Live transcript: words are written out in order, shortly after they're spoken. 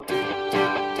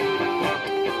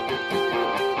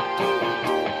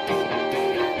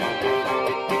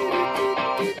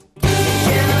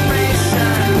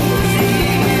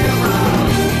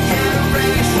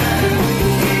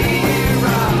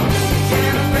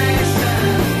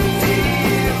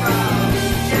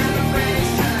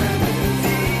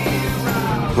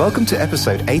Welcome to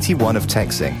episode 81 of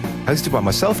techzing, hosted by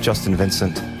myself, Justin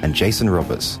Vincent, and Jason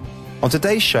Roberts. On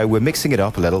today's show, we're mixing it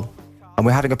up a little, and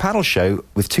we're having a panel show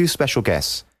with two special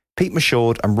guests, Pete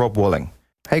Michaud and Rob Walling.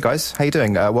 Hey guys, how you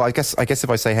doing? Well, I guess if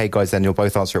I say hey guys, then you'll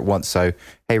both answer at once. So,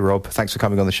 hey Rob, thanks for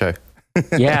coming on the show.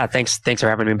 Yeah, thanks for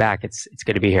having me back. It's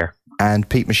good to be here. And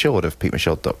Pete Michaud of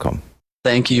PeteMichaud.com.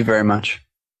 Thank you very much.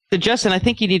 So Justin, I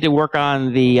think you need to work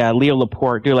on the Leo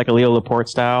Laporte, do like a Leo Laporte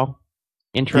style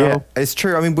intro. Yeah, it's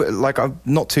true. I mean, I'm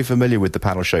not too familiar with the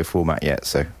panel show format yet,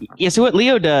 so. Yeah, so what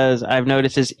Leo does, I've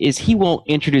noticed, is he won't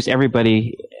introduce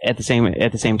everybody at the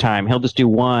same time. He'll just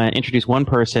introduce one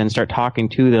person, start talking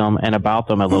to them and about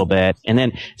them a little bit, and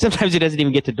then sometimes he doesn't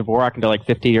even get to Dvorak until like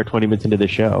 15 or 20 minutes into the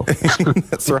show.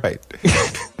 That's right.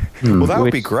 Well, that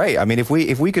would be great. I mean, if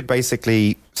we could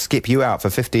basically skip you out for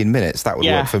 15 minutes, that would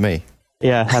work for me.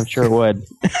 Yeah, I'm sure it would.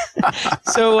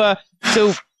 So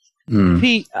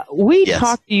Pete, we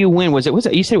talked to you when was it?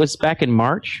 You said it was back in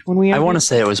March when we. I want to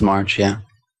say it was March. Yeah.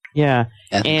 Yeah,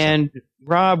 and so.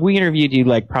 Rob, we interviewed you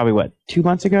like probably 2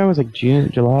 months ago? It was like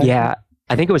June, July. Yeah,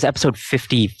 I think it was episode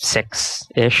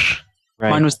 56-ish. Right.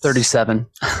 Mine was 37.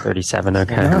 37.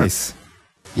 Okay. Nice.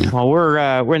 Yeah. Well, we're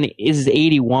in this is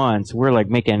 81, so we're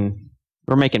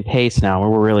making pace now.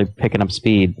 We're really picking up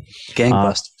speed.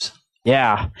 Gangbusters.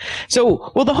 Yeah.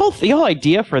 So, well, the whole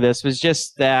idea for this was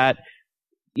just that,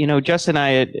 Justin and I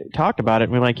had talked about it,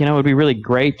 and we're like, it would be really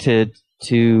great to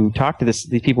talk to these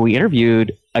people we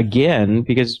interviewed again,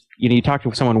 because you talk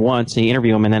to someone once and you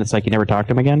interview them, and then it's like you never talk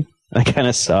to them again. That kind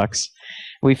of sucks.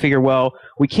 We figure, well,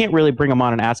 we can't really bring them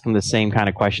on and ask them the same kind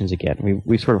of questions again.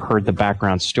 We sort of heard the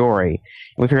background story,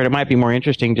 and we figured it might be more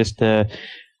interesting just to,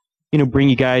 bring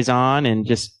you guys on and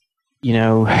just,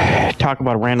 talk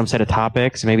about a random set of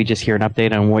topics, and maybe just hear an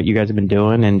update on what you guys have been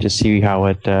doing and just see how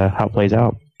it plays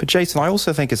out. But Jason, I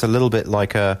also think it's a little bit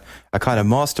like a kind of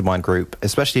mastermind group,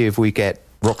 especially if we get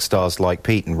rock stars like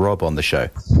Pete and Rob on the show,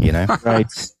 Right.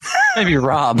 Maybe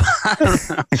Rob. I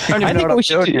don't even know what I'm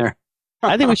doing here.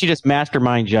 I think we should just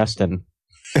mastermind Justin.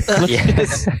 Let's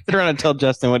just sit around and tell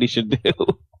Justin what he should do.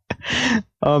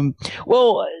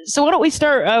 Well, so why don't we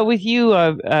start with you,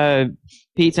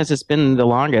 Pete, since it's been the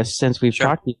longest since we've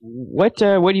talked to you. What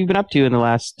have you been up to in the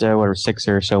last 6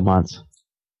 or so months?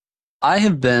 I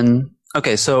have been...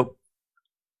 Okay, so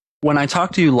when I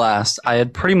talked to you last, I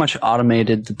had pretty much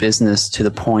automated the business to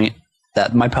the point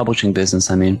that my publishing business,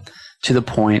 to the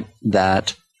point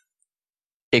that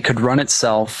it could run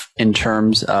itself in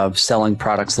terms of selling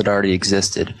products that already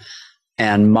existed.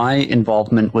 And my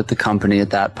involvement with the company at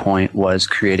that point was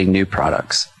creating new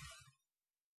products.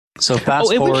 So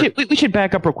fast forward. We should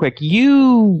back up real quick.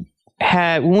 You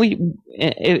had,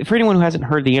 for anyone who hasn't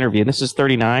heard the interview, this is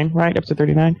 39, right? Episode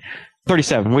 39?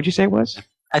 37. What'd you say it was?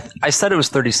 I said it was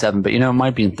 37, but it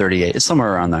might be in 38. It's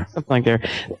somewhere around there. Something like there.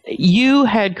 You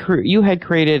had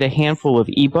created a handful of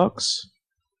ebooks,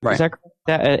 right? Is that correct?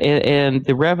 And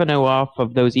the revenue off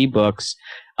of those ebooks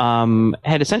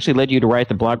had essentially led you to write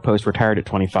the blog post "Retired at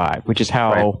 25," which is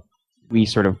how we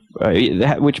sort of,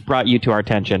 which brought you to our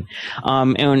attention.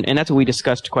 And that's what we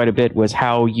discussed quite a bit, was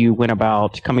how you went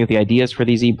about coming up with the ideas for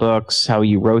these ebooks, how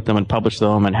you wrote them and published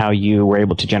them, and how you were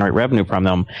able to generate revenue from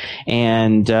them.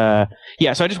 And so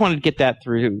I just wanted to get that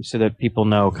through so that people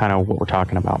know kind of what we're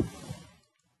talking about.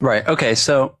 Right. Okay.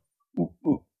 So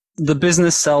the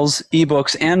business sells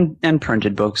ebooks and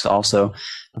printed books also.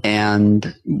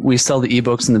 And we sell the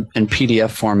ebooks in PDF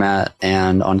format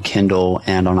and on Kindle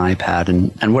and on iPad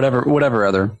and whatever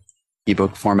other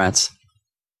ebook formats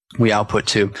we output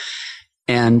to.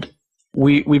 And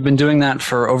we've been doing that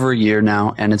for over a year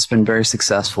now, and it's been very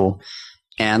successful.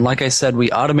 And like I said,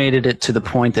 we automated it to the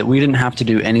point that we didn't have to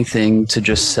do anything to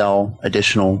just sell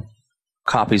additional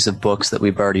copies of books that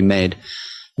we've already made.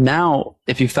 Now,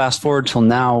 if you fast forward till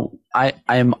now, I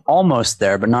am almost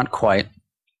there, but not quite,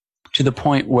 to the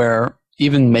point where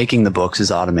even making the books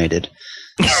is automated.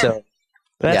 So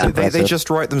they just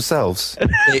write themselves.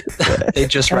 They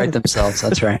just write themselves.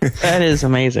 That's right. That is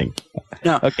amazing.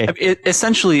 No, okay.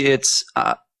 Essentially, it's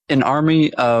an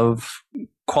army of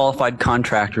qualified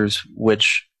contractors,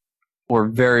 which were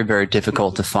very, very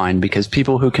difficult to find, because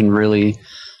people who can really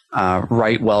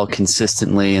write well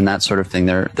consistently and that sort of thing,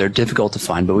 they're difficult to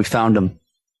find. But we found them,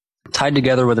 tied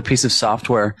together with a piece of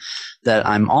software that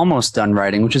I'm almost done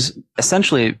writing, which is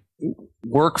essentially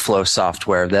workflow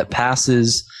software that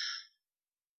passes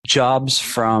jobs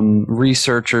from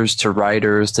researchers to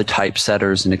writers to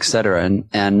typesetters and et cetera.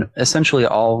 And essentially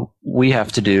all we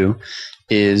have to do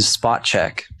is spot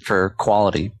check for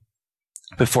quality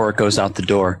before it goes out the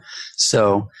door.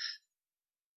 So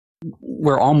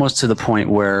we're almost to the point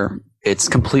where it's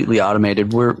completely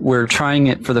automated. We're trying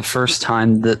it for the first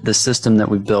time, the system that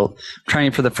we built, trying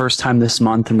it for the first time this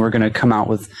month, and we're going to come out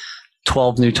with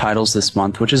 12 new titles this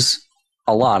month, which is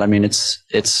a lot. I mean,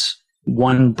 it's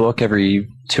one book every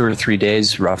 2 or 3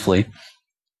 days roughly,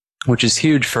 which is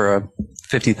huge for a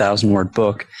 50,000 word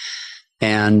book.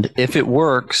 And if it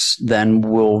works, then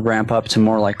we'll ramp up to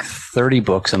more like 30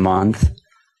 books a month.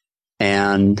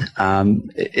 And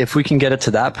if we can get it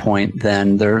to that point,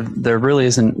 then there really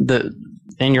isn't the.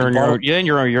 And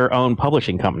you're your own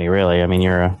publishing company, really. I mean,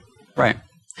 you're a right.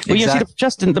 Well, exactly. you see,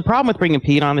 Justin, the problem with bringing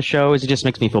Pete on the show is it just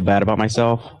makes me feel bad about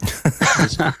myself.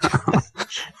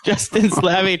 Justin's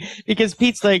laughing because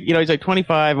Pete's like, he's like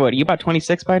 25. What, are you about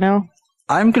 26 by now?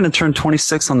 I'm going to turn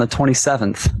 26 on the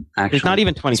 27th, actually. He's not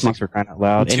even 26 for crying out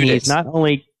loud. And he's not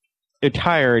only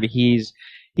retired, he's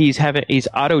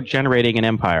auto-generating an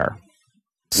empire.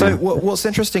 So what's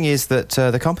interesting is that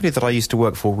the company that I used to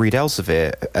work for, Reed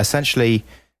Elsevier, essentially,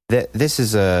 this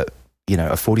is a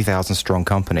 40,000 strong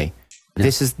company. Yeah.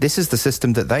 This is the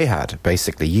system that they had.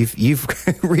 Basically, you've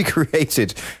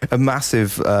recreated a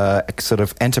massive sort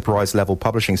of enterprise level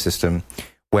publishing system,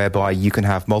 whereby you can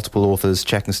have multiple authors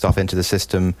checking stuff into the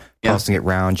system, passing it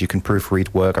round. You can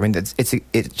proofread work. I mean,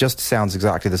 it just sounds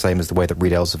exactly the same as the way that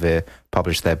Reed Elsevier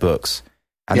published their books.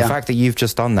 And the fact that you've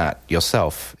just done that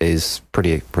yourself is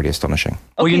pretty astonishing.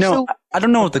 Well, I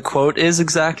don't know what the quote is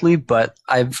exactly, but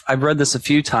I've read this a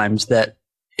few times that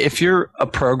if you're a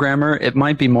programmer, it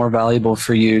might be more valuable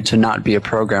for you to not be a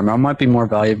programmer. It might be more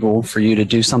valuable for you to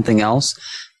do something else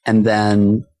and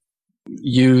then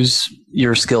use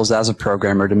your skills as a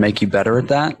programmer to make you better at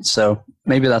that. So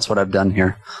maybe that's what I've done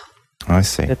here. I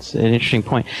see. That's an interesting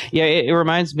point. Yeah, it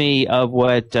reminds me of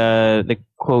what the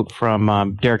quote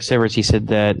from Derek Sivers. He said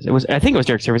that I think it was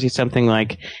Derek Sivers. He said something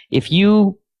like, if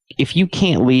you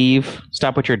can't leave,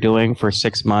 stop what you're doing for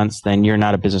 6 months, then you're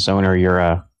not a business owner. You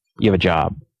have a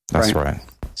job. That's right.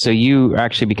 So you are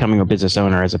actually becoming a business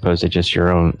owner as opposed to just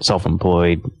your own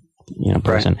self-employed,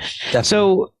 person. Right.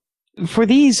 So for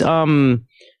these,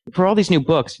 for all these new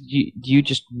books, do you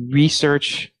just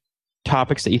research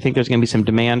topics that you think there's going to be some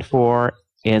demand for,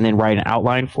 and then write an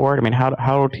outline for it? I mean,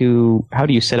 how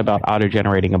do you set about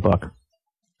auto-generating a book?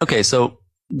 Okay, so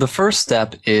the first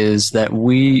step is that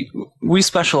we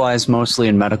specialize mostly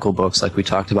in medical books, like we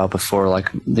talked about before, like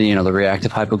the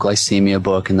reactive hypoglycemia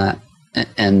book and that,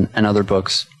 and other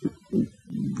books,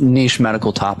 niche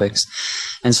medical topics.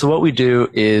 And so what we do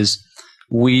is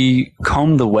we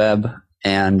comb the web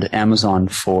and Amazon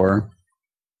for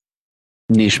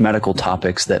niche medical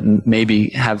topics that maybe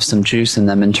have some juice in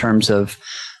them in terms of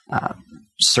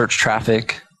search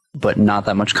traffic, but not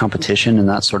that much competition and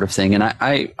that sort of thing. And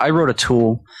I wrote a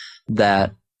tool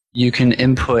that you can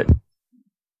input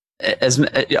as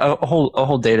a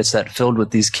whole data set filled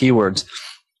with these keywords.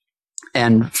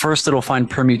 And first it'll find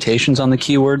permutations on the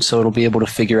keywords, so it'll be able to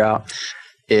figure out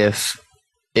if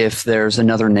there's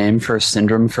another name for a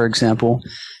syndrome, for example.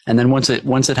 And then once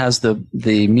it has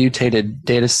the mutated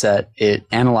data set, it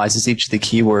analyzes each of the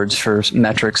keywords for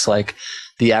metrics like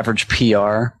the average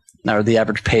PR or the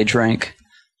average page rank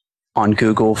on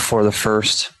Google for the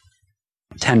first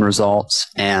 10 results,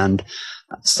 and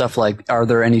stuff like, are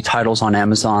there any titles on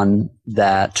Amazon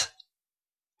that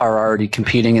are already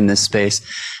competing in this space?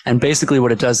 And basically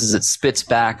what it does is it spits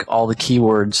back all the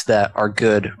keywords that are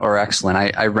good or excellent.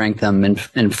 I rank them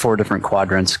in 4 different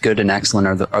quadrants. Good and excellent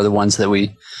are the ones that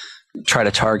we try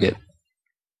to target.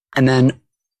 And then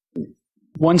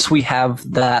once we have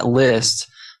that list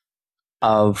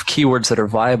of keywords that are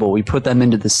viable, we put them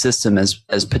into the system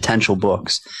as potential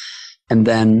books. And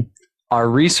then our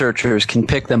researchers can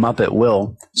pick them up at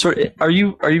will. So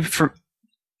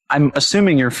I'm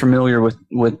assuming you're familiar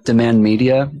with Demand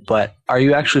Media, but are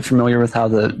you actually familiar with how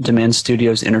the Demand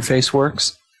Studios interface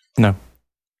works? No.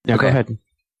 Yeah, okay. Go ahead.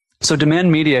 So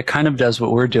Demand Media kind of does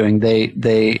what we're doing.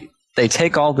 They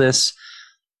take all this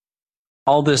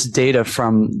data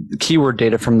keyword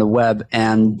data from the web,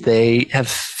 and they have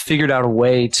figured out a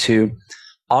way to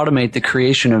automate the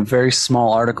creation of very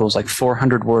small articles, like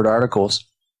 400-word articles,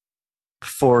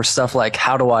 for stuff like,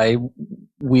 how do I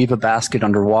weave a basket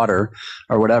underwater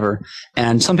or whatever.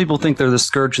 And some people think they're the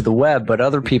scourge of the web, but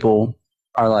other people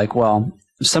are like, well,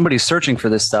 somebody's searching for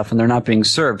this stuff and they're not being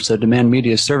served, so Demand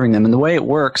Media is serving them. And the way it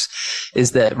works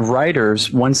is that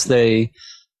writers, once they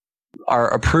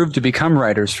are approved to become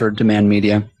writers for Demand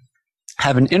Media,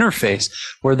 have an interface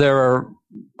where there are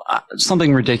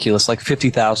something ridiculous like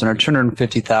 50,000 or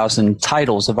 250,000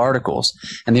 titles of articles,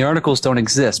 and the articles don't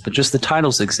exist, but just the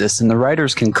titles exist, and the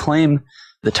writers can claim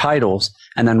the titles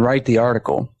and then write the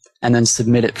article and then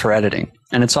submit it for editing,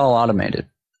 and it's all automated.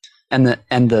 and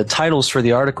the titles for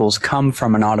the articles come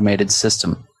from an automated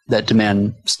system that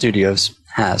Demand Studios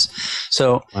has.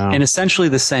 So in essentially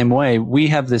the same way, we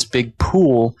have this big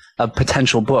pool of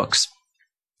potential books,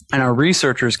 and our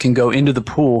researchers can go into the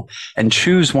pool and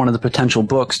choose one of the potential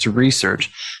books to research.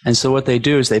 And so what they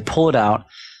do is they pull it out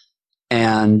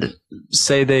and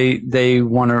say they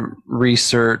want to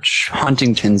research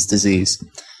Huntington's disease.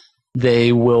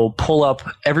 They will pull up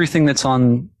everything that's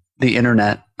on the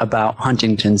internet about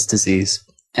Huntington's disease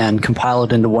and compile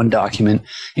it into one document,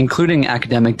 including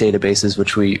academic databases,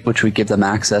 which we give them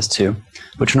access to,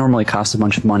 which normally cost a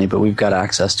bunch of money, but we've got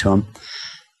access to them.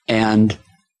 And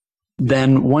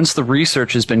then once the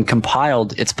research has been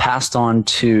compiled, it's passed on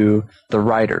to the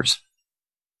writers.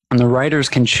 And the writers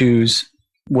can choose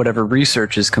whatever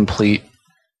research is complete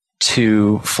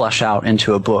to flesh out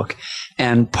into a book.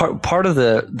 And part of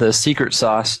the secret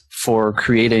sauce for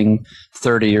creating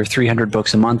 30 or 300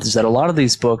 books a month is that a lot of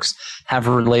these books have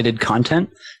related content.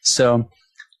 So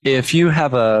if you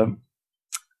have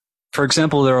for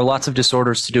example, there are lots of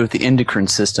disorders to do with the endocrine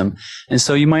system. And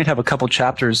so you might have a couple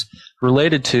chapters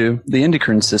related to the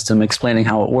endocrine system, explaining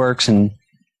how it works and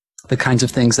the kinds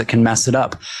of things that can mess it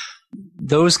up.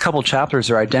 Those couple chapters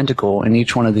are identical in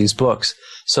each one of these books.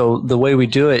 So the way we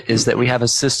do it is that we have a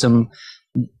system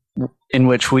in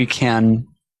which we can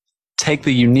take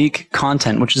the unique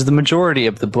content, which is the majority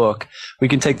of the book. We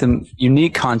can take the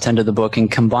unique content of the book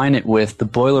and combine it with the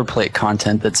boilerplate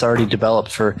content that's already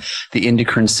developed for the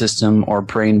endocrine system or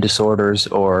brain disorders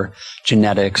or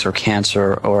genetics or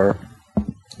cancer or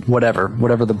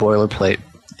whatever the boilerplate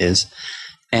is.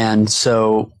 And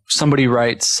so somebody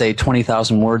writes, say,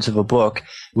 20,000 words of a book.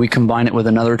 We combine it with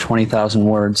another 20,000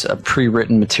 words of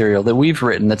pre-written material that we've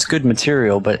written that's good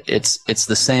material, but it's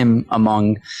the same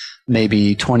among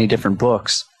maybe 20 different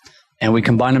books. And we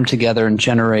combine them together and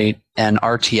generate an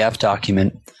RTF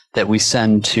document that we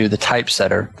send to the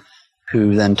typesetter,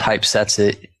 who then typesets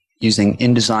it using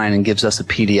InDesign and gives us a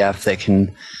PDF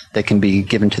that can be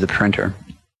given to the printer.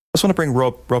 I just want to bring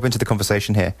Rob into the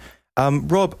conversation here.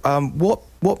 Rob,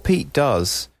 what Pete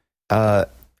does,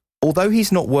 although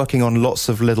he's not working on lots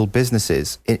of little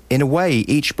businesses, in a way,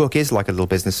 each book is like a little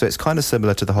business. So it's kind of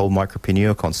similar to the whole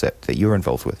micropreneur concept that you're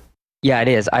involved with. Yeah, it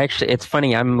is. It's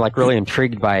funny. I'm like really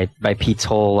intrigued by Pete's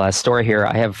whole story here.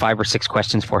 I have 5 or 6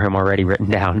 questions for him already written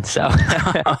down. So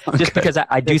just because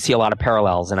I do see a lot of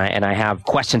parallels, and I have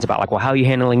questions about like, well, how are you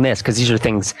handling this?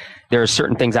 Because there are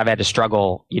certain things I've had to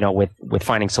struggle, with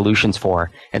finding solutions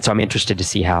for, and so I'm interested to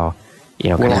see how,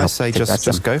 Well, I say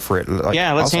just go for it.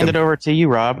 Let's hand it over to you,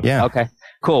 Rob. Yeah. Okay.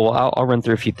 Cool. Well, I'll run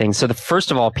through a few things. So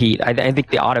first of all, Pete, I think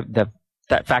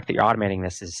that fact that you're automating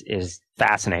this is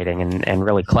fascinating and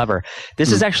really clever.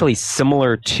 This is actually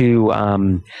similar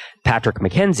to Patrick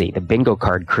McKenzie, the bingo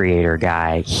card creator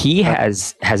guy. He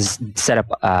has set up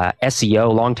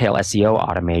SEO, long tail SEO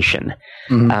automation.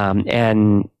 Mm-hmm.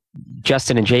 And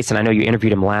Justin and Jason, I know you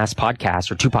interviewed him last podcast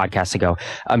or 2 podcasts ago.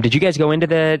 Did you guys go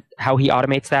into how he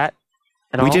automates that?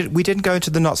 We didn't go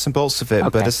into the nuts and bolts of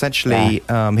it, but essentially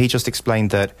he just explained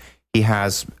that he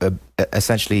has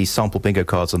essentially sample bingo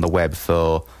cards on the web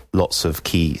for lots of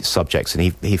key subjects,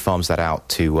 and he farms that out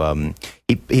to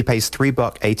he pays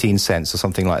 $3.18 or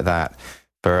something like that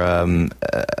for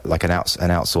like an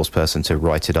outsourced person to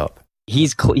write it up.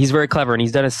 He's very clever, and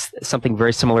he's done something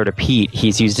very similar to Pete.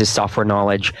 He's used his software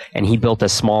knowledge, and he built a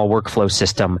small workflow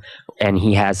system, and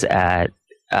he has a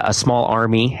small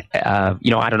army. I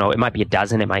don't know. It might be a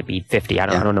dozen. It might be 50. I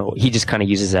don't know. He just kind of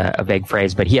uses a vague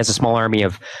phrase, but he has a small army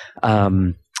of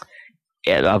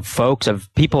folks, of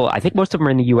people. I think most of them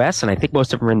are in the U.S. and I think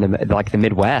most of them are in the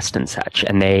Midwest and such.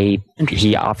 And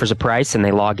he offers a price, and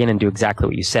they log in and do exactly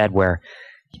what you said, where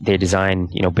they design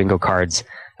bingo cards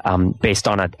based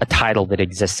on a title that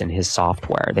exists in his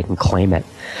software. They can claim it.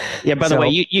 Yeah, by the way,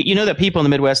 you know that people in the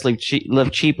Midwest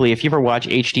live cheaply. If you ever watch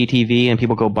HGTV and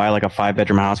people go buy like a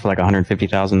 5-bedroom house for like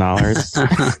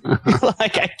 $150,000,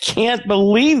 like, I can't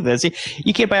believe this.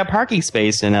 You can't buy a parking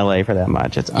space in LA for that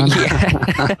much. It's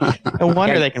no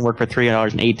wonder they can work for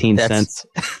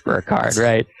 $3.18 for a card,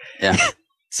 right? Yeah.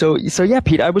 So yeah,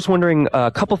 Pete, I was wondering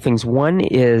a couple things. One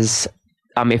is,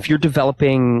 if you're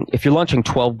launching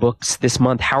 12 books this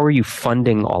month, how are you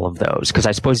funding all of those? Because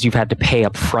I suppose you've had to pay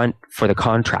up front for the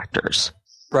contractors.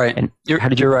 Right. And how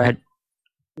did you? You're right.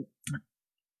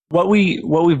 What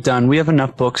we've done, we have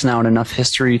enough books now and enough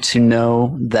history to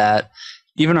know that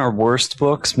even our worst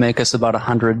books make us about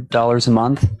 $100 a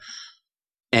month.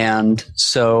 And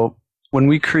so when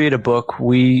we create a book,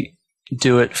 we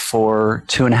do it for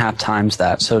 2.5 times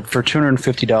that. So for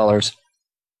 $250,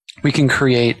 we can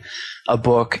create a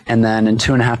book, and then in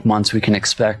 2.5 months we can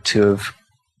expect to have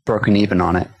broken even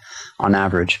on it. on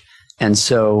average. And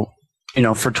so,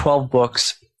 for 12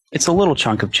 books, it's a little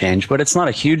chunk of change, but it's not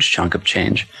a huge chunk of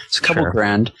change. It's a couple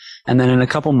grand. And then in a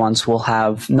couple months, we'll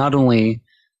have not only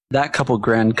that couple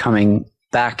grand coming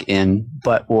back in,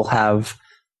 but we'll have,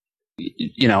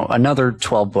 another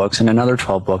 12 books and another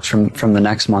 12 books from the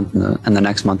next month and the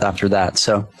next month after that.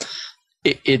 So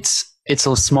it's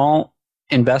a small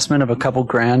investment of a couple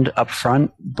grand up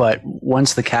front, but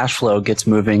once the cash flow gets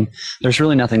moving, there's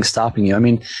really nothing stopping you. I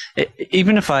mean,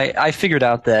 even if I figured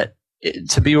out that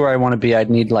to be where I want to be, I'd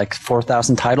need like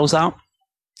 4,000 titles out.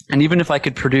 And even if I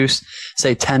could produce,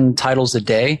 say, 10 titles a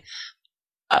day,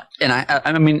 and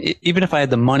I mean, even if I had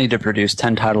the money to produce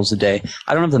 10 titles a day,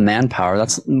 I don't have the manpower.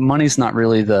 Money's not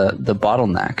really the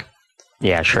bottleneck.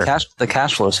 Yeah, sure. The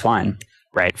cash flow is fine.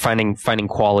 Right. Finding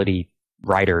quality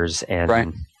writers and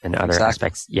other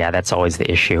aspects. Yeah, that's always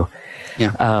the issue.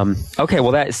 Yeah. Okay.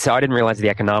 Well, so I didn't realize the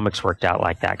economics worked out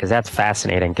like that, because that's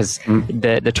fascinating. Because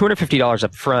the $250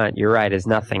 up front, you're right, is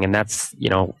nothing, and that's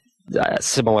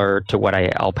similar to what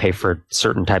I'll pay for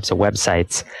certain types of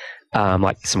websites,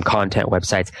 like some content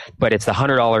websites. But it's the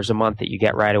 $100 a month that you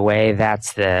get right away.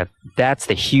 That's the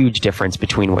huge difference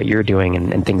between what you're doing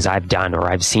and things I've done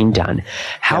or I've seen done.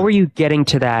 How are you getting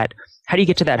to that? How do you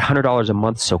get to that $100 a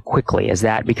month so quickly? Is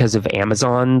that because of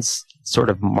Amazon's sort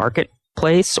of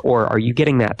marketplace, or are you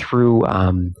getting that through,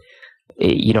 through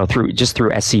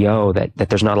SEO that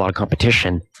there's not a lot of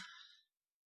competition?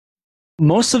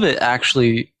 Most of it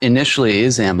actually initially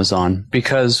is Amazon,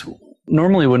 because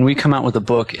normally when we come out with a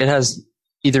book, it has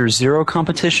either zero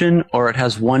competition or it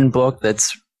has one book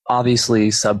that's obviously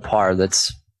subpar,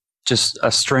 that's just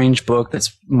a strange book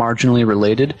that's marginally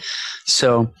related.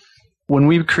 So when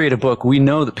we create a book, we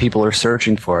know that people are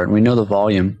searching for it and we know the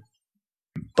volume,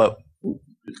 but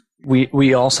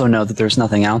we also know that there's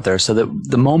nothing out there. So that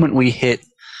the moment we hit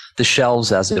the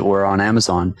shelves, as it were, on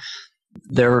Amazon,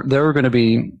 there are going to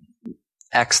be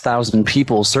X thousand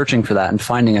people searching for that and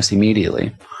finding us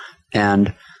immediately.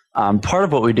 And part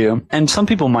of what we do, and some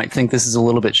people might think this is a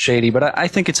little bit shady, but I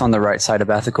think it's on the right side of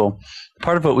ethical.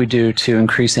 Part of what we do to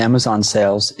increase Amazon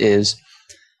sales is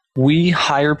we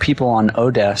hire people on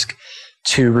Odesk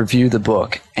to review the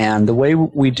book. And the way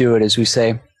we do it is we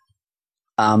say,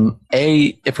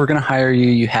 if we're going to hire you,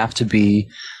 you have to be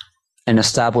an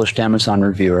established Amazon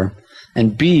reviewer.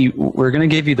 And B, we're going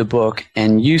to give you the book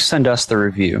and you send us the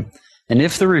review. And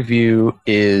if the review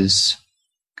is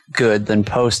good, then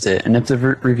post it. And if the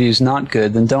review is not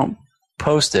good, then don't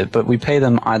post it. But we pay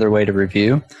them either way to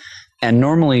review. And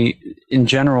normally, in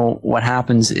general, what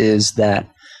happens is that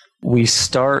we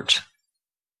start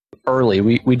early.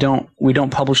 We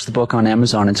don't publish the book on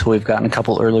Amazon until we've gotten a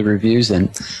couple early reviews in.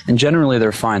 And generally,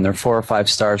 they're fine. They're 4 or 5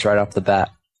 stars right off the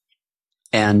bat.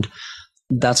 And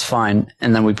that's fine.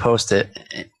 And then we post it.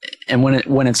 And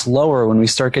when it's lower, when we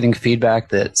start getting feedback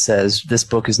that says this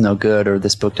book is no good, or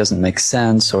this book doesn't make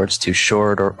sense, or it's too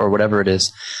short, or whatever it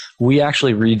is, we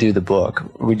actually redo the book.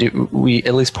 We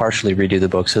at least partially redo the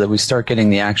book so that we start getting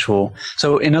the actual.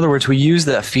 So in other words, we use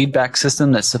the feedback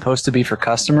system that's supposed to be for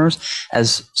customers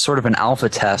as sort of an alpha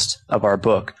test of our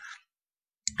book.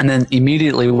 And then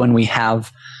immediately when we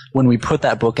put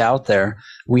that book out there,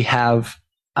 we have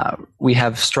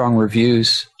strong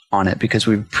reviews on it because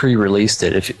we've pre-released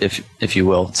it, if you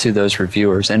will, to those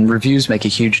reviewers. And reviews make a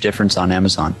huge difference on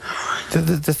Amazon.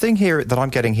 The thing here that I'm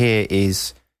getting here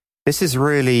is, this is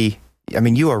really, I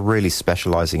mean, you are really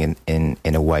specializing in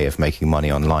a way of making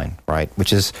money online, right?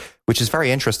 Which is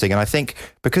very interesting. And I think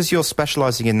because you're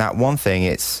specializing in that one thing,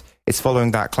 it's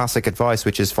following that classic advice,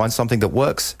 which is find something that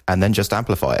works and then just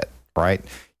amplify it, right?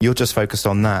 You're just focused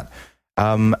on that.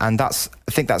 And I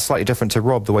think that's slightly different to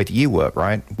Rob, the way that you work,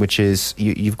 right? Which is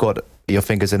you've got your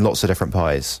fingers in lots of different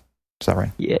pies. Is that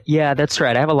right? Yeah, that's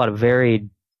right. I have a lot of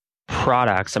varied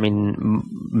products. I mean,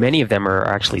 many of them are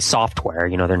actually software.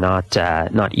 They're not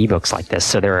ebooks like this.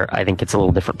 So I think it's a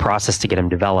little different process to get them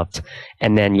developed.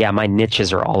 And then, my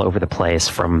niches are all over the place,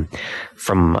 from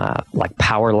like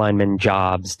power lineman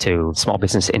jobs to small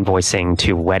business invoicing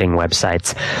to wedding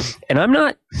websites. And I'm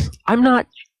not.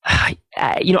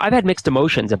 I've had mixed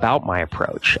emotions about my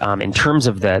approach in terms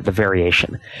of the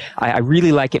variation. I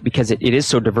really like it because it is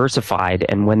so diversified.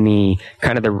 And when the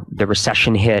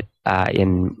recession hit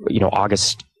in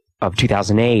August of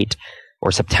 2008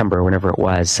 or September, whenever it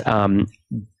was,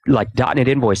 like .NET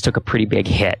Invoice took a pretty big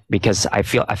hit because I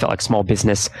felt like small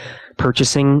business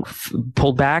purchasing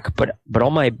pulled back, but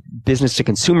all my business to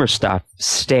consumer stuff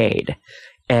stayed.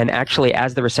 And actually,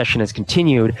 as the recession has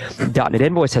continued, .NET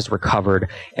Invoice has recovered,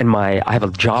 and I have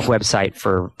a job website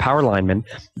for power linemen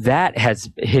that has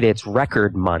hit its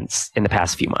record months in the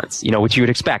past few months, which you would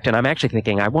expect. And I'm actually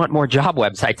thinking I want more job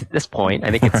websites at this point.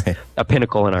 I think it's a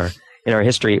pinnacle in our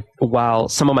history, while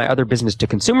some of my other business to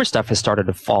consumer stuff has started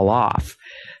to fall off.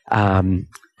 And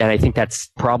I think that's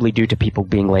probably due to people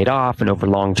being laid off, and over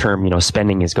long term,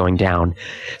 spending is going down.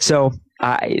 So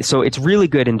it's really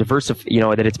good in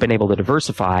that it's been able to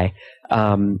diversify.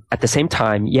 At the same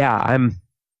time,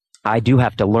 I do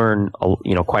have to learn,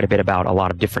 quite a bit about a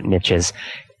lot of different niches,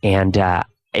 and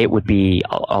it would be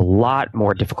a lot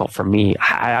more difficult for me.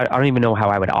 I don't even know how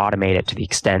I would automate it to the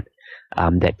extent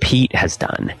that Pete has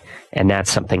done, and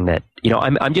that's something that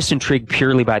I'm just intrigued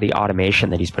purely by the automation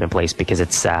that he's put in place, because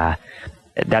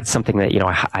that's something that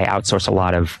I outsource a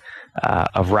lot of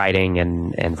writing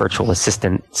and virtual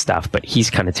assistant stuff, but he's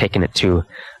kind of taken it to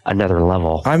another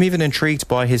level. I'm even intrigued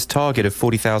by his target of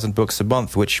 40,000 books a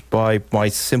month, which by my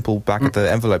simple back of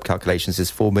the envelope calculations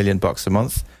is $4 million a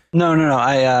month. No.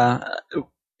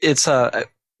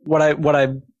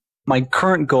 My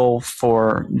current goal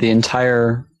for the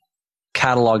entire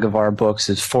catalog of our books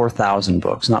is 4,000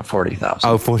 books, not 40,000.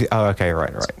 Oh, 40. Oh, okay,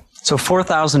 right. So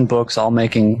 4,000 books, all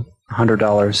making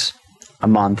 $100 a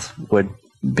month, would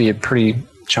be a pretty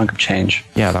chunk of change.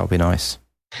 Yeah, that would be nice.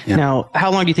 Yeah. Now,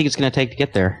 how long do you think it's going to take to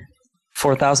get there?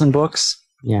 4,000 books?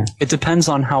 Yeah. It depends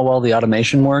on how well the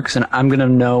automation works, and I'm going to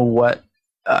know what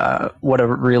a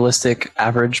realistic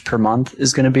average per month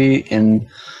is going to be in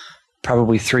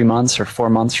probably 3 months or 4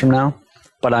 months from now.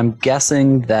 But I'm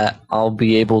guessing that I'll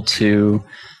be able to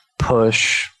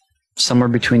push somewhere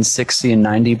between 60 and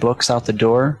 90 books out the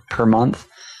door per month.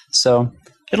 So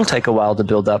it'll take a while to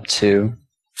build up to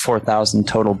 4,000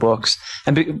 total books.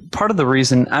 And part of the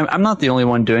reason, I'm not the only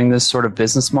one doing this sort of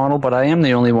business model, but I am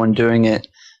the only one doing it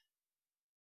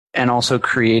and also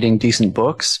creating decent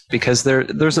books, because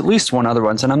there's at least one other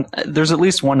one. And there's at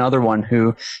least one other one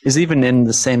who is even in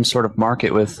the same sort of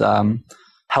market with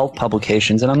health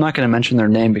publications. And I'm not going to mention their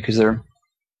name because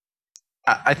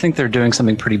I think they're doing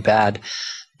something pretty bad.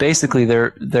 Basically,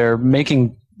 they're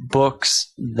making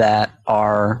books that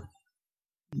are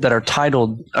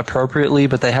titled appropriately,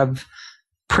 but they have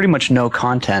pretty much no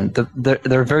content.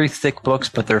 They're very thick books,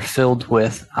 but they're filled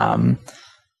with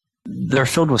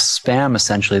spam.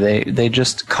 Essentially, they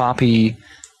just copy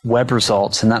web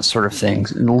results and that sort of thing,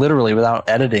 literally without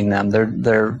editing them.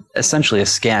 They're essentially a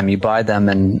scam. You buy them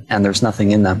and there's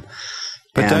nothing in them.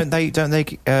 But don't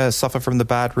they suffer from the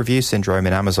bad review syndrome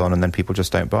in Amazon, and then people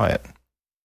just don't buy it?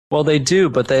 Well, they do,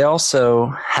 but they also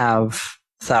have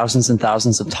thousands and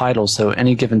thousands of titles, so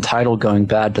any given title going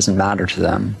bad doesn't matter to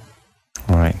them.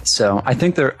 All right. So I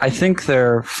think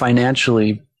they're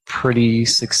financially pretty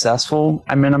successful.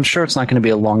 I mean, I'm sure it's not going to be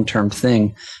a long-term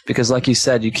thing, because like you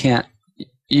said, you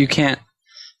can't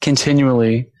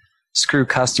continually screw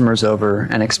customers over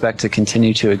and expect to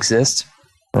continue to exist.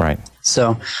 Right.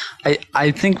 So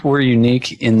I think we're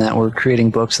unique in that we're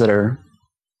creating books that are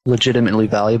legitimately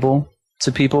valuable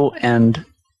to people, and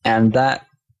that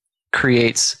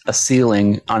creates a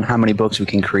ceiling on how many books we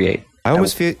can create. I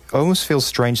almost feel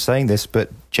strange saying this, but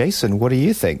Jason, what do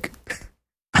you think?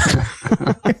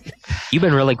 You've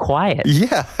been really quiet.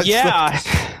 Yeah.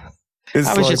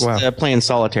 I was just playing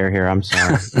solitaire here. I'm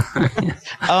sorry.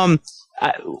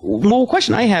 Well,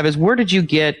 question I have is, where did you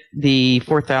get the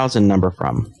 4,000 number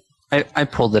from? I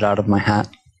pulled it out of my hat.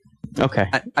 Okay.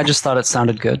 I just thought it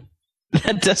sounded good.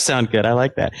 That does sound good. I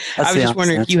like that. That's I was just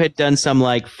wondering if you had done some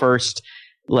first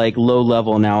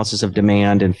low-level analysis of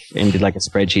demand and did a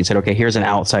spreadsheet and said, okay, here's an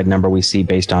outside number we see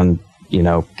based on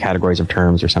categories of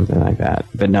terms or something like that.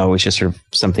 But no, it was just sort of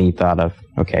something you thought of.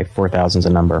 Okay, 4,000 is a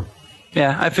number.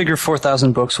 Yeah, I figure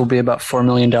 4,000 books will be about $4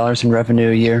 million in revenue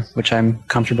a year, which I'm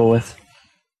comfortable with.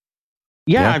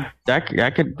 Yeah. I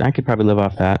could probably live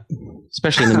off that,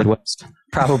 especially in the Midwest.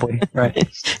 Probably, right.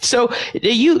 So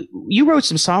you wrote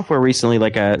some software recently,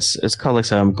 it's called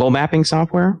some goal mapping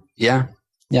software. Yeah,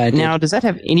 I did. Now, does that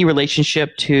have any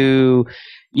relationship to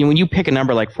when you pick a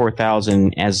number like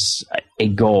 4,000 as a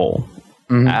goal?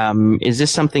 Mm-hmm. Is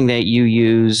this something that you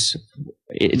use?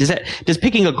 Does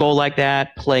picking a goal like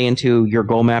that play into your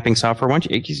goal mapping software? I'd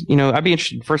be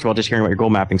interested, first of all, just hearing about your goal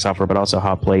mapping software, but also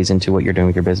how it plays into what you're doing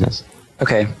with your business.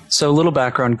 Okay, so a little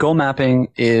background. Goal mapping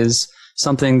is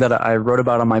something that I wrote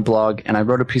about on my blog, and I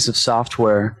wrote a piece of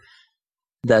software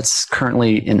that's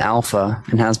currently in alpha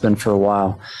and has been for a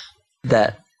while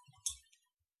that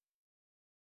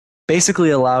basically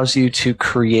allows you to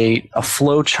create a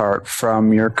flow chart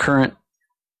from your current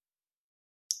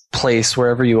place,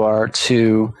 wherever you are,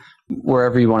 to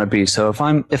wherever you want to be. So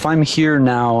if I'm here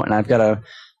now and I've got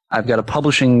a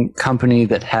publishing company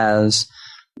that has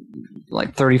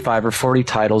like 35 or 40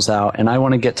 titles out, and I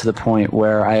want to get to the point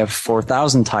where I have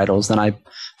 4,000 titles, then I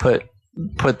put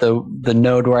the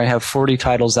node where I have 40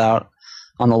 titles out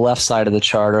on the left side of the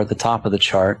chart or at the top of the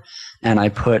chart, and I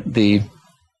put the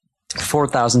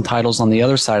 4,000 titles on the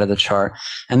other side of the chart,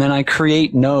 and then I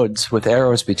create nodes with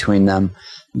arrows between them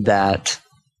that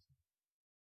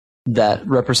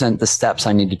represent the steps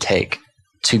I need to take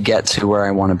to get to where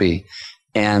I want to be.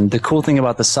 And the cool thing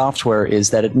about the software is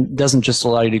that it doesn't just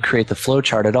allow you to create the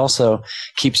flowchart, it also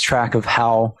keeps track of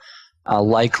how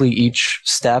likely each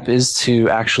step is to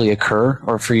actually occur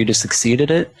or for you to succeed at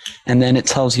it. And then it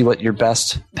tells you what your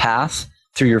best path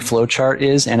through your flowchart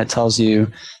is, and it tells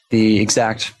you the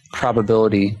exact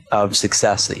probability of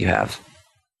success that you have.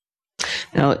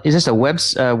 Now, is this a web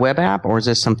app, or is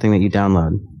this something that you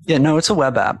download? Yeah, no, it's a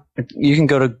web app. You can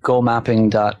go to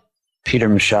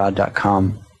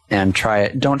goalmapping.petermichaud.com and try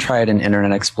it. Don't try it in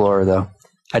Internet Explorer, though.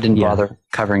 I didn't bother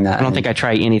covering that. I don't think I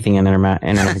try anything in Internet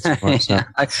Explorer. So.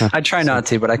 I try not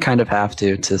to, but I kind of have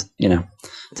to make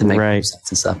sense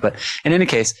and stuff. But in any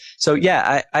case, so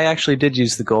yeah, I actually did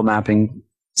use the goal mapping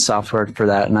software for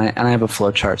that, and I have a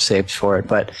flowchart saved for it.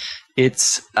 But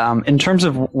it's in terms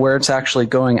of where it's actually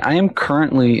going, I am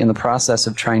currently in the process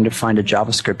of trying to find a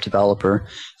JavaScript developer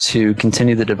to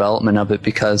continue the development of it,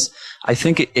 because I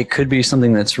think it could be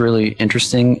something that's really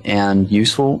interesting and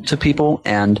useful to people.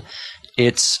 And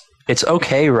it's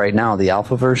okay right now, the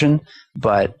alpha version,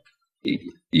 but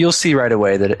you'll see right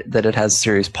away that it has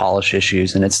serious polish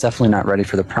issues, and it's definitely not ready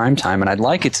for the prime time. And I'd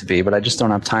like it to be, but I just don't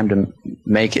have time to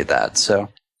make it that. So,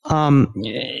 now,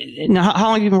 how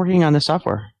long have you been working on this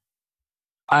software?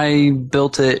 I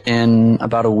built it in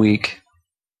about a week,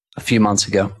 a few months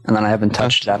ago, and then I haven't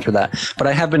touched it after that. But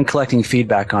I have been collecting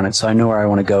feedback on it, so I know where I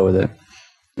want to go with it.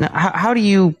 Now, how do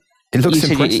you? It looks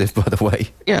impressive, by the way.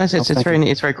 Yeah,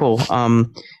 it's very cool.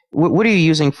 What are you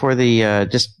using for the to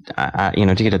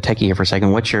get a techie here for a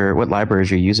second? What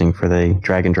libraries are you using for the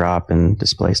drag and drop and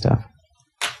display stuff?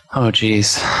 Oh,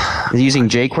 geez. Are you using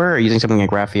jQuery, or are you using something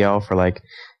like Raphael for like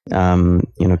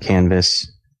Canvas?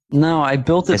 No, I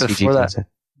built it before that.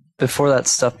 Before that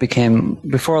stuff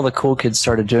before all the cool kids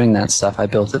started doing that stuff, I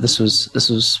built it. This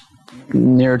was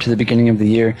nearer to the beginning of the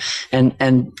year, and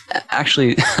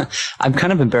actually, I'm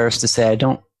kind of embarrassed to say I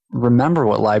don't remember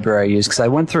what library I used, because I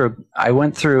went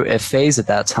through a phase at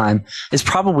that time. It's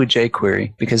probably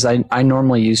jQuery, because I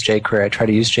normally use jQuery. I try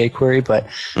to use jQuery, but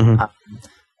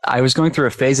I was going through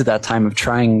a phase at that time of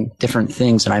trying different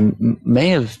things, and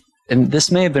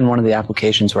this may have been one of the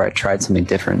applications where I tried something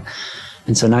different.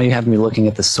 And so now you have me looking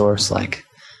at the source like,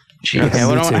 geez. Okay,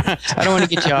 well, I don't want to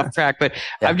get you off track, but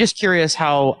yeah. I'm just curious,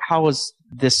 how was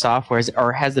this software,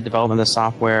 or has the development of the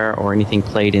software or anything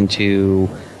played into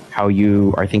how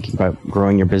you are thinking about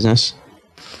growing your business?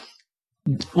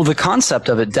 Well, the concept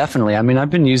of it, definitely. I mean,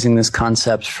 I've been using this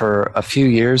concept for a few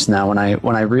years now.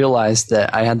 When I realized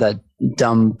that I had that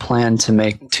dumb plan to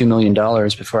make $2 million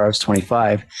before I was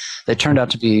 25, that turned out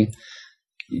to be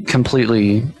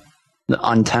completely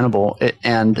untenable.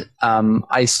 And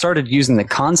I started using the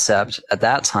concept at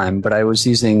that time, but I was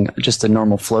using just a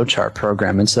normal flowchart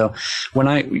program. And so when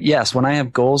I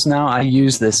have goals now, I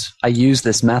use this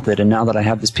method. And now that I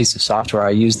have this piece of software, I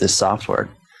use this software.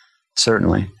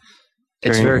 Certainly.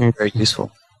 It's very, very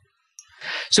useful.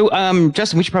 So,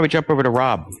 Justin, we should probably jump over to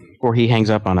Rob before he hangs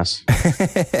up on us.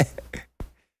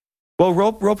 Well,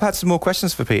 Rob had some more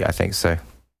questions for Pete, I think so.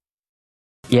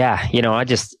 Yeah,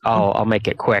 I'll make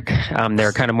it quick. There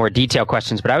are kind of more detailed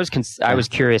questions, but I was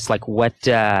curious, like what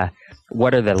are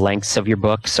the lengths of your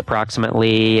books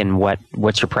approximately, and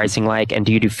what's your pricing like, and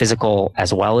do you do physical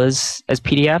as well as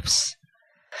PDFs?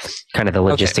 Kind of the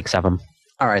logistics of them.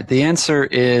 All right. The answer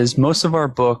is most of our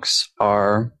books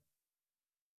are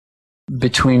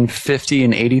between 50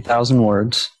 and 80,000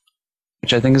 words,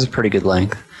 which I think is a pretty good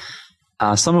length.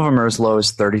 Some of them are as low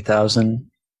as 30,000,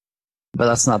 but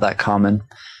that's not that common.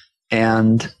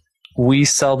 And we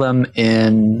sell them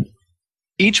in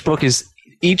each book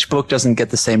doesn't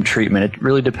get the same treatment. It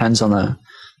really depends on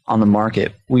the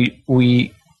market.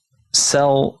 We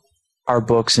sell our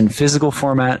books in physical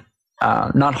format,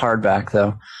 not hardback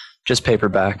though, just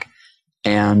paperback,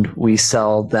 and we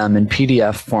sell them in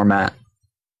PDF format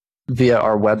via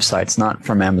our websites, not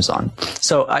from Amazon.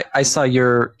 So I saw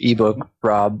your ebook,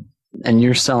 Rob, and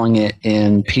you're selling it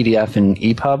in PDF and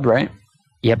EPUB, right?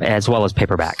 Yep, as well as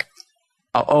paperback.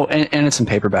 Oh, and it's in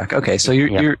paperback. Okay, so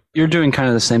you're doing kind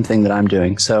of the same thing that I'm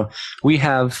doing. So we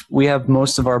have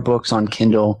most of our books on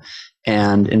Kindle,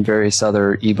 and in various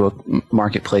other ebook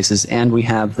marketplaces, and we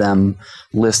have them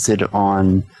listed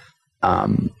on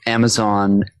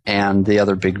Amazon and the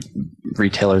other big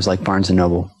retailers like Barnes and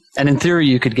Noble. And in theory,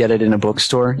 you could get it in a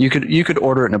bookstore. You could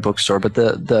order it in a bookstore, but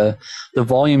the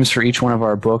volumes for each one of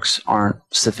our books aren't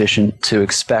sufficient to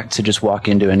expect to just walk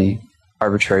into any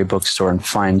arbitrary bookstore and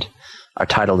find our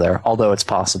title there, although it's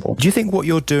possible. Do you think what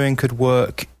you're doing could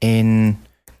work in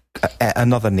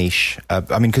another niche?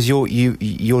 I mean, because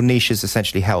your niche is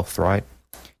essentially health, right?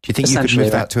 Do you think you could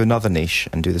move that to another niche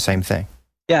and do the same thing?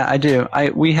 Yeah, I do.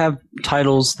 We have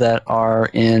titles that are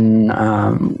in,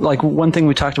 like one thing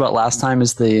we talked about last time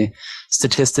is the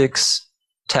statistics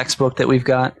textbook that we've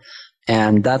got.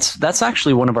 And that's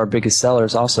actually one of our biggest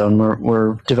sellers also. And we're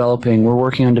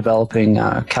working on developing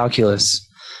calculus,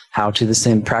 the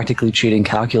same practically cheating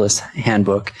calculus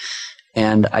handbook.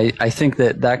 And I think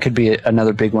that could be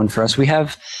another big one for us. We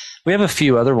have a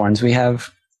few other ones. We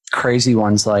have crazy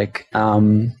ones like,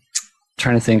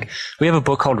 trying to think. We have a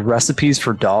book called Recipes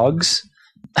for Dogs,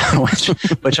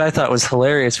 which I thought was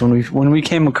hilarious. When we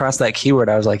came across that keyword,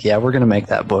 I was like, yeah, we're going to make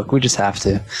that book. We just have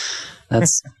to. And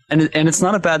it's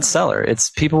not a bad seller. It's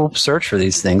people search for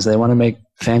these things. They want to make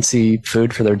fancy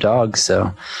food for their dogs.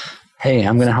 So, hey,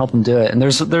 I'm going to help them do it. And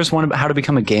there's one about how to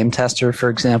become a game tester, for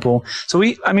example. So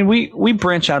we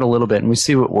branch out a little bit and we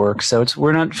see what works. So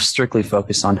we're not strictly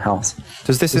focused on health.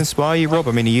 Does this inspire you, Rob?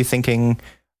 I mean, are you thinking,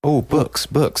 oh, books?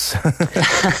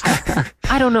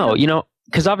 I don't know,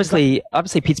 because obviously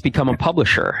Pete's become a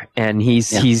publisher and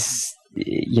he's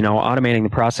automating the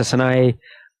process. And I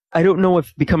don't know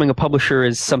if becoming a publisher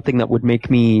is something that would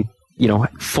make me,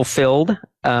 fulfilled,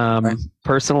 right.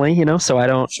 Personally, so I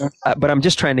don't, sure. But I'm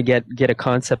just trying to get a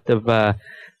concept of, more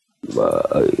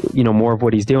of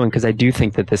what he's doing. Cause I do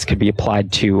think that this could be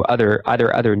applied to either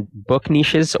other book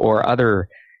niches or other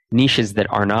niches that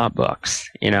are not books,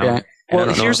 Yeah.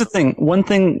 Well, here's the thing. One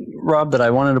thing, Rob, that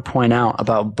I wanted to point out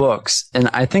about books, and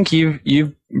I think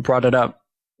you've brought it up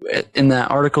in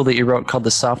that article that you wrote called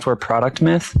 "The Software Product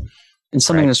Myth," and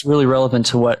something that's really relevant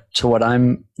to what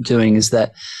I'm doing is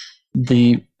that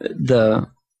the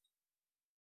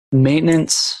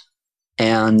maintenance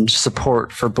and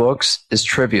support for books is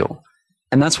trivial,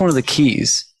 and that's one of the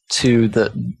keys to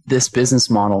this business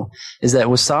model. Is that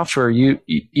with software,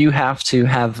 you have to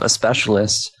have a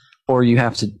specialist, or you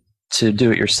have to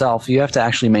do it yourself. You have to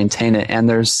actually maintain it, and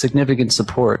there's significant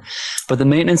support. But the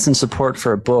maintenance and support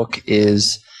for a book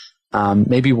is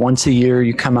maybe once a year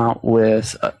you come out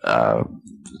with a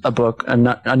book,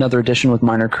 another edition with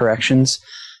minor corrections,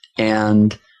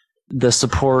 and the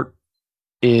support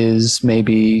is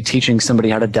maybe teaching somebody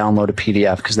how to download a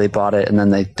PDF because they bought it and then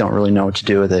they don't really know what to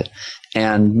do with it.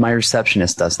 And my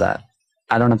receptionist does that.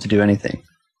 I don't have to do anything.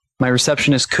 My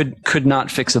receptionist could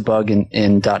not fix a bug in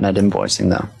 .NET invoicing,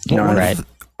 though.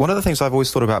 One of the things I've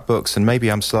always thought about books, and maybe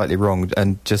I'm slightly wrong,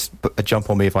 and just jump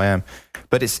on me if I am,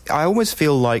 but I always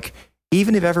feel like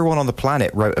even if everyone on the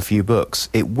planet wrote a few books,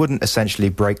 it wouldn't essentially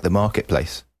break the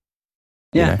marketplace.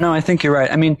 Yeah, no, I think you're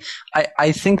right. I mean,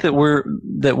 I think that we're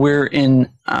in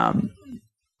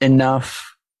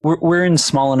we're in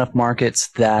small enough markets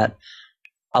that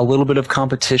a little bit of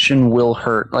competition will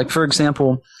hurt. Like, for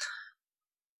example,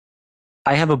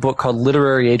 I have a book called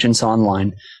Literary Agents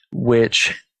Online,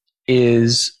 which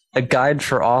is a guide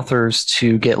for authors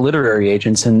to get literary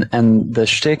agents. And the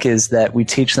shtick is that we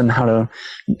teach them how to,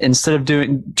 instead of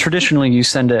traditionally you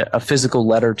send a physical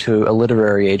letter to a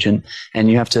literary agent and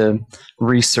you have to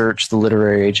research the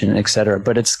literary agent, et cetera.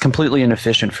 But it's completely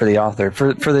inefficient for the author.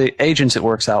 For the agents, it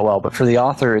works out well. But for the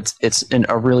author, it's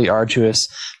a really arduous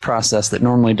process that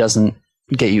normally doesn't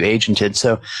get you agented.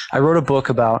 So I wrote a book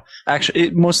about,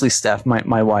 mostly Steph,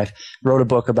 my wife, wrote a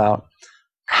book about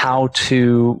how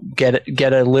to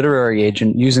get a literary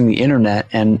agent using the internet,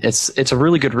 and it's a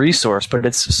really good resource, but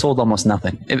it's sold almost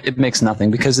nothing. It makes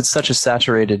nothing because it's such a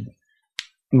saturated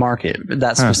market,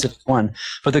 that specific one.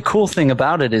 But the cool thing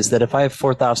about it is that if I have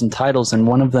 4,000 titles and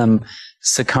one of them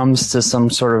succumbs to some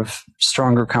sort of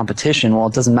stronger competition, well,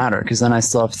 it doesn't matter because then I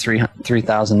still have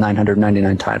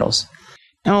 3,999 titles.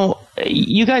 Now,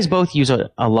 you guys both use a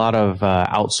lot of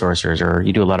outsourcers, or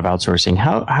you do a lot of outsourcing.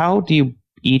 How do you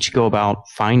each go about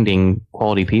finding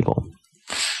quality people?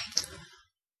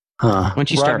 Why don't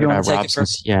you start, Rob?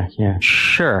 Yeah.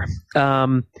 Sure.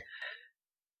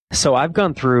 So I've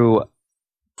gone through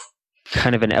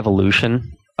kind of an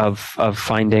evolution of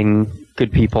finding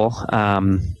good people.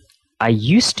 I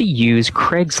used to use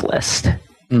Craigslist.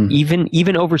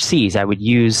 Even overseas, I would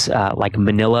use like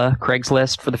Manila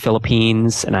Craigslist for the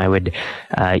Philippines, and I would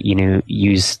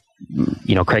use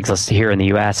Craigslist here in the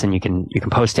U.S. and you can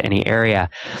post to any area,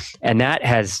 and that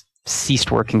has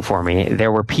ceased working for me.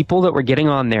 There were people that were getting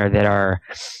on there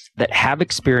that have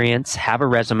experience, have a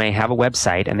resume, have a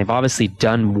website, and they've obviously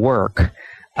done work,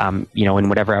 in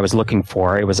whatever I was looking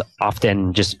for. It was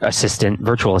often just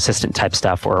virtual assistant type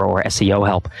stuff or SEO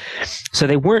help. So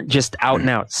they weren't just out and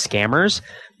out scammers,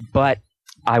 but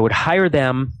I would hire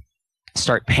them,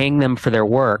 start paying them for their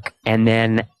work, and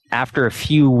then after a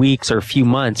few weeks or a few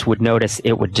months would notice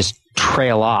it would just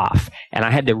trail off. And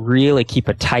I had to really keep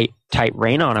a tight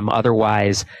rein on them.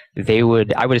 Otherwise, I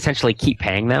would essentially keep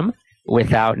paying them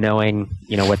without knowing,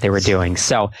 what they were doing.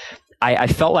 So I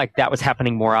felt like that was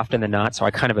happening more often than not. So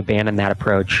I kind of abandoned that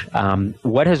approach.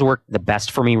 What has worked the best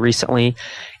for me recently?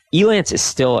 Elance is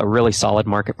still a really solid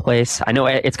marketplace. I know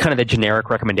it's kind of the generic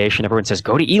recommendation. Everyone says,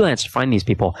 go to Elance to find these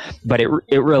people, but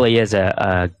it really is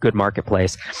a good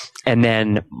marketplace. And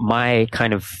then my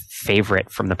kind of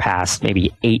favorite from the past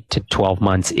maybe 8 to 12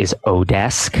 months is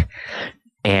Odesk.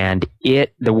 And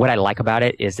what I like about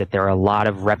it is that there are a lot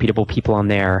of reputable people on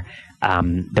there.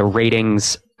 The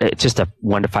ratings, it's just a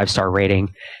 1 to 5 star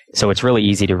rating. So it's really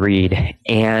easy to read.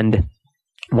 And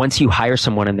once you hire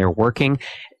someone and they're working,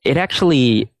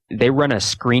 they run a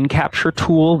screen capture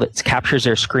tool that captures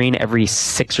their screen every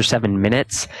 6 or 7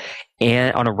 minutes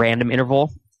and on a random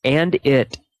interval. And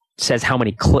it says how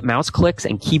many mouse clicks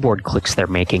and keyboard clicks they're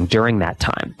making during that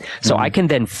time. So I can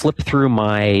then flip through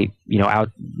my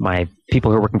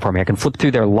people who are working for me. I can flip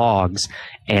through their logs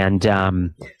and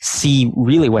see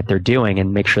really what they're doing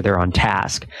and make sure they're on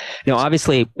task. Now,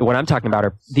 obviously, what I'm talking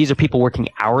about these are people working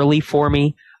hourly for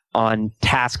me on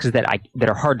tasks that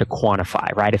are hard to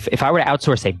quantify, right? If I were to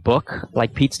outsource a book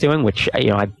like Pete's doing, which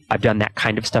I've done that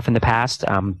kind of stuff in the past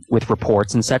with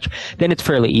reports and such, then it's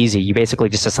fairly easy. You basically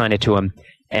just assign it to him,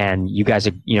 and you guys,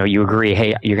 you agree,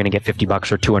 hey, you're going to get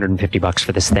 $50 or $250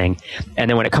 for this thing, and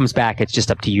then when it comes back, it's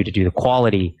just up to you to do the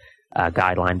quality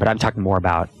guideline. But I'm talking more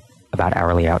about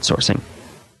hourly outsourcing.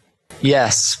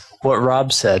 Yes, what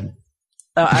Rob said.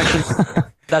 Actually,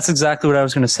 that's exactly what I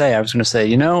was going to say. I was going to say,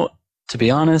 to be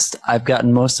honest, I've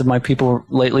gotten most of my people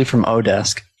lately from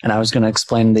Odesk, and I was going to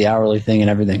explain the hourly thing and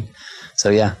everything.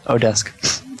 So yeah, Odesk.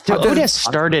 So Odesk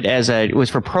started it was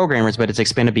for programmers, but it's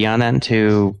expanded beyond that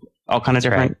into all kinds of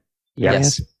different. Right.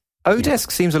 Yes.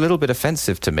 Odesk seems a little bit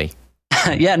offensive to me.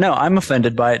 Yeah, no, I'm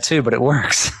offended by it too, but it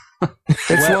works.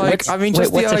 Just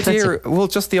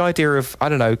the idea of, I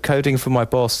don't know, coding for my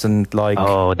boss and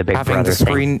the big having brother the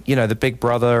screen, thing. The big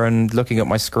brother and looking at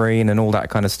my screen and all that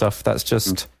kind of stuff. That's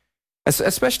just,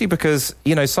 especially because,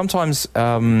 sometimes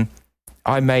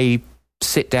I may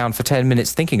sit down for 10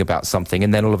 minutes thinking about something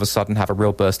and then all of a sudden have a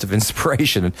real burst of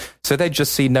inspiration. So they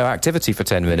just see no activity for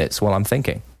 10 minutes while I'm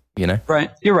thinking, Right.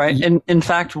 You're right. And in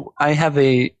fact, I have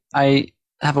a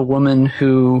woman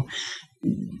who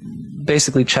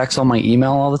basically checks all my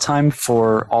email all the time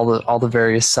for all the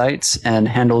various sites and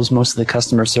handles most of the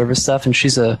customer service stuff. And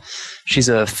she's a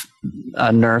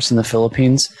nurse in the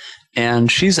Philippines,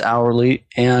 and she's hourly,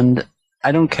 and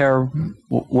I don't care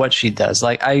what she does.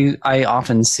 Like I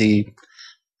often see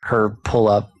her pull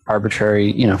up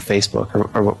arbitrary, Facebook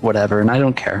or whatever, and I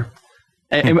don't care.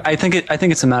 I think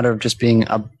it's a matter of just being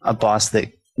a boss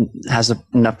that has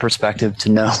enough perspective to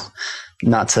know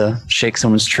not to shake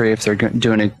someone's tree if they're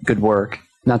doing a good work,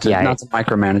 not to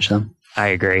micromanage them. I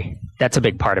agree. That's a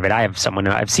big part of it. I have someone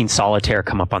I've seen Solitaire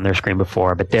come up on their screen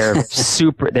before, but they're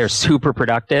super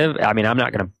productive. I mean, I'm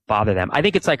not going to bother them. I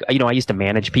think it's like, I used to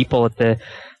manage people at the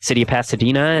city of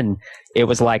Pasadena, and it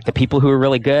was like the people who are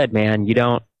really good, man,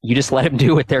 you just let them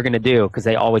do what they're going to do because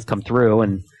they always come through,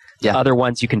 and other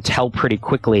ones you can tell pretty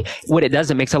quickly. What it does,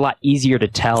 it makes it a lot easier to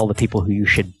tell the people who you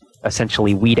should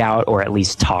essentially weed out or at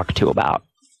least talk to about.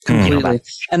 Completely.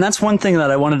 And that's one thing that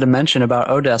I wanted to mention about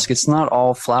Odesk. It's not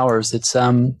all flowers.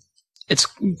 It's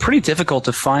pretty difficult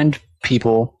to find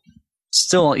people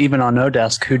still, even on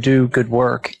Odesk, who do good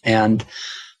work. And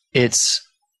it's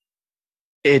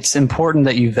important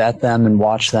that you vet them and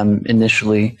watch them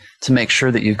initially to make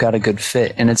sure that you've got a good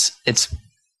fit. And it's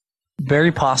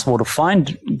very possible to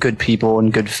find good people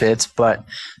and good fits, but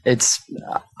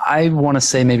I want to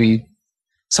say maybe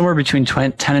somewhere between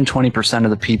 10 and 20%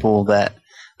 of the people that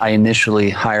I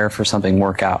initially hire for something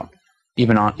work out,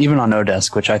 even on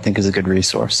Odesk, which I think is a good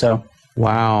resource. So,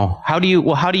 wow.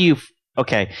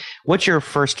 Okay. What's your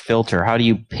first filter? How do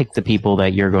you pick the people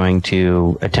that you're going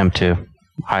to attempt to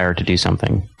hire to do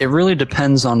something? It really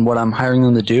depends on what I'm hiring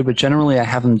them to do, but generally I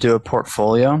have them do a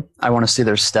portfolio. I want to see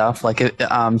their stuff. Like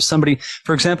somebody,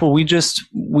 for example, we just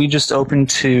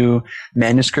opened to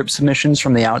manuscript submissions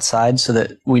from the outside, so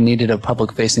that we needed a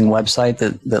public-facing website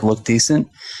that looked decent.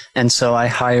 And so I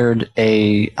hired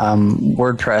a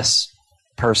WordPress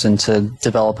person to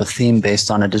develop a theme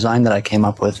based on a design that I came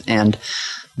up with. And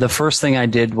the first thing I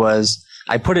did was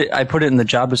I put it in the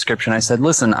job description. I said,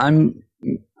 listen,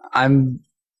 I'm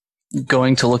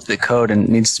going to look at the code, and it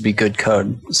needs to be good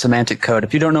code, semantic code.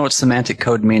 If you don't know what semantic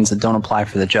code means, then don't apply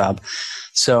for the job.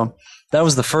 So that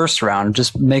was the first round,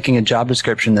 just making a job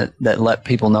description that let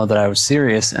people know that I was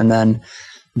serious. And then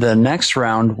the next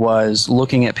round was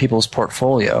looking at people's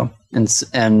portfolio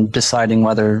and deciding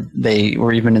whether they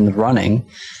were even in the running.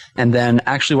 And then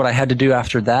actually what I had to do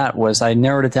after that was I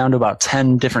narrowed it down to about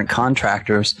 10 different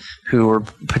contractors who were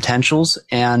potentials,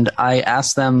 and I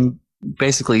asked them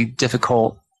basically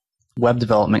difficult web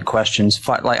development questions,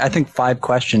 I think 5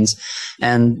 questions,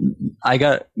 and I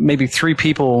got maybe 3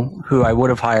 people who I would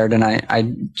have hired, and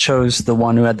I chose the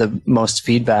one who had the most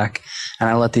feedback, and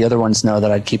I let the other ones know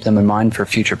that I'd keep them in mind for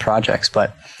future projects.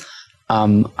 But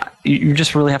you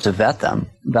just really have to vet them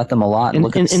a lot. And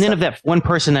then of that one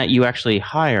person that you actually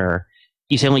hire,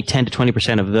 you say only 10 to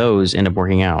 20% of those end up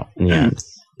working out in the end.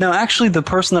 No, actually, the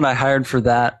person that I hired for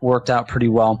that worked out pretty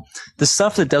well. The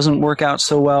stuff that doesn't work out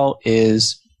so well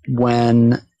is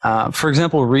when, for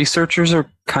example, researchers are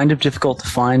kind of difficult to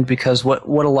find, because what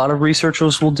a lot of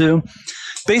researchers will do,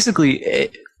 basically,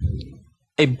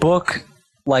 a book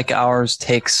like ours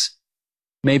takes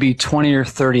maybe 20 or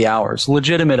 30 hours,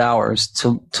 legitimate hours,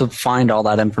 to find all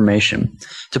that information,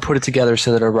 to put it together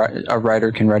so that a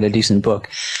writer can write a decent book.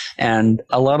 And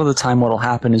a lot of the time what will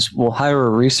happen is we'll hire a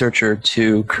researcher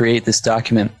to create this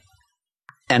document,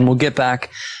 and we'll get back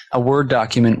a Word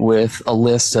document with a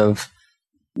list of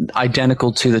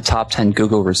identical to the top 10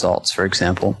 Google results, for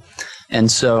example.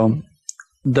 And so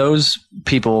those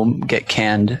people get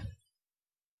canned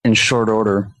in short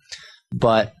order.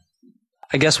 But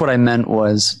I guess what I meant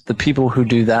was the people who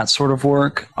do that sort of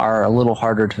work are a little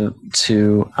harder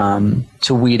to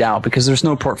weed out, because there's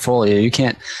no portfolio.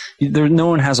 No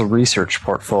one has a research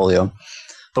portfolio.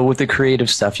 But with the creative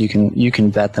stuff, you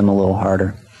can vet them a little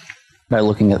harder by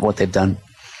looking at what they've done.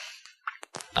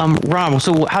 Rob,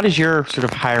 so how does your sort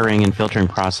of hiring and filtering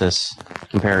process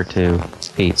compare to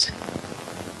Pete's?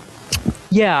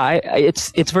 Yeah,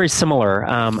 it's very similar.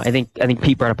 I think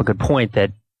Pete brought up a good point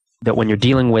that when you're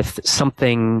dealing with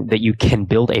something that you can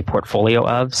build a portfolio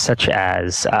of, such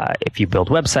as if you build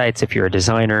websites, if you're a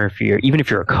designer, even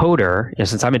if you're a coder,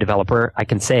 since I'm a developer, I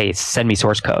can say, send me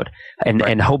source code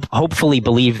and hopefully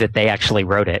believe that they actually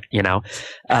wrote it,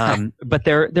 But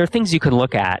there are things you can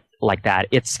look at like that.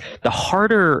 It's the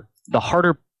harder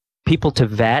people to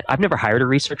vet. I've never hired a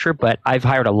researcher, but I've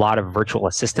hired a lot of virtual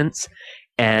assistants,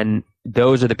 and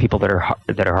those are the people that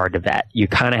are hard to vet. You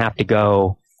kind of have to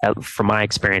go, from my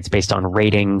experience, based on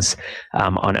ratings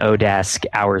on Odesk,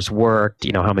 hours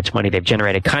worked, how much money they've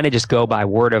generated, kind of just go by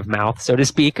word of mouth, so to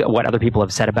speak, what other people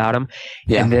have said about them.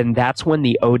 Yeah. And then that's when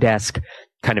the Odesk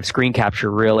kind of screen capture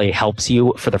really helps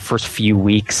you for the first few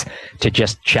weeks to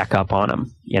just check up on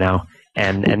them,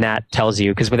 and that tells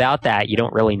you, because without that, you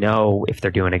don't really know if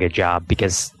they're doing a good job,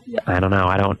 because I don't know.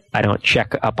 I don't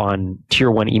check up on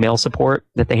tier 1 email support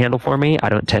that they handle for me. I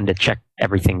don't tend to check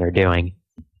everything they're doing.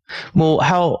 Well,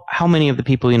 how many of the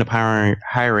people you end up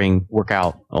hiring work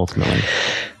out ultimately?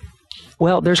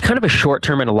 Well, there's kind of a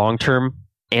short-term and a long-term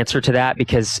answer to that,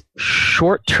 because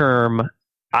short-term,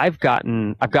 I've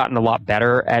gotten a lot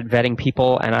better at vetting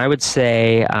people, and I would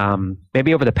say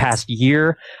maybe over the past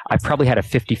year, I've probably had a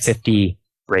 50-50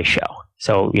 ratio.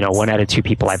 So, 1 out of 2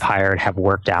 people I've hired have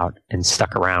worked out and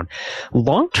stuck around.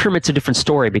 Long-term, it's a different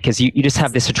story, because you just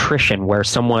have this attrition where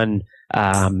someone,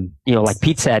 like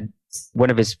Pete said, one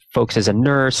of his folks is a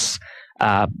nurse.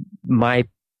 A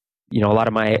lot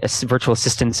of my virtual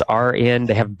assistants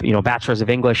they have, bachelors of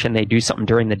English, and they do something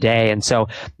during the day. And so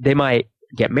they might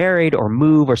get married or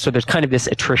move, or so there's kind of this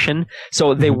attrition.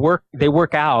 So they work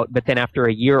out, but then after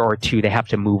a year or 2, they have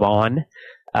to move on.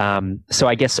 So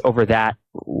I guess over that,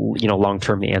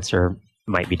 long-term, the answer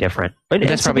might be different. But I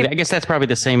guess that's probably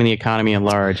the same in the economy at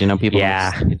large. People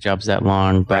don't get jobs that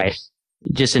long, but right.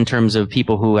 Just in terms of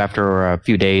people who, after a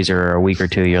few days or a week or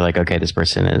 2, you're like, okay, this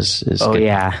person is oh good.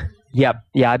 Yeah,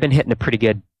 I've been hitting a pretty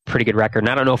good record, and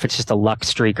I don't know if it's just a luck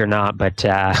streak or not, but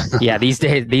these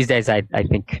days I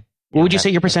think. What would you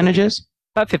say your percentage is?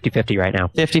 About 50-50 right now.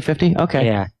 50-50? Okay.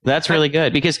 Yeah. That's really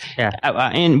good, because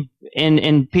and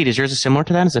Pete, is yours similar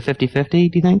to that? Is it 50-50, do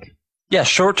you think? Yeah,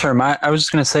 short term. I was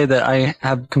just going to say that I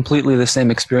have completely the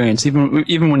same experience.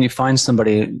 Even when you find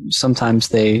somebody, sometimes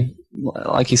they,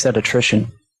 like you said, attrition.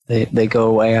 They go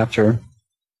away after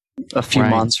a few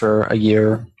months or a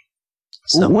year.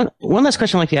 So. One last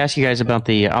question I'd like to ask you guys about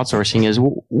the outsourcing is,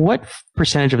 what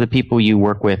percentage of the people you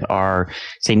work with are,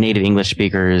 say, native English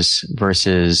speakers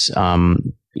versus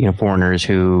foreigners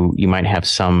who you might have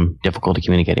some difficulty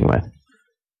communicating with?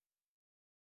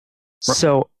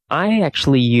 So I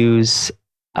actually use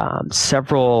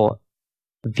several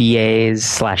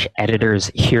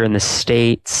VAs/editors here in the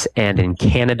States and in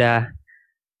Canada.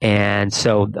 And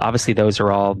so obviously those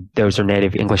are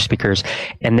native English speakers.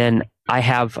 And then I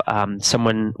have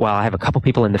I have a couple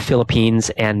people in the Philippines,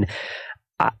 and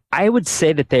I would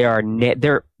say that they are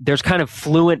there's kind of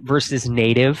fluent versus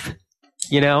native,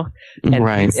 and,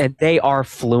 right. And they are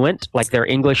fluent, like their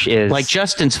English is like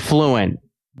Justin's fluent,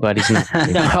 but he's not.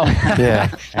 No,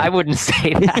 yeah, I wouldn't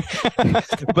say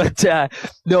that. But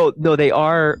no, they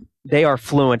are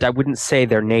fluent. I wouldn't say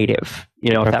they're native.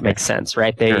 If that makes sense,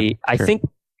 right? I think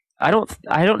I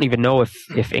don't even know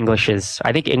if English is.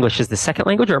 I think English is the second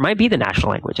language, or it might be the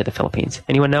national language of the Philippines.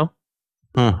 Anyone know?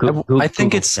 I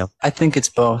think it's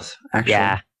both. Actually,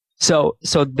 yeah. So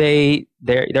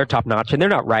they're top notch, and they're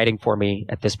not writing for me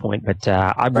at this point, but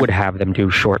I would have them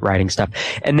do short writing stuff.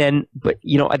 And then,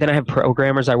 then I have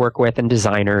programmers I work with and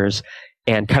designers,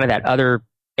 and kind of that other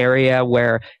area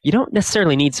where you don't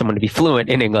necessarily need someone to be fluent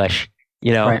in English,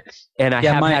 Right. And I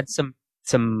have had some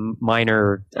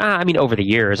minor, over the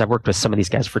years, I've worked with some of these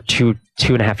guys for two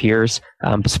and a half years,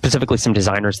 specifically some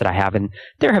designers that I have, and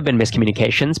there have been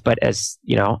miscommunications, but as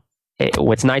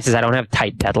what's nice is I don't have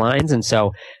tight deadlines, and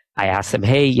so I ask them,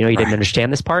 hey, you didn't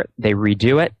understand this part, they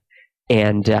redo it,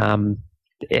 and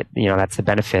that's the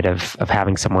benefit of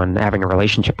having a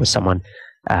relationship with someone,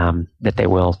 that they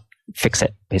will fix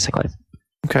it, basically.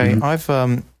 Okay,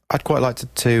 I'd quite like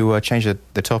to change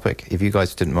the topic, if you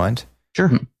guys didn't mind. Sure.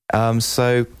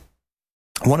 So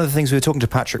one of the things we were talking to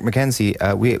Patrick McKenzie,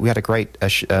 we had a great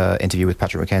interview with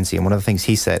Patrick McKenzie, and one of the things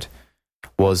he said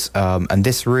was, and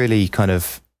this really kind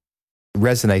of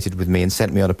resonated with me and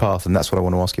sent me on a path, and that's what I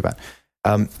want to ask you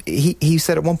about. He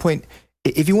said at one point,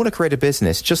 if you want to create a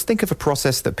business, just think of a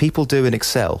process that people do in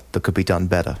Excel that could be done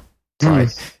better.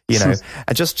 Right? And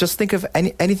just think of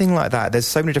anything like that. There's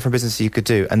so many different businesses you could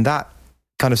do, and that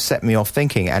kind of set me off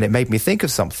thinking, and it made me think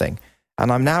of something.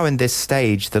 And I'm now in this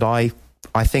stage that I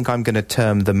think I'm going to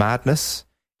term the madness.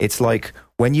 It's like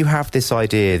when you have this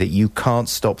idea that you can't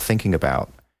stop thinking about,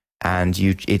 and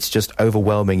it's just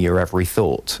overwhelming your every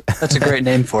thought. That's a great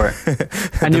name for it.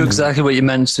 I knew exactly what you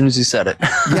meant as soon as you said it.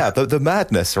 Yeah, the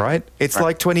madness, right? It's right.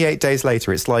 Like 28 Days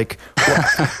Later. It's like,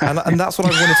 and that's what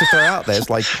I wanted to throw out there. It's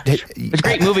like, it's a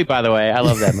great movie, by the way. I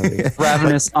love that movie.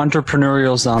 Ravenous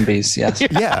entrepreneurial zombies. Yes.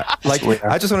 Yeah. Like,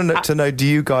 I just want to know, do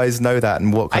you guys know that,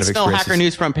 and what kind of experiences? I spell Hacker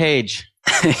News front page.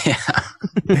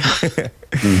 Yeah.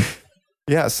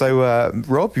 Yeah, so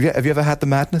Rob, have you ever had the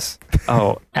madness?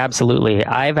 Oh, absolutely.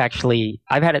 I've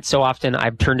had it so often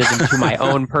I've turned it into my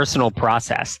own personal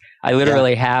process. I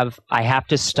literally have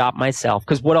to stop myself,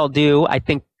 because what I'll do, I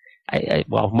think,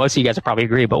 well, most of you guys will probably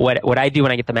agree, but what I do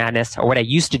when I get the madness, or what I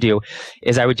used to do,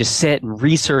 is I would just sit and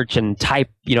research and type,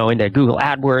 into Google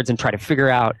AdWords and try to figure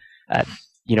out,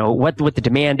 what the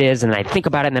demand is, and I'd think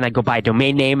about it, and then I'd go buy a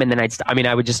domain name, and then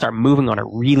I would just start moving on it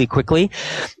really quickly.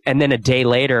 And then a day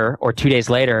later or 2 days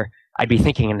later, I'd be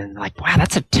thinking, and then like, wow,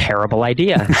 that's a terrible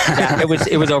idea. Yeah,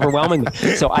 it was overwhelming me.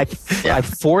 So I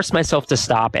forced myself to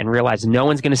stop and realize no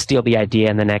one's going to steal the idea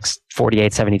in the next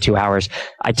 48, 72 hours.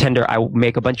 I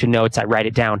make a bunch of notes, I write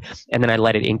it down, and then I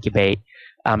let it incubate.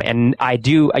 And I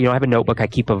do, I have a notebook I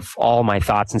keep of all my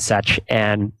thoughts and such,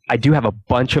 and I do have a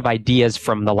bunch of ideas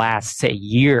from the last, say,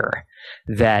 year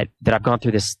that I've gone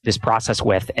through this process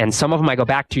with, and some of them I go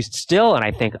back to still, and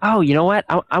I think, oh, you know what,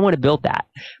 I want to build that,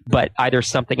 but either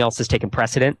something else has taken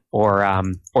precedent, or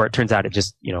it turns out it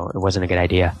just, it wasn't a good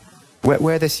idea.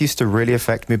 Where this used to really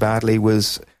affect me badly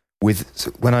was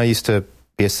when I used to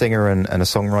be a singer and a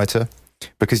songwriter.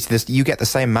 Because you get the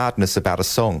same madness about a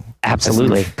song.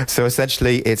 Absolutely. So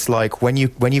essentially, it's like when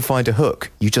you find a hook,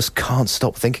 you just can't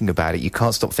stop thinking about it. You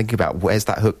can't stop thinking about, where's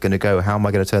that hook going to go? How am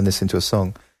I going to turn this into a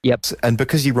song? Yep. And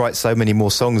because you write so many more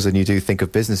songs than you do think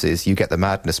of businesses, you get the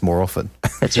madness more often.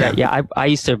 That's right. Yeah, I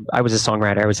was a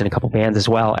songwriter. I was in a couple bands as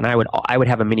well, and I would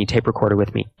have a mini tape recorder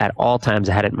with me at all times.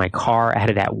 I had it in my car. I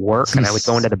had it at work, and I would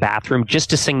go into the bathroom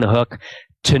just to sing the hook,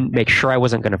 to make sure I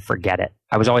wasn't going to forget it.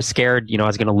 I was always scared, I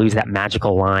was going to lose that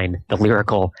magical line, the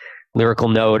lyrical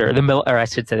note, or I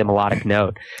should say the melodic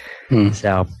note.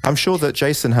 So I'm sure that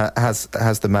Jason has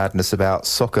the madness about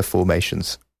soccer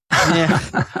formations. Yeah.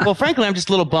 Well, frankly, I'm just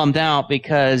a little bummed out,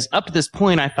 because up to this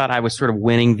point, I thought I was sort of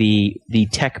winning the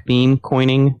tech beam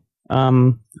coining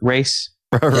race.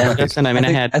 Right. Justin,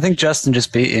 I think Justin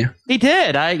just beat you. He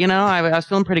did. I was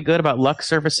feeling pretty good about Lux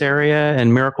surface area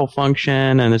and miracle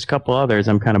function, and there's a couple others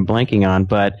I'm kind of blanking on,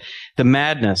 but the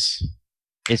madness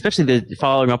especially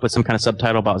following up with some kind of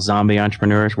subtitle about zombie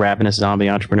entrepreneurs, ravenous zombie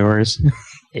entrepreneurs.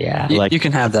 Yeah. You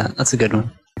can have that. That's a good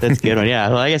one. That's a good one. Yeah.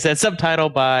 Like I said, subtitle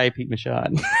by Pete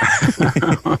Michaud.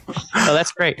 Oh,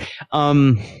 that's great.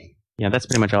 Yeah, that's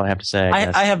pretty much all I have to say.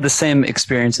 I have the same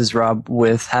experience as Rob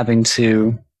with having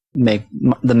to make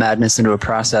the madness into a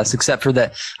process, except for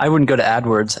that I wouldn't go to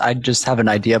AdWords. I'd just have an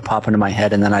idea pop into my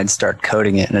head, and then I'd start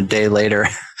coding it. And a day later,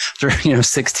 after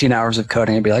 16 hours of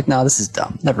coding, I'd be like, "No, this is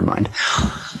dumb. Never mind.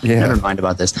 Never mind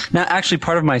about this." Now, actually,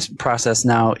 part of my process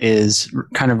now is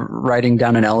kind of writing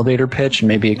down an elevator pitch and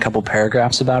maybe a couple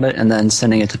paragraphs about it, and then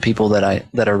sending it to people that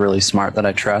are really smart that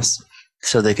I trust,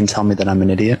 so they can tell me that I'm an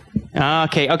idiot.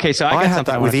 Okay. So I got had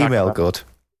something that with email, good.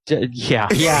 good. Yeah,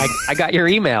 I got your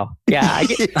email. Yeah,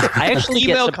 I actually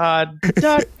email get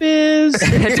 .biz. .biz.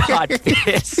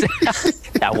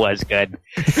 That was good.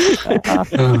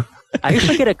 I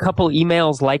actually get a couple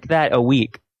emails like that a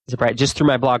week, just through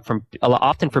my blog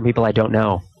often from people I don't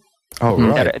know. Oh,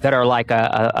 right. That are like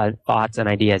thoughts and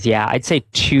ideas. Yeah, I'd say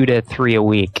 2 to 3 a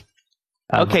week.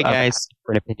 Okay, guys.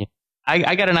 For an opinion.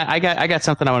 I got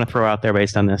something I want to throw out there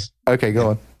based on this. Okay,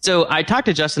 go on. So I talked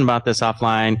to Justin about this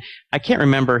offline. I can't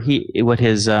remember what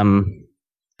his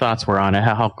thoughts were on it,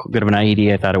 how good of an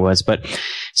idea I thought it was. But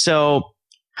so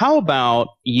how about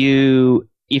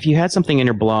if you had something in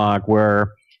your blog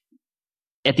where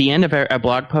at the end of a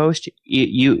blog post,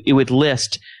 it would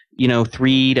list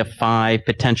 3 to 5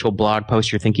 potential blog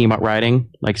posts you're thinking about writing,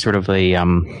 like sort of a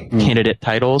candidate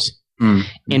titles.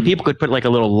 And people could put like a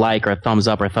little like or a thumbs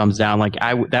up or thumbs down. Like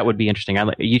that would be interesting.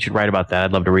 You should write about that.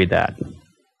 I'd love to read that.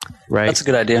 Right. That's a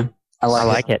good idea. I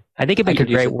like it. I think it'd be a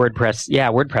great WordPress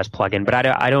plugin, but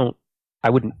I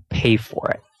wouldn't pay for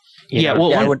it.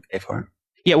 I wouldn't pay for it.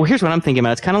 Yeah, well, here's what I'm thinking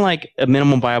about. It's kind of like a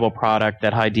minimum viable product,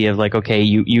 that idea of like, okay,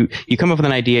 you come up with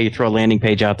an idea, you throw a landing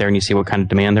page out there, and you see what kind of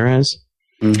demand there is.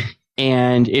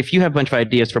 And if you have a bunch of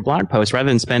ideas for blog posts, rather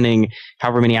than spending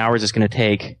however many hours it's going to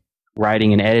take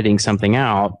writing and editing something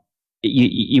out,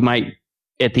 you might,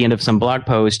 at the end of some blog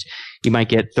post, you might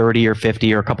get 30 or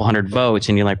 50 or a couple hundred votes,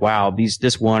 and you're like, wow,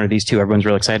 this one or these two everyone's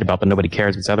really excited about, but nobody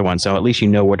cares this other one. So at least you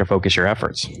know where to focus your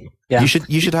efforts. Yeah.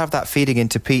 You should have that feeding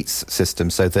into Pete's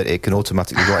system so that it can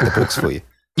automatically write the books for you.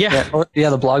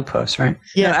 The blog post, right?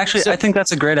 Yeah. No, actually, I think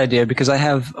that's a great idea, because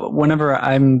whenever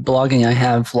I'm blogging, I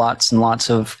have lots and lots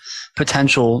of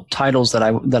potential titles that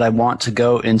I want to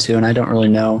go into, and I don't really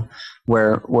know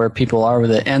where people are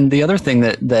with it. And the other thing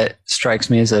that strikes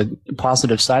me as a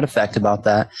positive side effect about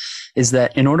that is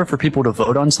that in order for people to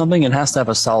vote on something, it has to have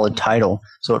a solid title.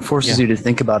 So it forces you to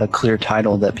think about a clear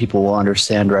title that people will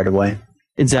understand right away.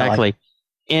 Exactly.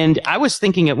 And I was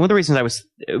thinking, one of the reasons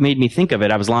it made me think of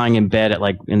it, I was lying in bed at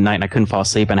night and I couldn't fall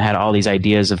asleep, and I had all these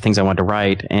ideas of things I wanted to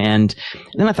write. And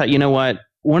then I thought, you know what?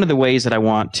 One of the ways that I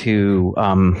want to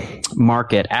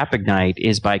market AppIgnite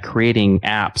is by creating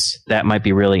apps that might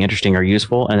be really interesting or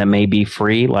useful, and that may be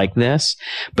free like this,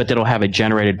 but that'll have a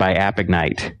generated by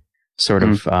AppIgnite sort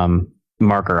of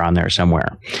marker on there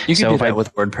somewhere. You can do that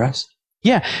with WordPress.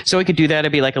 Yeah, so we could do that.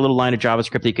 It'd be like a little line of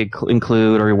JavaScript that you could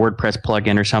include, or a WordPress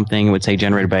plugin or something. It would say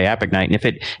generated by AppIgnite, and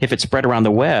if it spread around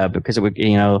the web, because it would,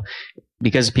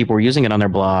 because people were using it on their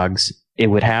blogs, it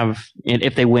would have,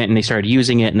 if they went and they started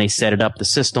using it and they set it up the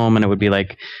system, and it would be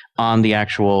like on the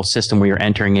actual system where you're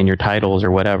entering in your titles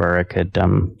or whatever, it could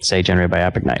say generated by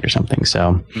AppIgnite or something.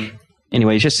 So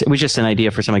anyway, it was just an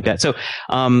idea for something like that. So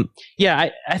I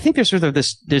think there's sort of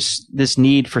this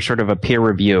need for sort of a peer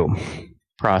review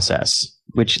process,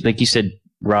 which, like you said,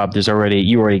 Rob,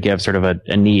 you already give sort of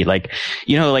a need. Like,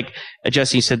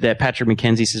 Justin, you said that Patrick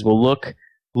McKenzie says, well, look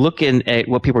at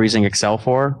what people are using Excel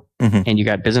for, and you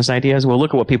got business ideas. Well,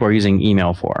 look at what people are using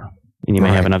email for, and you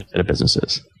may have another set of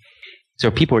businesses.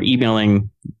 So people are emailing,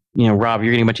 Rob,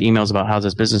 you're getting a bunch of emails about how's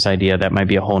this business idea. That might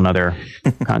be a whole nother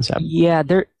concept. Yeah,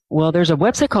 there's a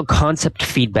website called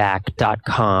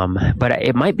conceptfeedback.com, but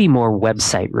it might be more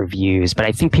website reviews. But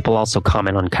I think people also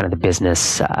comment on kind of the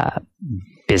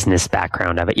business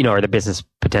background of it, or the business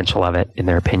potential of it, in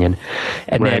their opinion.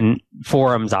 And then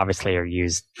forums obviously are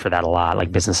used for that a lot,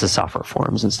 like businesses software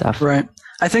forums and stuff. Right.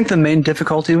 I think the main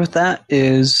difficulty with that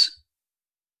is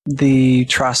the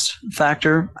trust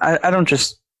factor. I don't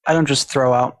just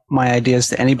throw out my ideas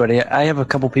to anybody. I have a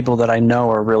couple people that I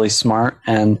know are really smart,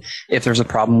 and if there's a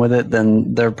problem with it,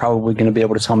 then they're probably going to be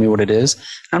able to tell me what it is.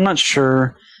 I'm not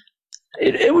sure.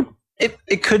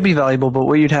 It could be valuable, but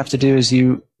what you'd have to do is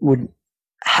you would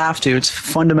have to. It's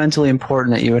fundamentally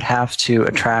important that you would have to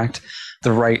attract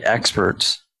the right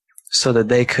experts so that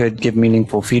they could give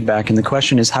meaningful feedback. And the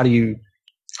question is, how do you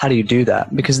do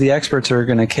that? Because the experts are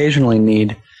going to occasionally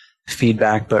need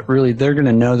feedback, but really they're going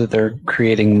to know that they're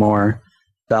creating more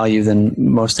value than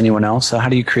most anyone else. So how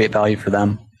do you create value for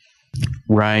them?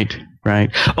 Right.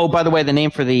 Oh, by the way, the name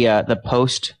for the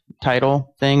post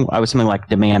title thing, I was something like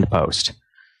demand post.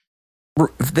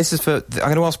 This is I'm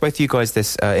going to ask both of you guys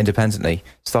this independently,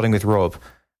 starting with Rob.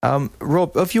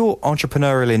 Rob, of your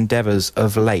entrepreneurial endeavors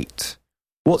of late,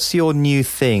 what's your new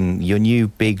thing, your new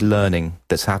big learning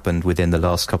that's happened within the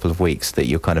last couple of weeks that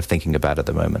you're kind of thinking about at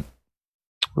the moment?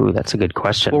 Ooh, that's a good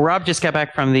question. Well, Rob just got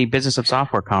back from the Business of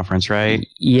Software conference, right?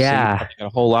 Yeah. So you got a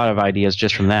whole lot of ideas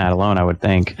just from that alone, I would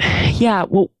think. Yeah.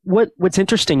 Well, what's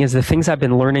interesting is the things I've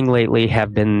been learning lately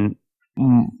have been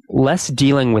less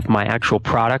dealing with my actual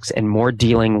products and more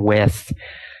dealing with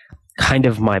kind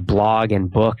of my blog and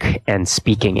book and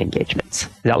speaking engagements.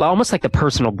 Almost like the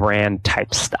personal brand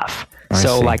type stuff.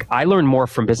 So like I learned more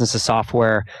from Business of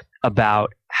Software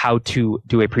about how to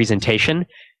do a presentation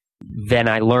than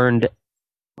I learned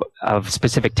of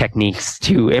specific techniques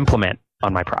to implement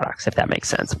on my products, if that makes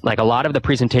sense. Like a lot of the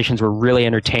presentations were really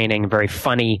entertaining, very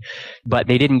funny, but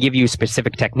they didn't give you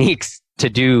specific techniques to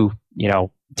do,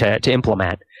 to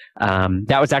implement.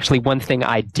 That was actually one thing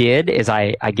I did is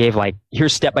I gave like,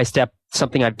 here's step by step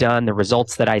something I've done, the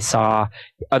results that I saw.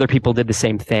 Other people did the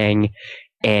same thing.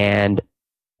 And,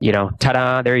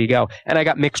 ta-da, there you go. And I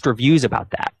got mixed reviews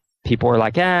about that. People were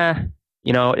like,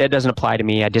 it doesn't apply to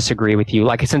me. I disagree with you.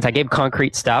 Like, since I gave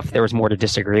concrete stuff, there was more to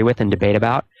disagree with and debate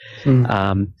about.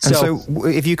 So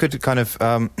if you could kind of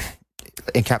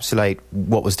encapsulate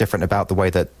what was different about the way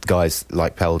that guys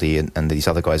like Peldy and these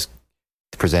other guys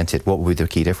presented, what would be the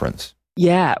key difference?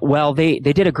 Yeah, well, they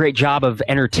did a great job of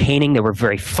entertaining. They were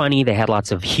very funny. They had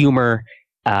lots of humor.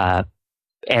 And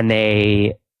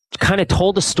they kind of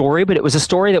told a story, but it was a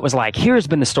story that was like, here's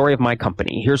been the story of my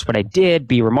company. Here's what I did.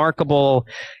 Be remarkable.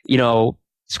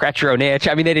 Scratch your own itch.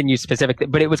 I mean, they didn't use specific,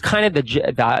 but it was kind of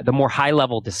the more high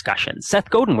level discussion. Seth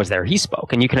Godin was there. He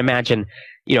spoke, and you can imagine,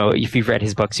 if you've read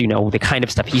his books, the kind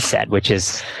of stuff he said, which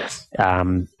is,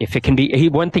 if it can be,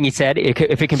 one thing he said,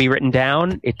 if it can be written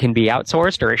down, it can be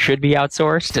outsourced, or it should be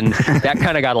outsourced, and that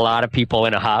kind of got a lot of people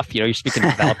in a huff. You're speaking to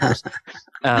developers.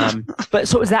 But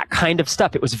so it was that kind of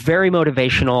stuff. It was very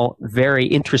motivational, very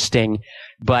interesting,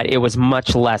 but it was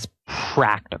much less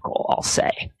practical, I'll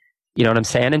say. You know what I'm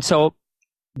saying? And so,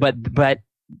 but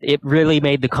it really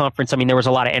made the conference. I mean, there was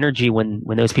a lot of energy when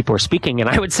those people were speaking, and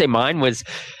I would say mine was.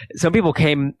 Some people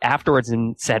came afterwards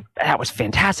and said that was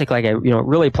fantastic. Like, it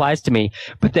really applies to me.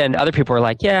 But then other people were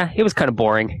like, yeah, it was kind of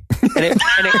boring, and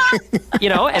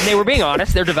they were being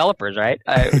honest. They're developers, right?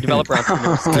 Developer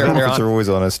entrepreneurs. Developers are always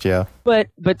honest, yeah. But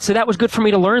so that was good for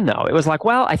me to learn, though. It was like,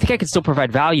 well, I think I can still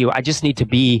provide value. I just need to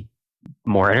be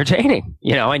more entertaining.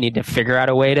 I need to figure out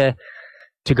a way to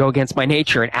go against my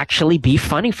nature and actually be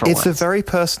funny for once. It's a very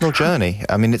personal journey.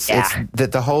 I mean, it's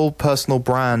the whole personal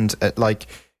brand, like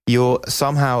you're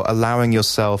somehow allowing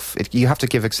yourself, you have to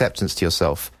give acceptance to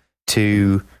yourself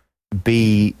to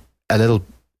be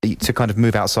to kind of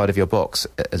move outside of your box,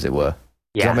 as it were.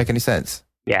 Does that make any sense?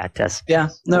 Yeah, it does. Yeah,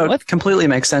 no, it completely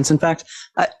makes sense. In fact,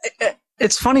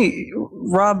 it's funny,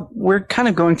 Rob, we're kind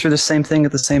of going through the same thing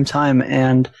at the same time.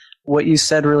 And what you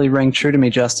said really rang true to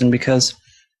me, Justin, because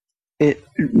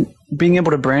being able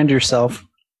to brand yourself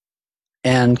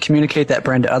and communicate that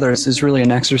brand to others is really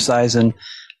an exercise in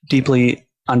deeply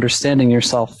understanding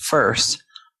yourself first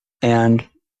and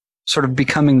sort of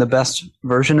becoming the best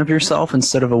version of yourself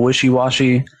instead of a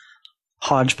wishy-washy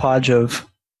hodgepodge of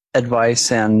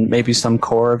advice and maybe some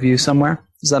core of you somewhere.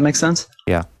 Does that make sense?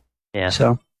 Yeah. Yeah.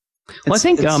 So, I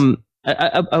think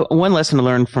one lesson to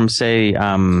learn from, say,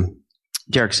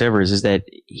 Derek Sivers is that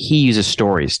he uses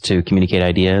stories to communicate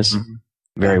ideas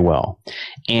very well.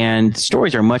 And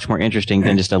stories are much more interesting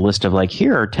than just a list of like,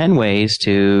 here are 10 ways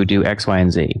to do X, Y,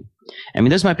 and Z. I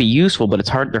mean, those might be useful, but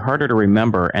they're harder to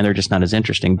remember and they're just not as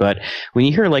interesting. But when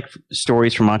you hear like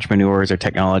stories from entrepreneurs or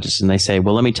technologists and they say,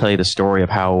 well, let me tell you the story of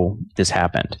how this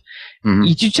happened.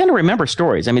 You tend to remember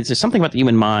stories. I mean, there's something about the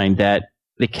human mind that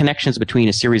the connections between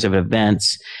a series of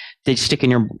events, they stick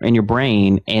in your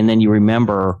brain, and then you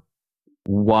remember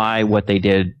why what they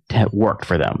did worked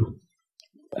for them.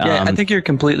 Yeah, I think you're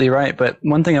completely right. But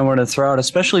one thing I wanted to throw out,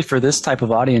 especially for this type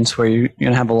of audience where you're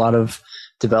going to have a lot of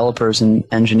developers and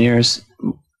engineers,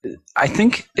 I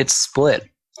think it's split.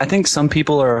 I think some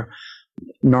people are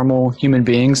normal human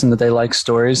beings and that they like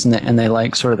stories and they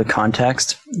like sort of the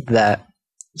context that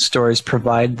stories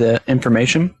provide the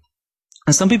information.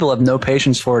 And some people have no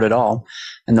patience for it at all,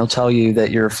 and they'll tell you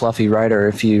that you're a fluffy writer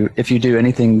if you do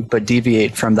anything but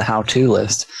deviate from the how-to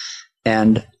list.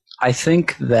 And I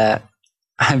think that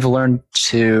I've learned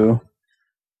to,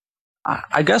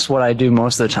 I guess what I do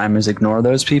most of the time is ignore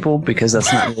those people because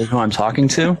that's not really who I'm talking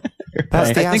to.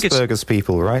 That's the I think Asperger's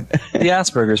people, right? The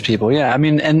Asperger's people, yeah. I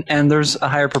mean, and there's a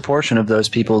higher proportion of those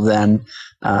people than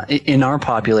in our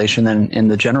population than in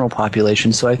the general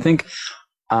population. So I think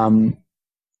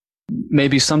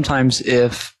maybe sometimes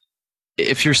if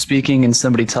you're speaking and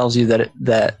somebody tells you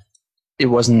that it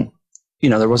wasn't,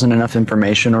 there wasn't enough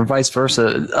information, or vice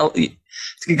versa,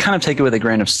 you kind of take it with a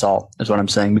grain of salt, is what I'm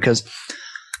saying, because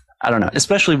I don't know,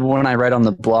 especially when I write on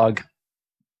the blog,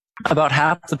 about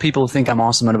half the people think I'm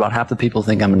awesome and about half the people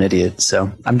think I'm an idiot.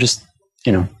 So I'm just,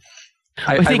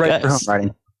 I write for home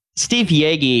writing. Steve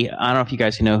Yagi, I don't know if you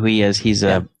guys know who he is. He's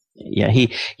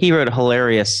he wrote a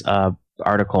hilarious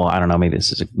article, I don't know, maybe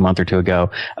this is a month or two ago,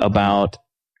 about,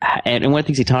 and one of the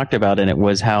things he talked about in it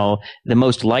was how the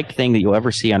most liked thing that you'll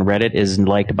ever see on Reddit is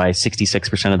liked by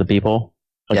 66% of the people.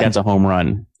 Like, that's a home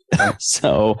run.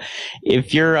 So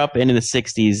if you're up into the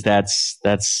 60s,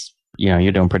 that's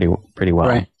you're doing pretty well.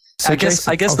 Right. So I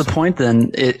guess the point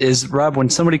then is, Rob, when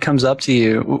somebody comes up to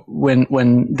you,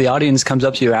 when the audience comes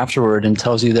up to you afterward and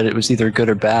tells you that it was either good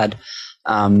or bad,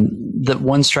 that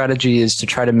one strategy is to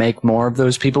try to make more of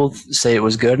those people say it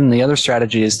was good, and the other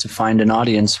strategy is to find an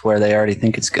audience where they already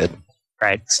think it's good.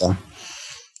 Right. So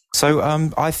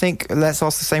I think let's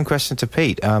ask the same question to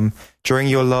Pete. During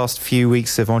your last few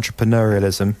weeks of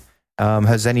entrepreneurialism,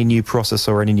 has any new process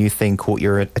or any new thing caught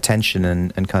your attention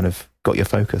and kind of got your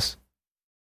focus?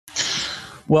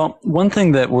 Well, one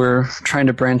thing that we're trying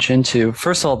to branch into,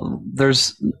 first of all,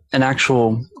 there's an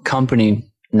actual company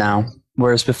now,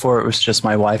 whereas before it was just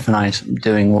my wife and I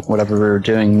doing whatever we were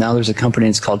doing. Now there's a company,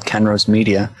 it's called Kenrose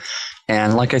Media.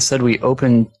 And like I said, we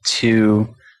open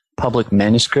to public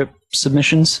manuscript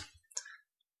submissions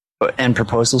and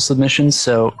proposal submissions.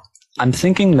 So I'm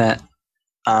thinking that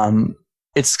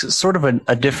it's sort of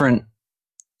a different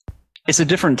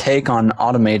take on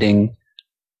automating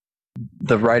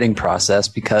the writing process,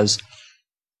 because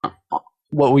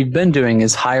what we've been doing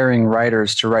is hiring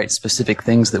writers to write specific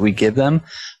things that we give them.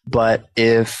 But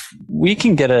if we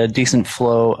can get a decent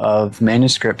flow of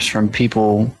manuscripts from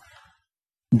people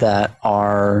that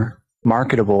are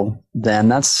marketable, then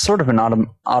that's sort of an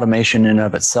automation in and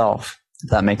of itself, if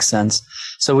that makes sense.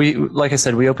 So like I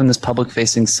said, we opened this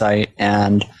public-facing site,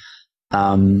 and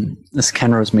this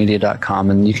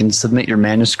kenrosemedia.com, and you can submit your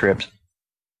manuscript.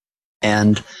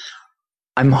 And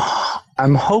I'm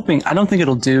hoping, I don't think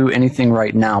it'll do anything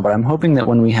right now, but I'm hoping that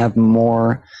when we have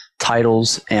more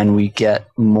titles and we get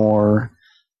more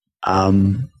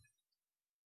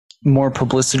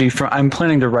publicity I'm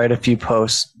planning to write a few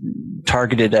posts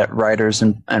targeted at writers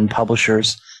and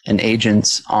publishers and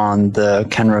agents on the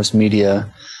Kenrose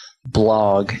Media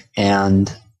blog,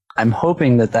 and I'm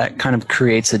hoping that kind of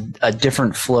creates a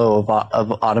different flow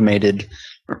of automated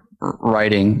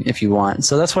writing, if you want.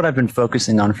 So that's what I've been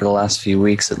focusing on for the last few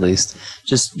weeks, at least.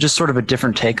 Just sort of a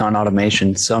different take on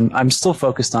automation. So I'm still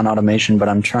focused on automation, but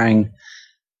I'm trying.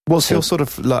 What's your sort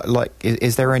of like?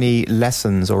 Is there any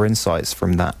lessons or insights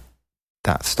from that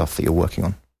stuff that you're working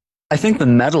on? I think the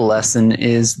meta lesson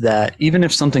is that even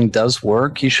if something does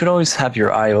work, you should always have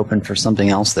your eye open for something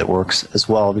else that works as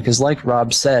well. Because, like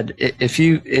Rob said, if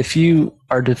you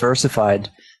are diversified,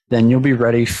 then you'll be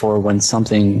ready for when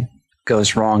something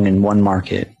goes wrong in one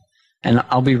market, and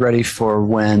I'll be ready for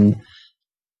when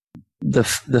the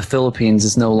Philippines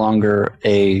is no longer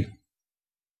a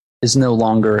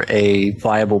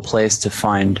viable place to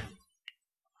find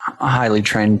highly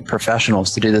trained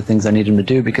professionals to do the things I need them to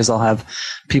do, because I'll have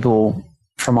people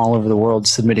from all over the world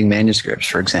submitting manuscripts,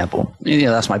 for example.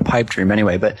 That's my pipe dream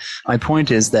anyway. But my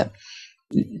point is that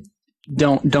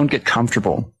don't get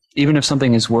comfortable. Even if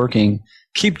something is working,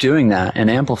 keep doing that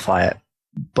and amplify it.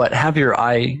 But have your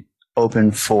eye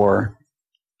open for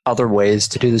other ways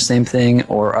to do the same thing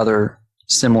or other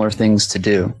similar things to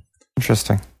do.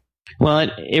 Interesting. Well,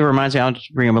 it reminds me, I'll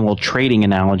just bring up a little trading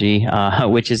analogy,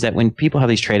 which is that when people have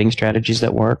these trading strategies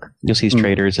that work, you'll see these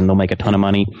traders and they'll make a ton of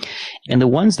money. And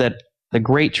the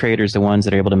great traders, the ones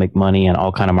that are able to make money in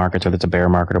all kind of markets, whether it's a bear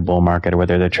market or bull market, or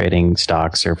whether they're trading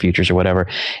stocks or futures or whatever,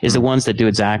 is the ones that do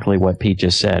exactly what Pete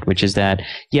just said, which is that,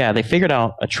 they figured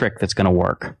out a trick that's going to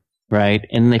work. Right.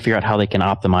 And then they figure out how they can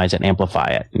optimize it and amplify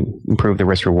it and improve the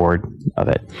risk reward of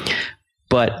it.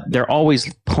 But they're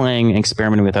always playing and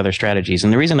experimenting with other strategies.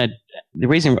 And the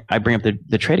reason I bring up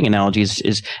the trading analogies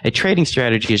is a trading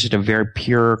strategy is just a very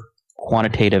pure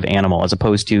quantitative animal, as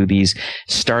opposed to these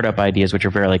startup ideas, which are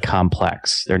very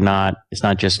complex. It's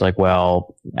not just like,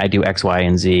 well, I do X, Y,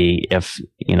 and Z if,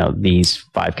 these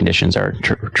 5 conditions are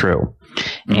true.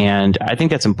 Mm-hmm. And I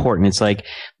think that's important. It's like,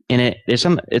 it's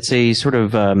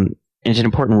an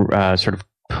important sort of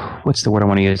what's the word I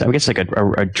want to use? I guess like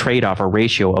a trade-off, a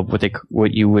ratio of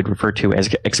what you would refer to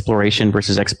as exploration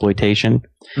versus exploitation,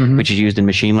 which is used in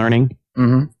machine learning,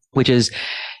 which is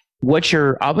what's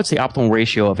the optimal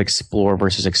ratio of explore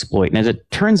versus exploit. And as it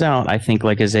turns out, I think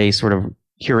like as a sort of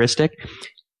heuristic,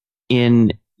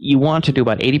 you want to do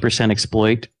about 80%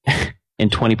 exploit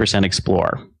and 20%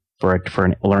 explore for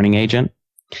a learning agent.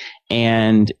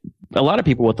 And a lot of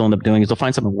people, what they'll end up doing is they'll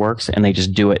find something that works and they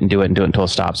just do it until it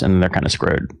stops, and then they're kind of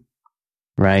screwed.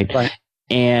 Right.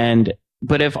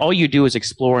 But if all you do is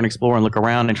explore and look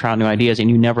around and try out new ideas, and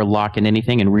you never lock in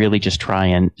anything and really just try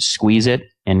and squeeze it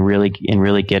and really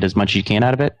get as much as you can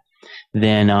out of it,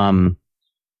 then,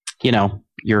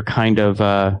 you're kind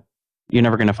of, you're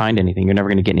never going to find anything. You're never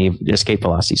going to get any escape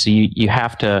velocity. So you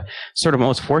have to sort of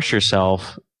almost force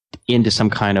yourself into some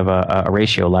kind of a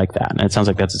ratio like that. And it sounds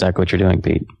like that's exactly what you're doing,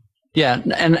 Pete. Yeah.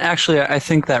 And actually, I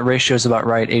think that ratio is about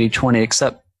right, 80-20,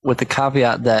 except with the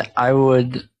caveat that I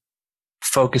would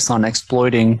focus on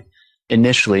exploiting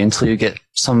initially until you get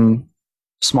some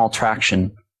small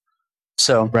traction.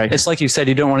 So It's like you said,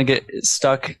 you don't want to get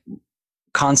stuck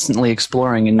constantly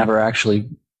exploring and never actually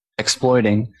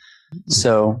exploiting.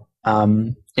 So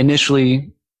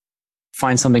initially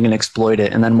find something and exploit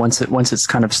it, and then once it's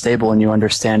kind of stable and you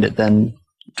understand it, then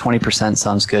 20%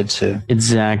 sounds good too.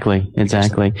 Exactly.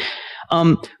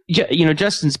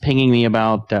 Justin's pinging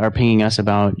us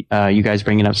about you guys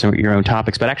bringing up some of your own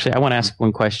topics, but actually I want to ask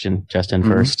one question, Justin,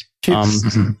 first.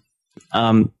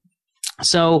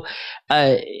 So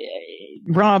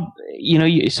Rob,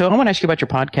 so I want to ask you about your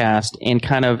podcast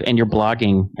and your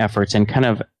blogging efforts and kind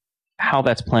of how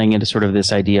that's playing into sort of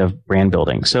this idea of brand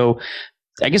building. So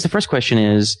I guess the first question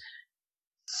is,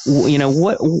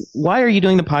 why are you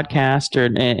doing the podcast,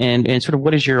 and sort of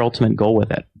what is your ultimate goal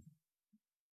with it?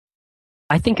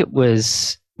 I think it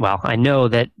was, I know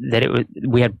that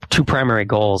we had two primary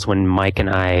goals when Mike and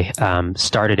I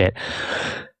started it.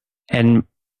 And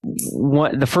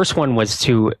the first one was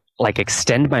to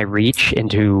extend my reach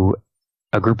into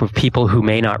a group of people who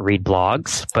may not read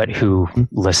blogs, but who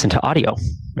listen to audio,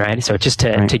 right? So just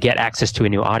to get access to a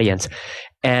new audience.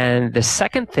 And the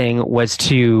second thing was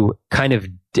to kind of,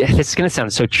 this is going to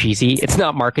sound so cheesy. It's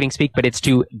not marketing speak, but it's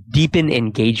to deepen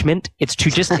engagement. It's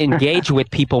to just engage with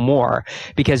people more.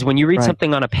 Because when you read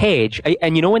something on a page,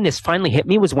 and when this finally hit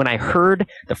me was when I heard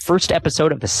the first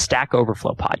episode of the Stack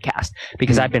Overflow podcast.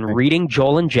 Because I've been reading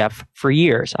Joel and Jeff for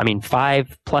years.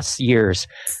 5+ years.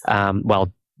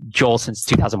 Joel since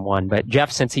 2001, but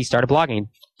Jeff since he started blogging in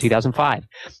 2005.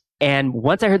 And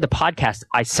once I heard the podcast,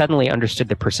 I suddenly understood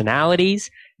the personalities,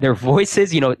 their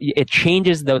voices. It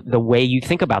changes the way you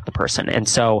think about the person. And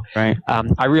so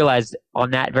I realized on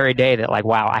that very day that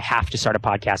wow, I have to start a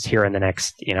podcast here in the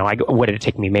next, what did it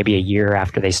take me? Maybe a year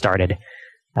after they started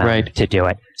to do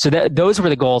it. So those were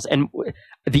the goals. And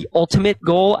the ultimate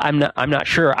goal, I'm not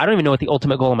sure. I don't even know what the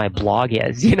ultimate goal of my blog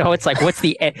is. It's like, what's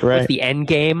the end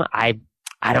game?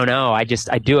 I don't know. I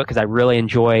do it because I really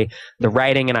enjoy the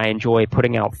writing and I enjoy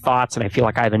putting out thoughts, and I feel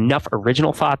like I have enough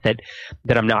original thought that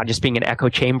I'm not just being an echo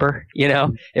chamber.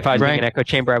 If I was being an echo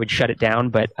chamber, I would shut it down.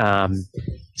 But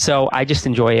so I just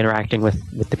enjoy interacting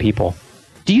with the people.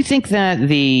 Do you think that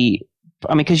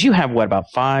because you have about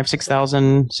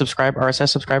 5,000-6,000 RSS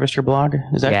subscribers to your blog?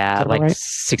 Is that right?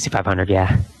 6,500.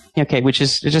 Yeah. Okay, which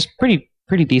is just pretty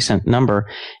decent number.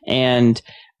 And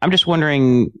I'm just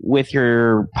wondering, with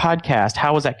your podcast,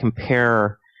 how does a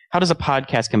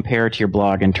podcast compare to your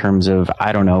blog in terms of,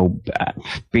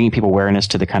 bringing people awareness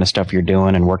to the kind of stuff you're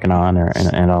doing and working on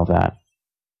and all that?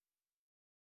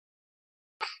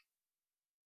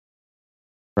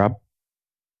 Rob?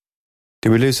 Did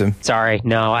we lose him? Sorry.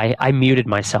 No, I muted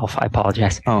myself. I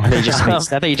apologize. Oh, I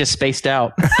thought you just spaced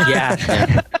out.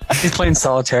 Yeah. He's playing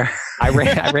solitaire. I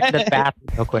ran to the bathroom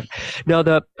real quick.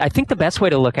 No, I think the best way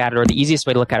to look at it, or the easiest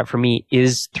way to look at it for me,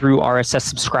 is through RSS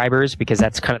subscribers, because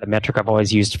that's kind of the metric I've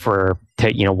always used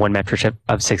one metric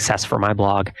of success for my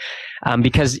blog.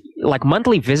 Because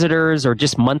monthly visitors or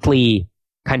just monthly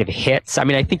kind of hits,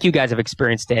 I think you guys have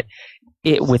experienced it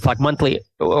with monthly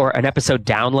or an episode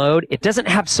download. It doesn't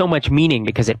have so much meaning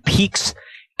because it peaks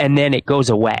and then it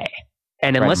goes away.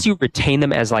 And unless you retain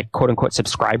them as quote unquote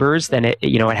subscribers, then it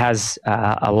has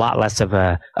a lot less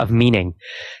of meaning.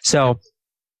 So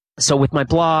with my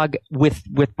blog, with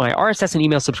my RSS and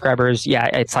email subscribers,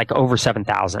 it's over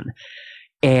 7,000.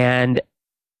 And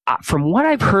from what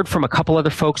I've heard from a couple other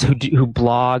folks who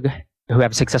blog, who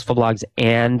have successful blogs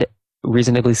and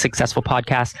reasonably successful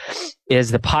podcasts, is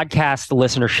the podcast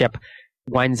listenership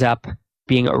winds up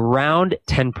being around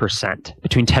 10%,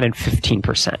 between 10 and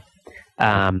 15%.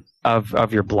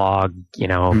 Of your blog,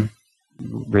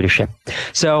 readership.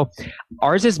 So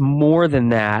ours is more than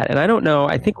that. And I don't know,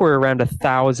 I think we're around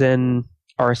 1,000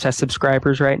 RSS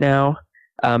subscribers right now.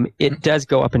 It does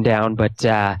go up and down, but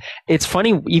it's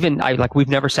funny. Even we've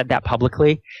never said that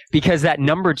publicly because that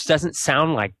number just doesn't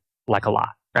sound like a lot,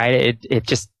 right? It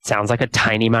just sounds like a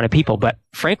tiny amount of people. But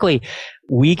frankly,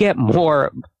 we get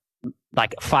more,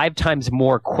 like 5 times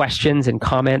more questions and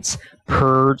comments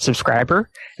per subscriber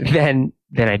than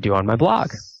I do on my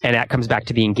blog, and that comes back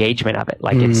to the engagement of it.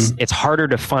 Like it's harder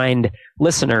to find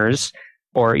listeners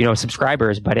or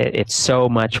subscribers, but it's so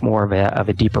much more of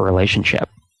a deeper relationship.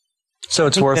 So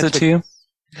it's worth it to you?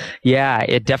 Yeah,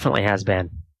 it definitely has been.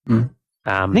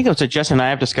 I think that's what Justin and I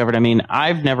have discovered. I mean,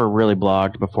 I've never really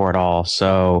blogged before at all,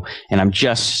 and I'm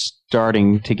just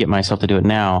starting to get myself to do it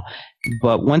now.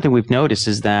 But one thing we've noticed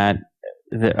is that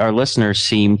our listeners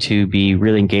seem to be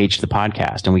really engaged in the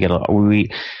podcast, and we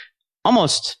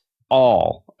almost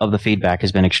all of the feedback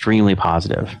has been extremely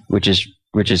positive, which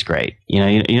is great.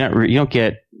 You don't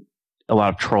get a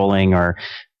lot of trolling or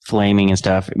flaming and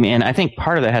stuff. I mean, and I think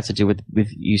part of that has to do with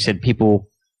you said people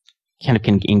kind of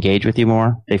can engage with you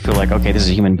more. They feel like, okay, this is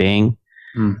a human being,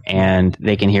 and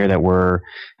they can hear that we're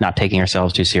not taking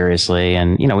ourselves too seriously.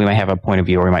 And we might have a point of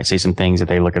view, or we might say some things that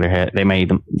they look at their head, they may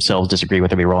themselves disagree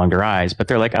with, or be rolling their eyes, but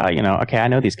they're like, okay, I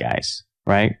know these guys,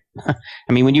 right?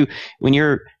 I mean, when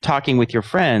you're talking with your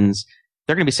friends,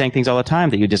 they're going to be saying things all the time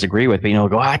that you disagree with, but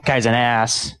go, that guy's an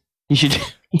ass. You should.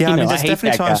 Yeah, I mean, there's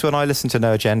definitely times when I listen to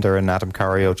No Agenda and Adam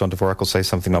Curry or John Dvorak will say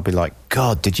something, I'll be like,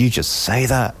 God, did you just say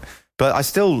that? But I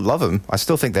still love them. I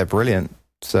still think they're brilliant.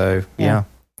 So, yeah.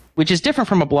 Which is different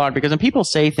from a blog, because when people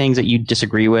say things that you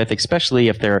disagree with, especially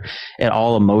if they're at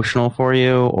all emotional for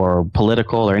you or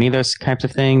political or any of those types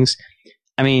of things,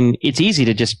 I mean, it's easy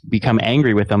to just become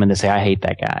angry with them and to say, I hate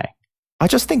that guy. I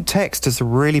just think text is a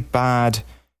really bad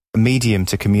medium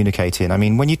to communicate in. I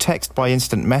mean, when you text by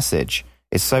instant message,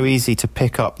 it's so easy to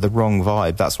pick up the wrong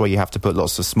vibe. That's why you have to put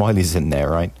lots of smileys in there,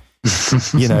 right?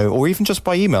 Or even just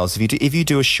by emails. If you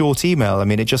do a short email, I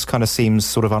mean, it just kind of seems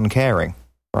sort of uncaring,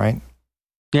 right?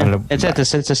 Yeah,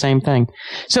 it's the same thing.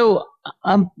 So,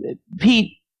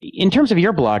 Pete, in terms of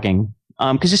your blogging,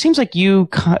 because it seems like you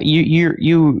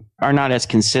are not as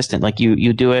consistent. Like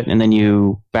you do it and then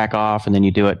you back off and then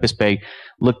you do it this big.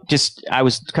 I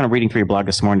was kind of reading through your blog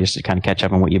this morning just to kind of catch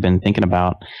up on what you've been thinking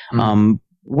about.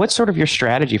 What's sort of your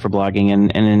strategy for blogging,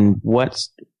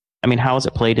 and how has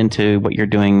it played into what you're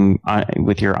doing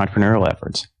with your entrepreneurial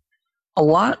efforts? A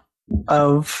lot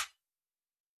of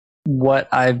what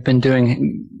I've been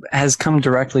doing has come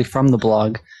directly from the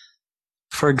blog.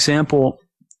 For example,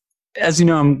 as you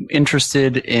know, I'm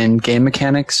interested in game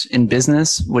mechanics in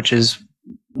business, which is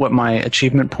what my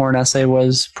achievement porn essay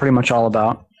was pretty much all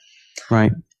about.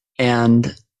 Right.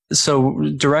 And so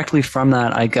directly from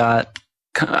that, I got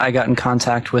in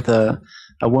contact with a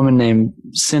woman named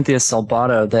Cynthia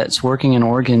Salbato that's working in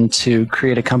Oregon to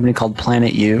create a company called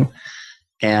Planet U.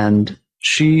 And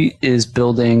she is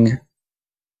building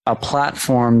a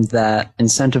platform that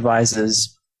incentivizes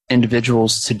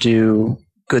individuals to do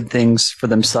good things for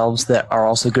themselves that are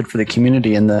also good for the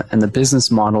community. And the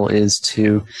business model is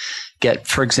to get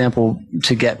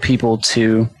people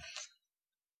to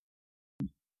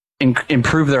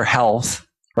improve their health,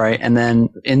 right? And then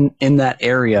in that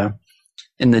area,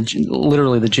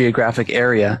 literally the geographic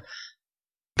area,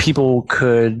 people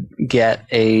could get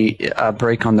a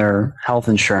break on their health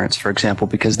insurance, for example,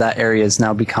 because that area has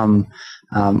now become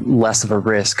less of a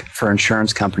risk for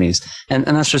insurance companies. And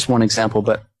that's just one example,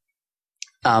 but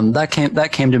that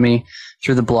came to me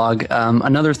through the blog.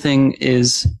 Another thing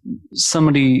is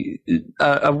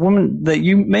a woman that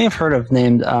you may have heard of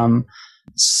named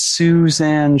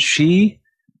Suzanne Shi.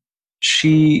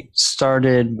 She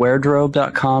started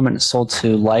Wardrobe.com and it sold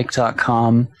to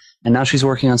Like.com. And now she's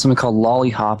working on something called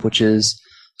Lollyhop, which is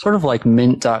sort of like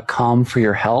Mint.com for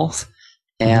your health.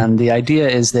 And the idea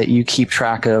is that you keep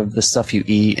track of the stuff you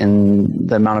eat and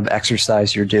the amount of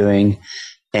exercise you're doing.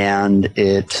 And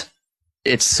it's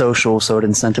social, so it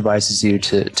incentivizes you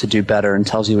to do better and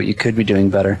tells you what you could be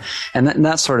doing better, and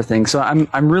that sort of thing. So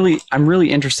I'm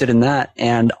really interested in that,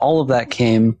 and all of that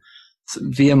came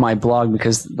via my blog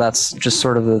because that's just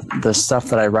sort of the stuff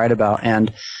that I write about.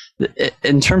 And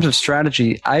in terms of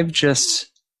strategy, I've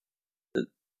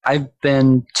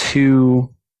been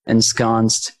too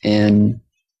ensconced in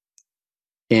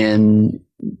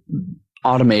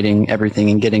automating everything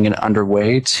and getting it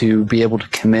underway to be able to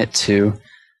commit to,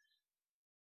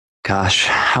 gosh,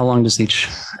 how long does each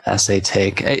essay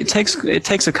take? It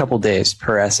takes a couple days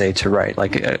per essay to write,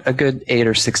 like a good 8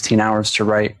 or 16 hours to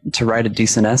write a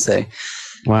decent essay.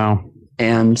 Wow.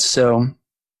 And so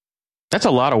That's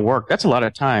a lot of work. That's a lot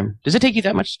of time. Does it take you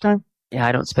that much time? Yeah,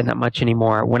 I don't spend that much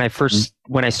anymore. When I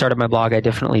started my blog, I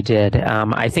definitely did.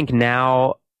 I think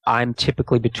now I'm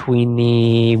typically between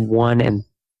the 1 and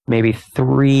maybe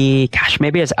 3. Gosh,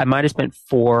 maybe I might have spent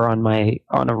 4 on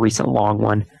a recent long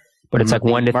one, but it's like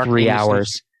 1 to 3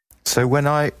 hours. So when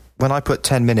I put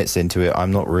 10 minutes into it,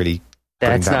 I'm not really.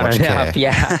 That's that not much enough. care.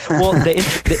 Yeah. Well,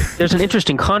 there's an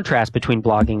interesting contrast between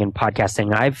blogging and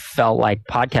podcasting. I've felt like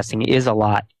podcasting is a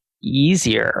lot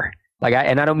easier. Like,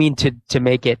 I don't mean to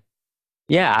make it.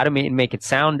 Yeah, I don't mean to make it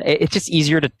sound. It's just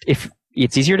easier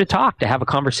to talk, to have a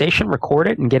conversation, record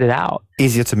it, and get it out.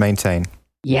 Easier to maintain.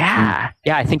 Yeah.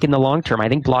 Yeah, I think in the long term, I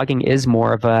think blogging is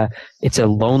more of it's a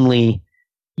lonely,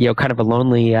 kind of a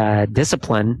lonely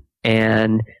discipline,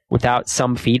 and without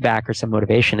some feedback or some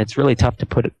motivation, it's really tough to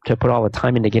put all the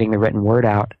time into getting the written word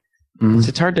out. Mm-hmm.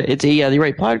 It's hard to. You're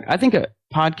right. I think a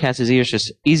podcast is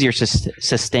easier to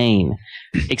sustain,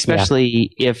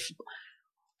 especially if.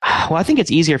 Well, I think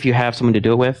it's easier if you have someone to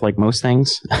do it with, like most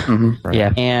things. Mm-hmm. Right.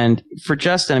 Yeah. And for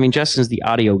Justin, Justin's the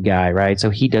audio guy, right?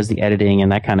 So he does the editing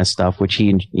and that kind of stuff, which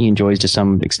he enjoys to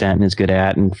some extent and is good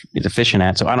at and is efficient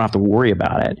at. So I don't have to worry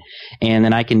about it. And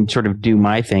then I can sort of do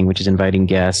my thing, which is inviting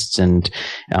guests and,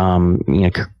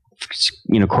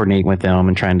 coordinating with them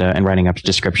and writing up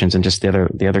descriptions and just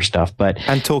the other stuff.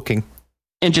 And talking.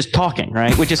 And just talking,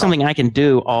 right? Which is something I can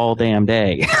do all damn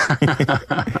day.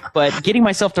 But getting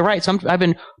myself to write. So I've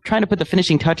been trying to put the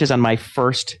finishing touches on my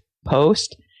first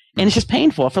post. And it's just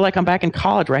painful. I feel like I'm back in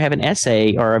college where I have an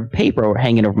essay or a paper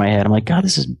hanging over my head. I'm like, God,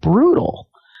 this is brutal.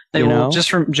 Hey,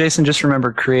 Jason, just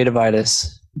remember creativitis.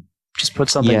 Just put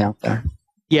something out there.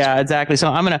 Yeah, exactly. So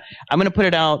I'm gonna put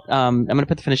it out. I'm gonna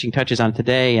put the finishing touches on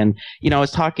today. And I was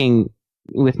talking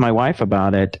with my wife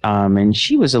about it, and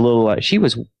she was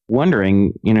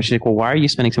wondering, she's like, well, why are you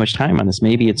spending so much time on this?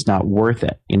 Maybe it's not worth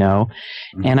it,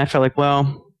 Mm-hmm. And I felt like,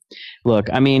 well, look,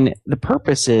 the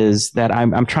purpose is that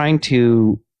I'm trying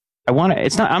to. I'm not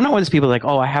one of those people like,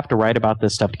 oh, I have to write about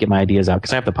this stuff to get my ideas out,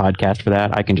 because I have the podcast for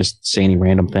that. I can just say any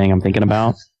random thing I'm thinking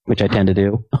about, which I tend to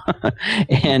do.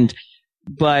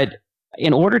 But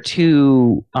in order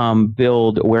to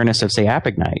build awareness of, say,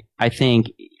 Apignite, I think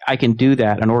I can do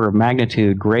that an order of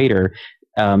magnitude greater,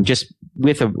 just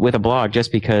with a blog,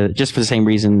 just for the same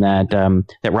reason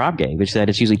that Rob gave, which is that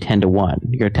it's usually 10 to 1.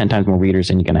 You got 10 times more readers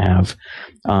than you're going to have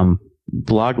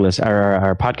blog lists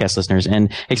or podcast listeners,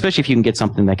 and especially if you can get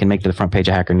something that can make to the front page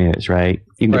of Hacker News, right?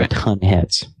 You can get a ton of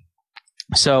hits.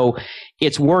 So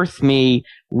it's worth me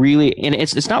really, and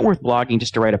it's not worth blogging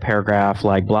just to write a paragraph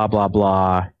like blah, blah,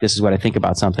 blah. This is what I think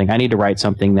about something. I need to write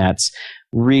something that's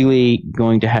really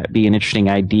going to be an interesting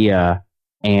idea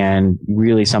and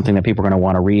really something that people are going to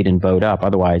want to read and vote up.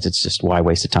 Otherwise, it's just why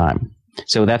waste of time?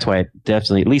 So that's why it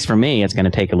definitely, at least for me, it's going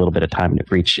to take a little bit of time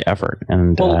for each effort.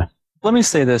 And let me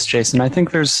say this, Jason. I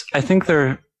think there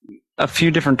are a few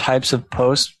different types of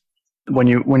posts when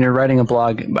you're writing a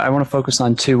blog. I want to focus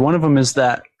on 2. One of them is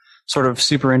that sort of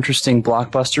super interesting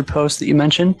blockbuster post that you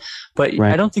mentioned, but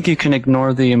I don't think you can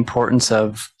ignore the importance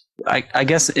of, I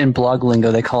guess in blog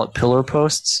lingo they call it pillar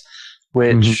posts,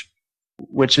 which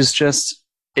is just,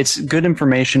 it's good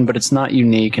information, but it's not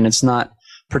unique and it's not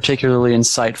particularly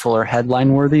insightful or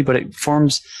headline worthy, but it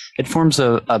forms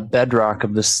a bedrock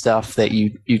of the stuff that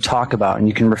you talk about, and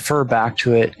you can refer back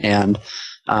to it, and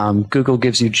Google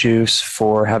gives you juice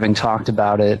for having talked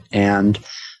about it. And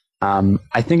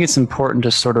I think it's important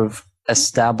to sort of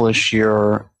establish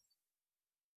your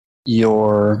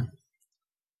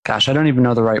gosh, I don't even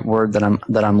know the right word that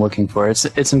I'm looking for.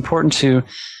 It's important to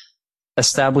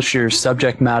establish your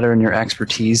subject matter and your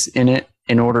expertise in it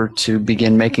in order to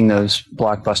begin making those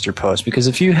blockbuster posts. Because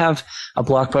if you have a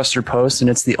blockbuster post and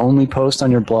it's the only post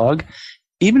on your blog,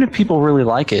 even if people really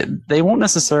like it, they won't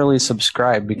necessarily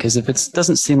subscribe, because if it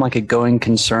doesn't seem like a going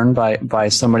concern by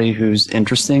somebody who's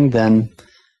interesting, then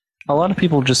a lot of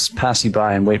people just pass you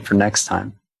by and wait for next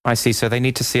time. I see. So they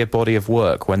need to see a body of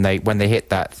work when they hit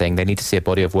that thing. They need to see a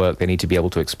body of work. They need to be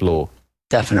able to explore.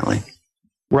 Definitely.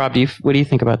 Rob, what do you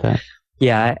think about that?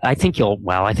 Yeah, I think you'll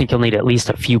need at least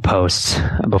a few posts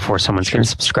before someone's going to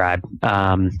subscribe.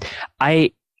 I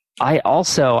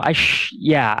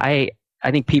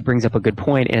think Pete brings up a good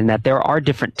point in that there are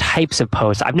different types of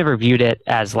posts. I've never viewed it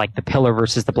as like the pillar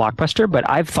versus the blockbuster, but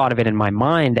I've thought of it in my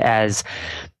mind as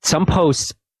some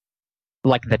posts,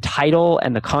 like the title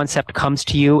and the concept comes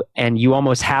to you, and you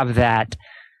almost have that.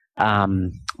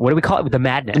 What do we call it? The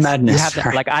madness. Madness. You have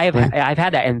that, like I've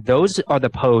had that, and those are the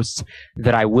posts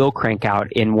that I will crank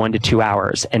out in 1 to 2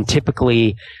 hours, and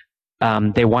typically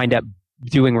they wind up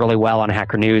doing really well on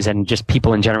Hacker News, and just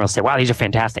people in general say, wow, these are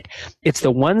fantastic. It's the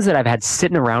ones that I've had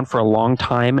sitting around for a long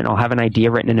time, and I'll have an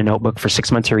idea written in a notebook for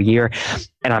 6 months or a year,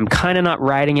 and I'm kind of not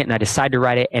writing it, and I decide to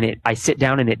write it, and I sit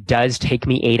down, and it does take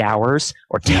me 8 hours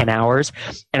or 10 hours,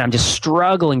 and I'm just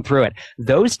struggling through it.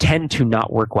 Those tend to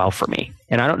not work well for me.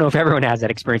 And I don't know if everyone has that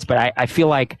experience, but I feel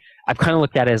like I've kind of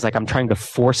looked at it as like I'm trying to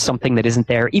force something that isn't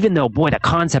there, even though, boy, the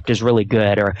concept is really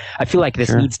good, or I feel like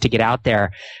this needs to get out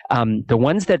there. The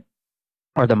ones that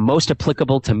are the most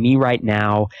applicable to me right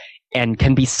now and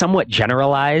can be somewhat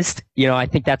generalized, I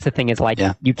think that's the thing is like,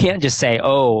 you can't just say,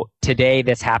 oh, today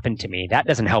this happened to me. That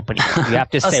doesn't help anyone. You have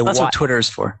to say that's what Twitter is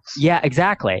for. Yeah,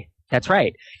 exactly. That's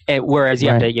right. Whereas you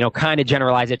have to, kind of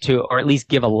generalize it to, or at least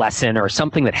give a lesson or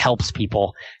something that helps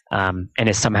people and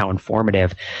is somehow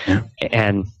informative. Yeah.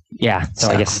 And so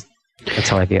I guess that's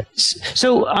how I view it.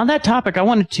 So on that topic, I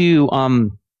wanted to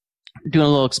do a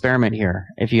little experiment here,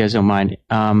 if you guys don't mind,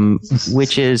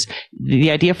 which is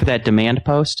the idea for that demand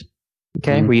post,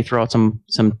 where you throw out some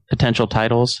potential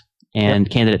titles and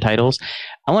candidate titles.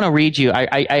 I want to read you.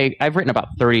 I've written about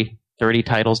 30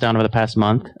 titles down over the past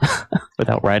month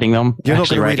without writing them. You're not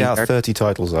going to read out 30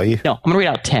 titles, are you? No, I'm going to read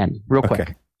out 10 real quick.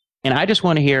 Okay. And I just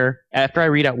want to hear, after I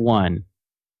read out one,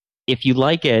 if you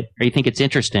like it or you think it's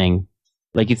interesting,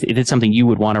 like if it's something you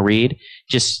would want to read,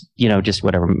 just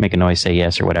whatever, make a noise, say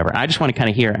yes or whatever. I just want to kind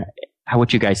of hear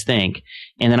what you guys think.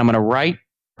 And then I'm going to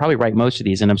probably write most of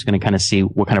these, and I'm just going to kind of see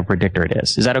what kind of predictor it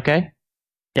is. Is that okay?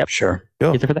 Yep, sure.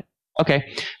 Cool.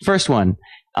 Okay. First one.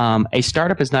 A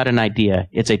startup is not an idea.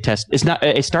 It's a test.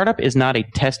 A startup is not a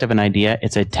test of an idea.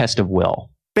 It's a test of will.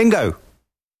 Bingo.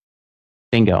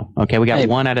 Okay, we got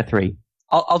 1 out of 3.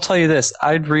 I'll tell you this.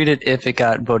 I'd read it if it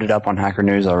got voted up on Hacker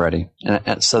News already.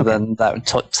 And so then that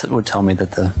would tell me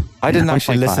that the... I didn't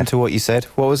actually listen to what you said.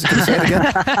 What was it you said again?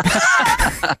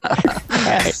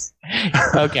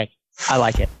 Okay. I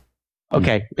like it.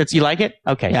 Okay. You like it?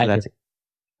 Okay. Yeah, so that's it.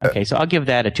 Okay, so I'll give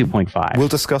that a 2.5. We'll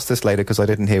discuss this later because I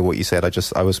didn't hear what you said.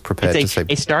 I was prepared to say...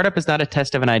 A startup is not a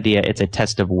test of an idea. It's a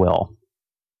test of will.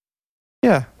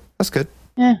 Yeah, that's good.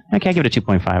 Okay, I'll give it a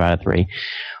 2.5 out of 3.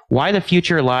 Why the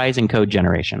future lies in code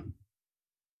generation.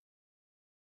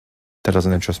 That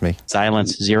doesn't interest me.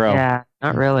 Silence, 0. Yeah,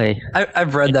 not really.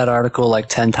 I've read that article like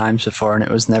 10 times before, and it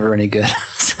was never any good.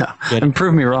 So, and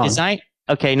prove me wrong.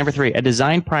 Okay, number 3. A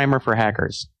design primer for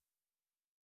hackers.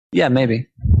 Yeah, maybe.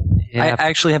 Yeah. I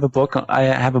actually have a book. I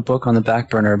have a book on the back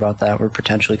burner about that we're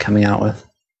potentially coming out with.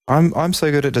 I'm so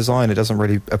good at design, it doesn't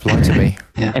really apply to me.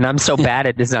 Yeah. And I'm so bad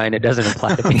at design, it doesn't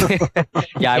apply to me.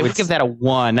 Yeah, I would give that a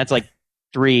 1. That's like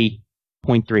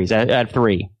 3.3s out of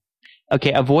 3.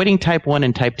 Okay, avoiding type 1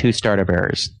 and type 2 startup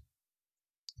errors.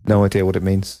 No idea what it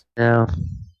means. No.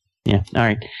 Yeah, all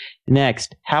right.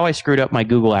 Next, how I screwed up my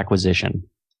Google acquisition.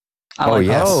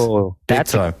 Yes. Oh,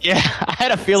 that's time. Yeah, I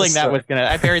had a feeling that was going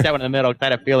to... I buried that one in the middle because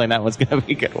I had a feeling that was going to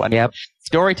be a good one. Yep.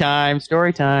 Story time.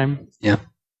 Yeah.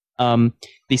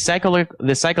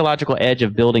 The psychological edge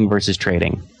of building versus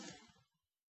trading.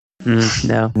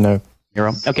 No.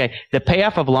 0. Okay. The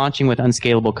payoff of launching with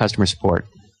unscalable customer support.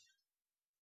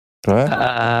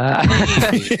 That's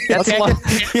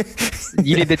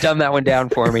you need to dumb that one down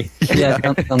for me. Yeah.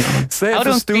 Say it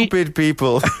for stupid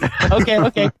people.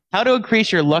 Okay. How to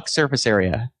increase your Lux surface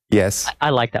area. Yes.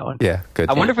 I like that one. Yeah, good.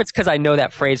 I wonder if it's because I know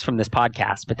that phrase from this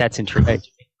podcast, but that's intriguing.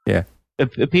 Yeah.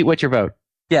 Pete, what's your vote?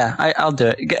 Yeah, I'll do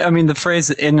it. I mean, the phrase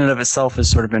in and of itself is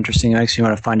sort of interesting. It makes me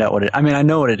want to find out what it... I mean, I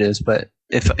know what it is, but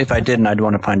if I didn't, I'd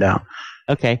want to find out.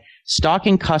 Okay.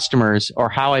 Stalking customers, or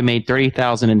how I made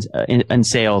 30,000 in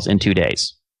sales in 2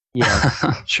 days.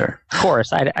 Yeah, sure. Of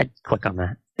course, I'd click on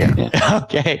that. Yeah.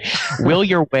 Okay. Will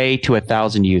your way to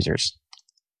 1,000 users.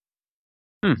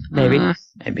 Maybe.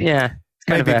 Yeah.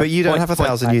 Maybe, but you don't have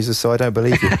 1,000 users, so I don't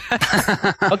believe you.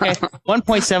 Okay.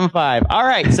 1.75. All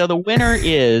right. So the winner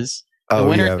is... The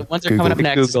ones that are coming up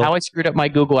next is how I screwed up my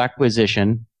Google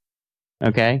acquisition.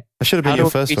 Okay. That should have been your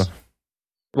first one.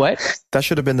 What? That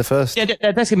should have been the first. Yeah,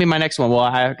 that's going to be my next one.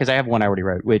 Well, because I have one I already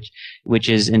wrote, which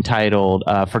is entitled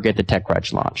 "Forget the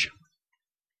TechCrunch Launch."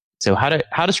 So how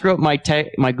to screw up my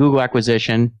Google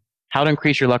acquisition, how to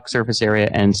increase your Lux surface area,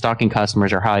 and stalking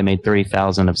customers, or how I made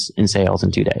 30,000 in sales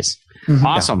in 2 days. Mm-hmm.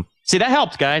 Awesome. Yeah. See, that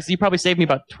helped, guys. You probably saved me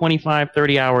about 25,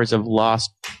 30 hours of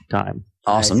lost time.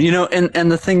 Awesome. Nice.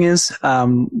 And the thing is,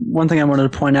 one thing I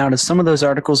wanted to point out is some of those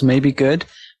articles may be good,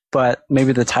 but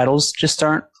maybe the titles just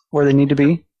aren't where they need to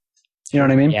be. You know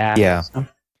what I mean? Yeah. So,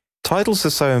 titles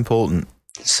are so important.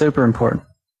 Super important.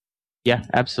 Yeah,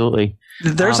 absolutely.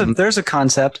 There's a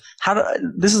concept.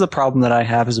 This is a problem that I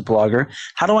have as a blogger.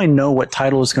 How do I know what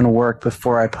title is going to work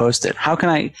before I post it? How can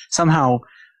I somehow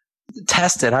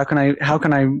test it? How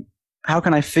can I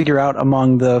I figure out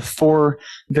among the 4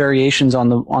 variations on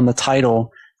the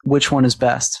title which one is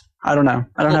best? I don't know.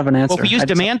 I don't have an answer. Well, if we use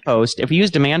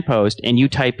demand post and you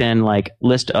type in like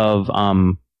list of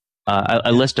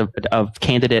a list of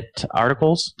candidate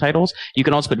articles titles, you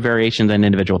can also put variations in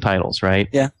individual titles, right?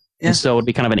 Yeah. And so it'd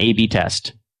be kind of an A/B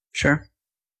test. Sure.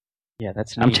 Yeah,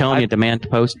 that's. I'm telling you, demand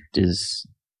post is.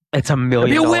 It's $1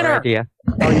 million idea.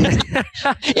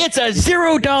 It's a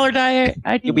 $0 diet.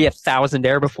 You'll be a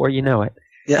thousandaire before you know it.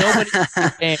 Yeah.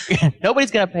 Nobody's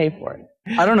gonna pay for it.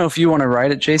 I don't know if you want to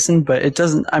write it, Jason, but it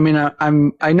doesn't. I mean,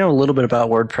 I know a little bit about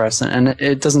WordPress, and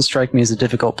it doesn't strike me as a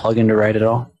difficult plugin to write at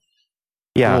all.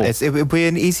 Yeah, Cool. it would be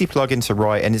an easy plugin to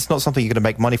write, and it's not something you're going to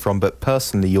make money from, but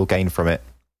personally, you'll gain from it.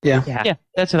 Yeah. Yeah,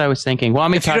 that's what I was thinking. Well,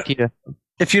 I'm going to talk to you.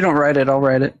 If you don't write it, I'll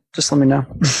write it. Just let me know.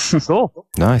 Cool.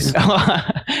 Nice.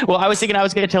 Well, I was thinking I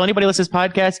was going to tell anybody who listens to this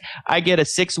podcast, I get a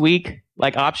 6-week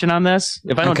option on this.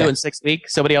 If I don't do it in 6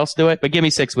 weeks, somebody else do it. But give me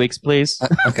 6 weeks, please.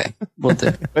 Okay, we'll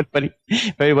do.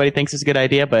 If everybody thinks it's a good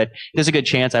idea, but there's a good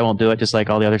chance I won't do it, just like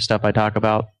all the other stuff I talk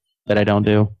about that I don't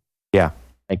do. Yeah.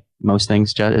 Like most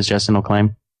things, as Justin will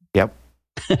claim. Yep.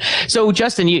 So,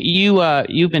 Justin,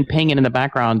 you've been pinging in the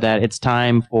background that it's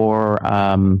time for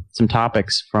some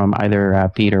topics from either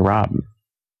Pete or Rob.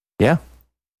 Yeah.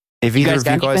 If either guys of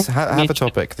you got guys anything? have a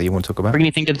topic that you want to talk about. Bring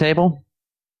anything to the table?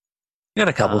 You got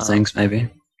a couple things, maybe.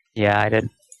 Yeah, I did.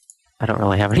 I don't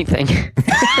really have anything.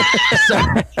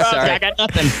 Sorry. I got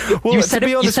nothing. Well, You to said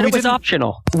be honest, it was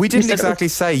optional. we didn't said it exactly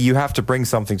say you have to bring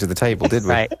something to the table, did we?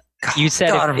 Right. You said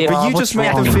God, it, But you just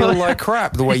made them wrong? feel like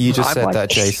crap the way you just I'm said like- that,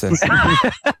 Jason.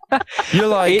 You're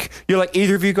like,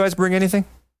 either of you guys bring anything?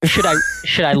 Should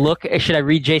I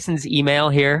read Jason's email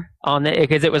here on it?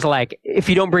 Because it was like, if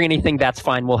you don't bring anything, that's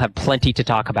fine. We'll have plenty to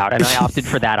talk about. And I opted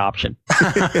for that option.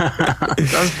 That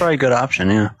was probably a good option,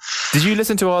 yeah. Did you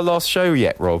listen to our last show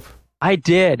yet, Rob? I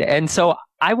did. And so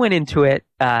I went into it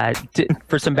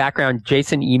for some background.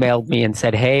 Jason emailed me and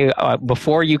said, hey,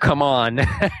 before you come on,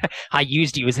 I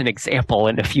used you as an example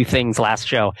in a few things last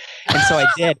show. And so I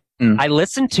did. I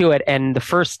listened to it, and the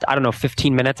first,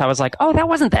 15 minutes, I was like, oh, that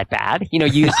wasn't that bad. You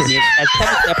used me as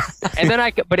and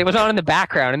then but it was on in the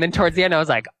background. And then towards the end, I was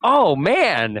like, oh,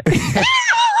 man.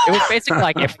 It was basically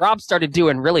like if Rob started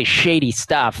doing really shady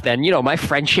stuff, then, my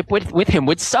friendship with him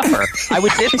would suffer. I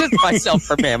would distance myself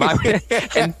from him.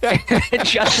 And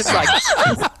Justin's like,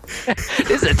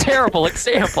 this is a terrible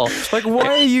example. Like, why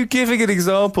are you giving an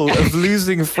example of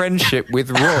losing friendship with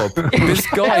Rob? This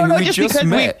guy who we just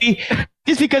met.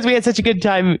 Just because we had such a good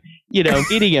time,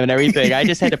 meeting him and everything, I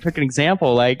just had to pick an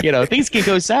example. Like, things can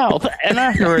go south. And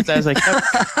afterwards, I was like, oh.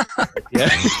 Yeah.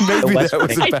 Maybe that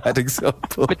was a bad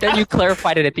example. But then you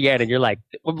clarified it at the end, and you're like,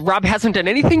 well, Rob hasn't done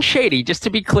anything shady, just to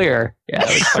be clear. Yeah,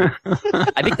 it was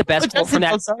funny. I think the best quote from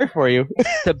that. Sorry for you.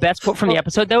 The best quote from the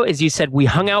episode, though, is you said, we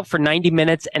hung out for 90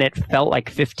 minutes, and it felt like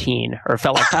 15, or it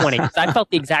felt like 20. 'Cause I felt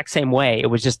the exact same way.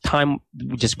 It was just time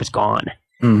just was gone.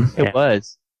 It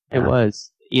was. It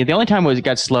was. Yeah, the only time it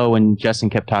got slow when Justin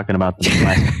kept talking about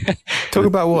the Talk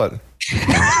about what?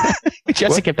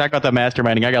 Justin kept talking about the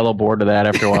masterminding. I got a little bored of that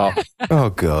after a while. Oh,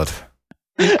 God.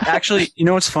 Actually, you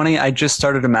know what's funny? I just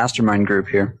started a mastermind group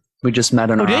here. We just met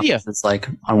in our did you? office. It's like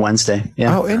on Wednesday.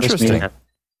 Yeah. Oh, interesting.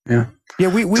 Yeah. Yeah,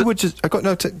 we would just... I got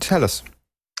no... Tell us.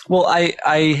 Well,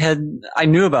 I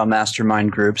knew about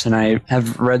mastermind groups, and I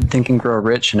have read Think and Grow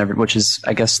Rich, which is,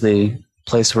 I guess, the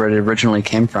place where it originally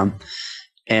came from.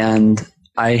 And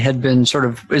I had been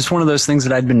it's one of those things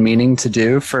that I'd been meaning to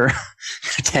do for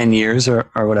 10 years or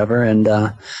whatever. And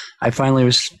I finally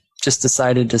just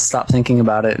decided to stop thinking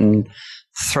about it and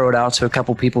throw it out to a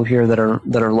couple people here that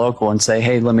are local and say,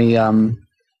 hey, let me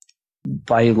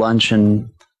buy you lunch and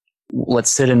let's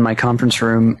sit in my conference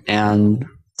room and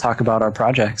talk about our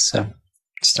projects. So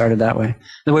it started that way.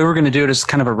 The way we're going to do it is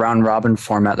kind of a round robin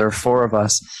format. There are 4 of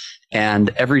us, and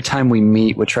every time we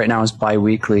meet, which right now is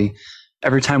bi-weekly,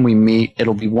 every time we meet,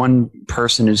 it'll be one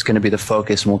person who's going to be the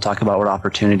focus, and we'll talk about what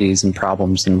opportunities and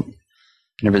problems and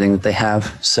everything that they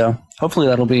have. So hopefully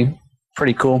that'll be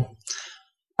pretty cool.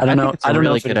 I don't know. It's a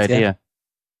really good idea.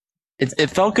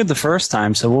 It felt good the first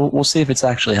time, so we'll see if it's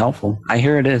actually helpful. I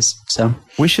hear it is. So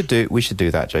We should do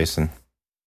that, Jason.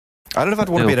 I don't know if I'd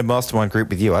want to be in a mastermind group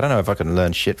with you. I don't know if I can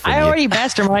learn shit from you. I already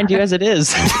mastermind you as it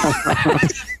is.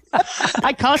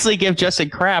 I constantly give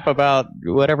Justin crap about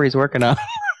whatever he's working on.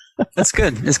 that's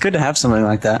good. It's good to have something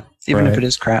like that, even if it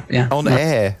is crap. Yeah. On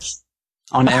air.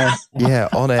 On air. Yeah,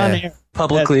 on air.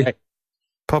 Publicly. That's right.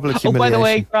 Public Oh, humiliation. by the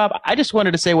way, Rob, I just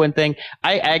wanted to say one thing.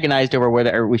 I agonized over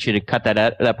whether we should have cut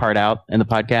that part out in the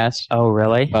podcast. Oh,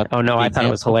 really? Oh, no, I thought it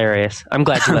was hilarious. I'm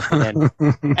glad you left it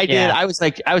in. I did. I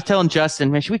was telling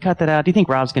Justin, man, should we cut that out? Do you think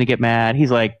Rob's going to get mad? He's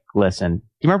like, listen, do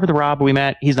you remember the Rob we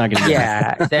met? He's not going to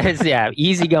get mad.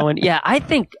 Easy going. Yeah, I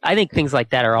think things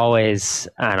like that are always,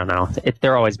 I don't know,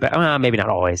 they're always, maybe not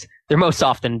always. They're most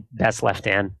often best left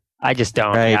in. I just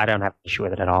don't, I don't have an issue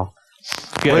with it at all.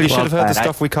 Good. Well, you should have heard the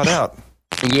stuff we cut out.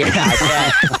 Yeah,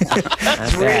 I bet.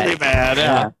 That's really bad.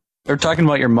 Yeah. They're talking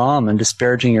about your mom and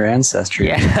disparaging your ancestry.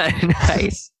 Yeah,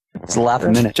 nice. It's a laugh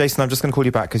a minute. Jason, I'm just going to call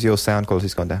you back because your sound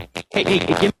quality's gone down. Hey,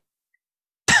 give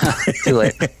Too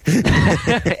late.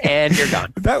 And you're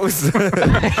gone. That was...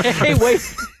 Hey, wait.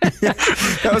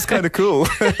 That was kind of cool.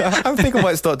 I think I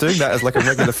might start doing that as like a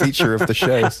regular feature of the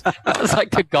shows. That was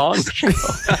like the Gong Show.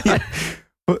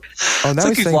 Oh, now it's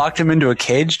like you locked him into a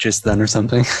cage just then or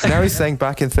something. Now he's saying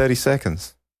back in 30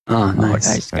 seconds. Oh,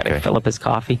 nice. He's got to fill up his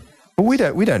coffee. Well, we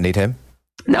don't need him.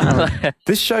 No.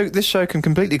 This show can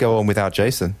completely go on without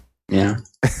Jason. Yeah.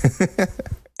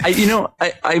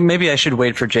 I maybe I should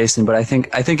wait for Jason, but I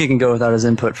think he can go without his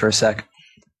input for a sec.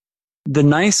 The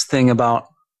nice thing about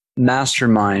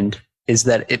Mastermind is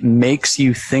that it makes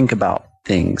you think about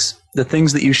things, the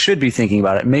things that you should be thinking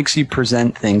about. It makes you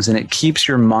present things, and it keeps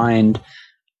your mind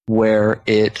where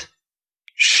it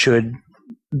should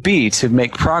be to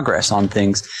make progress on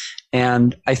things.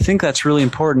 And I think that's really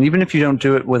important. Even if you don't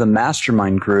do it with a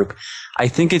mastermind group, I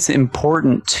think it's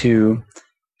important to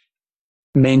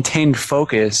maintain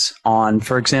focus on,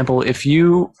 for example, if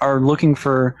you are looking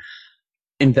for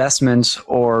investments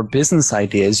or business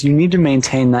ideas, you need to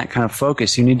maintain that kind of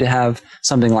focus. You need to have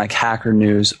something like Hacker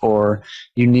News, or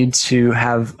you need to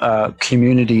have a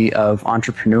community of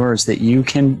entrepreneurs that you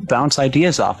can bounce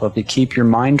ideas off of to keep your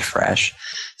mind fresh.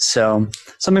 So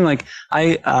something like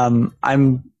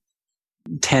I'm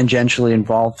tangentially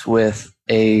involved with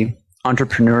a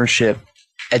entrepreneurship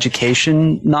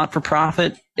education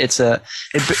not-for-profit.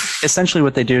 Essentially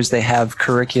what they do is they have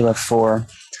curricula for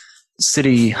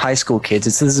city high school kids.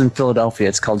 This is in Philadelphia.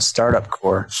 It's called Startup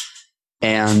Core.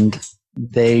 And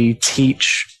they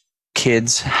teach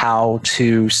kids how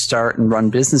to start and run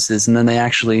businesses. And then they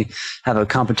actually have a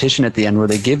competition at the end where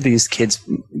they give these kids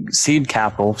seed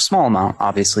capital, small amount,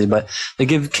 obviously, but they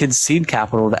give kids seed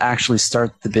capital to actually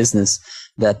start the business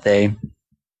that they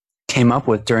came up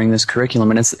with during this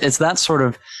curriculum. And it's that sort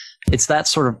of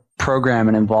program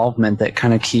and involvement that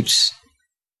kind of keeps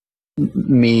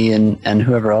me and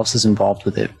whoever else is involved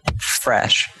with it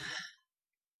fresh.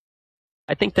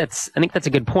 I think that's a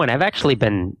good point. I've actually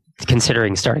been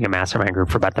considering starting a mastermind group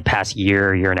for about the past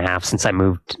year and a half since I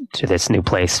moved to this new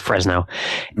place, Fresno.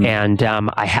 Mm-hmm. And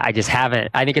I just haven't.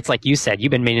 I think it's like you said,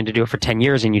 you've been meaning to do it for 10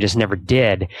 years and you just never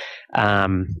did.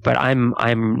 But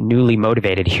I'm newly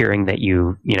motivated hearing that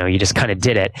you just kind of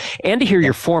did it, and to hear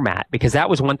your format, because that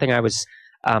was one thing I was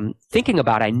thinking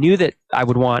about. I knew that I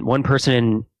would want one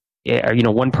person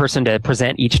to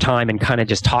present each time and kind of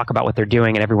just talk about what they're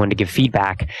doing and everyone to give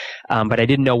feedback. But I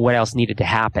didn't know what else needed to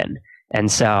happen. And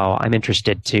so I'm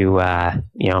interested to,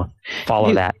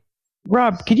 follow that.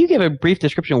 Rob, could you give a brief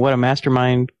description of what a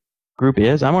mastermind group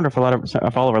is? I wonder if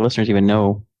if all of our listeners even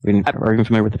know or even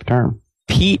familiar with the term.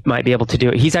 Pete might be able to do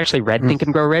it. He's actually read Think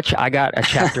and Grow Rich. I got a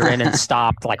chapter in and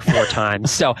stopped like 4 times.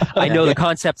 So I know the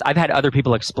concepts. I've had other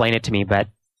people explain it to me, but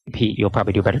Pete, you'll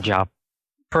probably do a better job.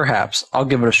 Perhaps. I'll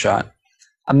give it a shot.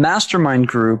 A mastermind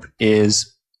group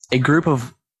is a group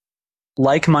of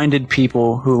like-minded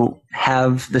people who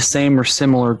have the same or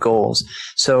similar goals.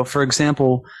 So, for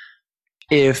example,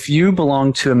 if you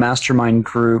belong to a mastermind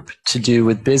group to do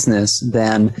with business,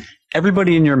 then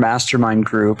everybody in your mastermind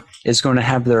group is going to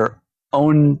have their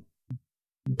own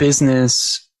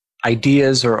business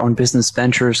ideas or own business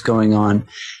ventures going on.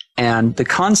 And the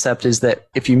concept is that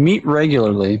if you meet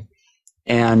regularly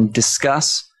and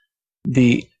discuss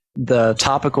the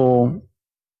topical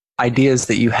ideas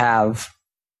that you have,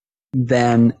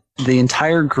 then the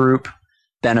entire group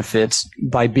benefits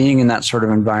by being in that sort of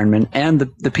environment, and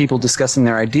the people discussing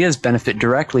their ideas benefit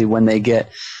directly when they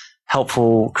get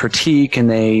helpful critique and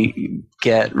they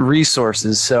get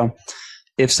resources. So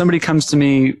if somebody comes to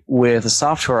me with a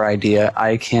software idea,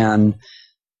 I can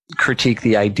critique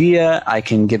the idea, I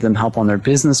can give them help on their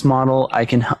business model, I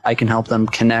can help them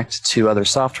connect to other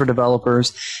software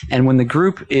developers. And when the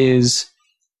group is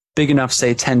big enough,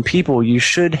 say 10 people, you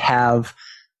should have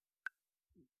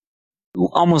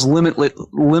almost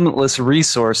limitless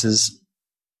resources,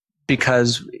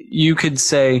 because you could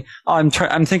say, oh,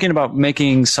 I'm thinking about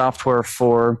making software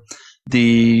for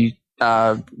the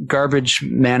garbage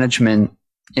management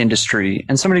industry,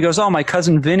 and somebody goes, "Oh, my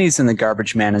cousin Vinny's in the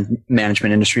garbage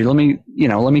management industry. Let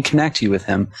me connect you with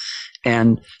him."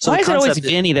 And so why is it always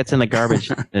Vinny that's in the garbage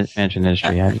management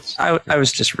industry? I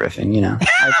was just riffing,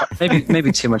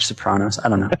 maybe too much Sopranos. I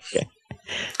don't know. Okay.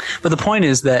 But the point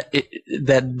is that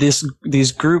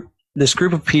this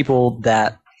group of people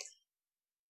that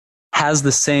has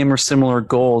the same or similar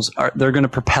goals they're going to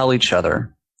propel each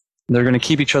other. They're going to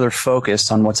keep each other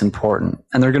focused on what's important,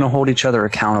 and they're going to hold each other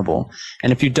accountable.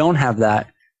 And if you don't have that,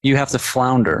 you have to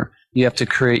flounder. You have to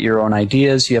create your own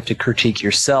ideas. You have to critique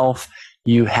yourself.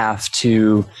 You have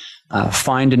to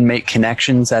find and make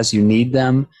connections as you need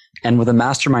them. And with a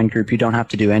mastermind group, you don't have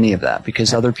to do any of that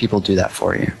because other people do that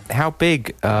for you. How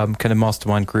big can a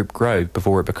mastermind group grow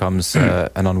before it becomes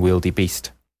an unwieldy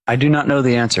beast? I do not know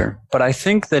the answer, but I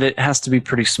think that it has to be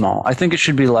pretty small. I think it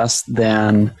should be less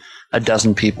than a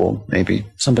dozen people, maybe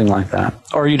something like that.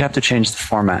 Or you'd have to change the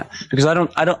format because I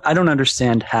don't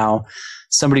understand how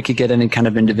somebody could get any kind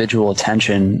of individual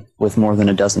attention with more than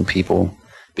a dozen people,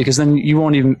 because then you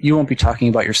won't be talking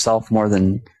about yourself more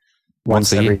than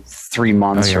once every 3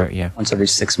 months or once every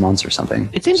 6 months or something.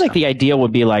 It seems like the ideal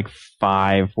would be like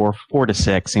 5 or 4 to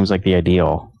 6 seems like the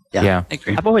ideal. Yeah. I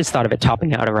agree. I've always thought of it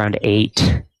topping out around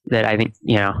 8. That I think,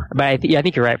 but I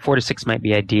think you're right. 4 to 6 might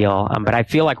be ideal. But I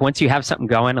feel like once you have something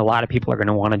going, a lot of people are going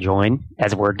to want to join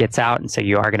as word gets out. And so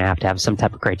you are going to have some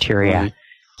type of criteria. Right.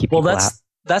 Keep people out.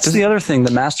 That's the other thing.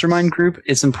 The mastermind group,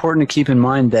 it's important to keep in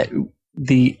mind that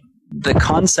the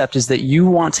concept is that you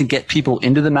want to get people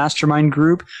into the mastermind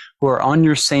group who are on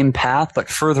your same path, but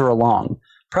further along,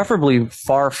 preferably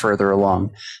far further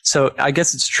along. So I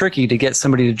guess it's tricky to get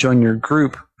somebody to join your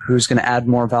group who's going to add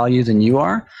more value than you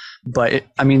are. But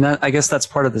I guess that's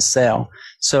part of the sale.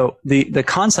 So the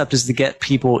concept is to get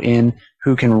people in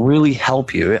who can really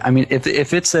help you. I mean,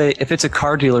 if it's a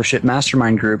car dealership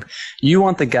mastermind group, you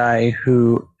want the guy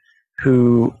who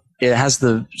it has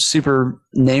the super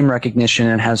name recognition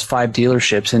and has 5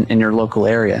 dealerships in your local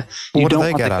area. What do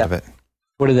they get out of it?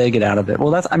 What do they get out of it? Well,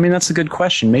 that's a good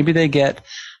question. Maybe they get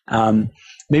for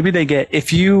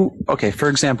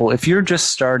example, if you're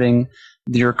just starting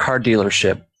your car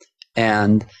dealership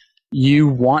and you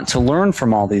want to learn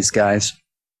from all these guys,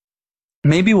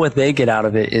 maybe what they get out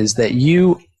of it is that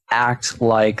you act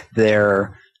like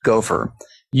their gopher.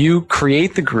 You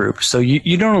create the group. So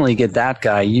you don't only get that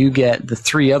guy, you get the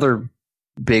 3 other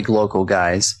big local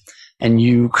guys, and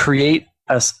you create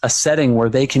a setting where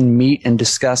they can meet and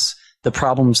discuss the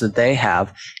problems that they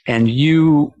have, and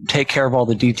you take care of all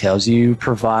the details. You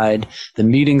provide the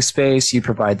meeting space, you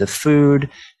provide the food,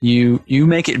 you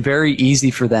make it very easy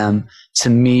for them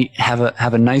to meet, have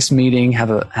a nice meeting,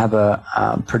 have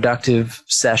a productive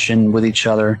session with each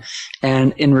other,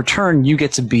 and in return you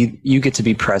get to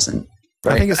be present.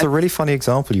 Right? I think it's a really funny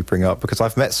example you bring up because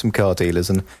I've met some car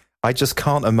dealers and I just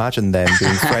can't imagine them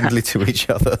being friendly to each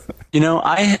other.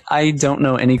 I don't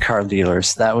know any car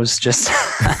dealers. That was just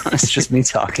it's just me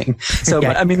talking. So,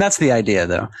 yeah. But that's the idea,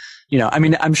 though.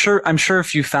 I'm sure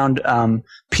if you found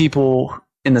people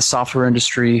in the software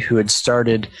industry who had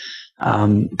started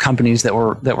companies that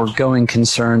were going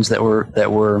concerns that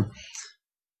were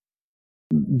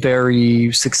very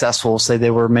successful, say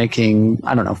they were making,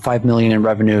 $5 million in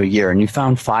revenue a year, and you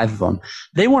found 5 of them,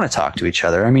 they want to talk to each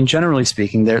other. Generally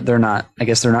speaking, they're not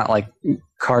like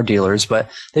car dealers, but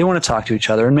they want to talk to each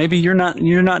other. And maybe you're not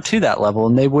to that level,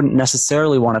 and they wouldn't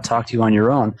necessarily want to talk to you on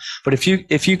your own. But if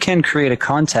you can create a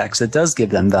context that does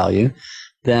give them value,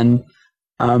 then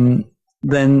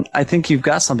I think you've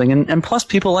got something. And plus,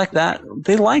 people like that,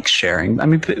 they like sharing.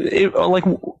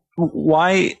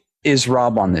 Why is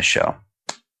Rob on this show?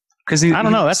 Because I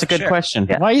don't know. That's a good question.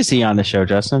 Yeah. Why is he on the show,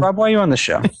 Justin? Rob, why are you on the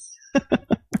show?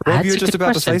 Rob, you were just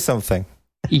about to say something.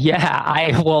 Yeah,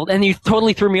 and you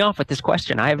totally threw me off with this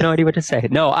question. I have no idea what to say.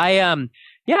 No, I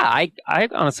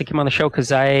honestly came on the show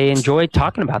because I enjoy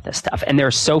talking about this stuff, and there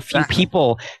are so few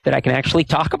people that I can actually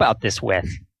talk about this with.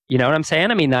 You know what I'm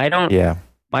saying? I don't. Yeah.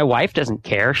 My wife doesn't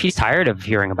care. She's tired of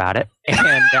hearing about it,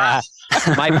 and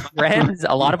my friends,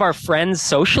 a lot of our friends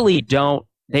socially don't.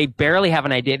 They barely have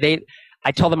an idea.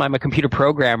 I tell them I'm a computer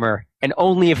programmer, and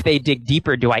only if they dig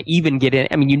deeper do I even get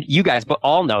in. You guys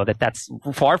all know that that's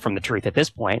far from the truth at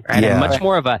this point, right? Yeah. I'm much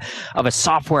more of a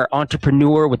software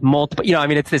entrepreneur with multiple,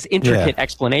 it's this intricate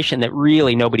explanation that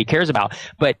really nobody cares about.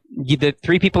 But the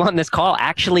 3 people on this call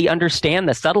actually understand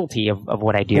the subtlety of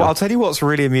what I do. Well, I'll tell you what's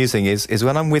really amusing is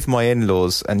when I'm with my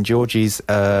in-laws and Georgie's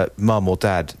mum or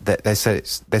dad, they're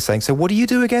saying, so what do you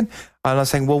do again? And I'm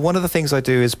saying, well, one of the things I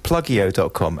do is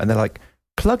plugio.com. And they're like,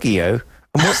 Plugio?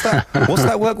 And what's that? What's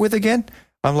that work with again?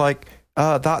 I'm like,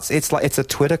 it's a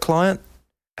Twitter client.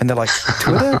 And they're like,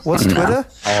 Twitter? What's Twitter?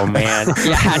 Oh man.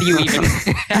 Yeah, how do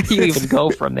you even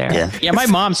go from there? Yeah, my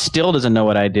mom still doesn't know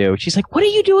what I do. She's like, "What do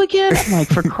you do again?" I'm like,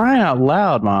 "For crying out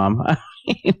loud, Mom."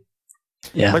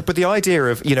 Yeah. Like, but the idea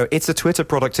of, it's a Twitter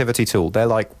productivity tool. They're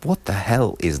like, what the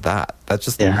hell is that? That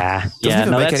just doesn't even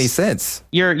make any sense.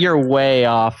 You're way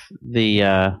off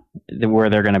the where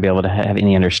they're going to be able to have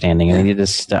any understanding. I mean,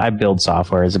 I build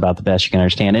software is about the best you can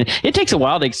understand. And it takes a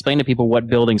while to explain to people what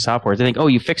building software is. They think, oh,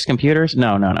 you fix computers?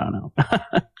 No.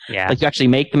 Yeah. Like you actually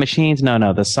make the machines?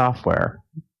 No, the software.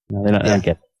 No, they don't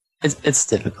get it. It's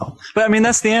difficult. But I mean,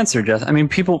 that's the answer, Jeff. I mean,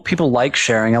 people like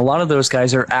sharing. A lot of those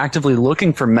guys are actively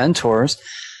looking for mentors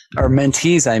or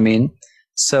mentees,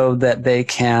 so that they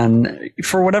can,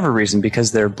 for whatever reason,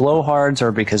 because they're blowhards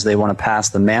or because they want to pass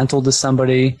the mantle to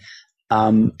somebody.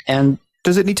 And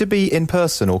does it need to be in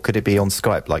person or could it be on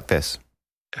Skype like this?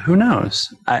 Who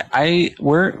knows?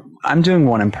 I'm doing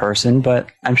one in person,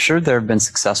 but I'm sure there have been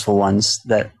successful ones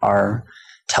that are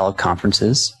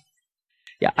teleconferences.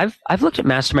 Yeah, I've looked at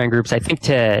mastermind groups. I think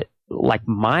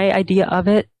my idea of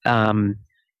it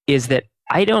is that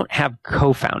I don't have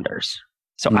co-founders,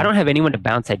 so I don't have anyone to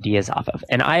bounce ideas off of.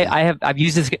 And I've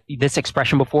used this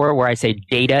expression before, where I say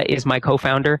data is my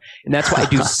co-founder, and that's why I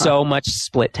do so much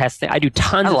split testing. I do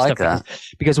tons of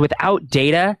stuff because without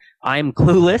data, I'm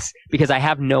clueless because I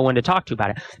have no one to talk to about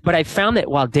it. But I found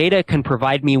that while data can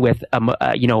provide me with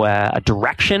a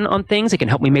direction on things, it can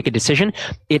help me make a decision.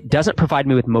 It doesn't provide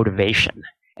me with motivation.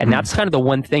 And that's kind of the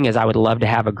one thing is I would love to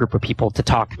have a group of people to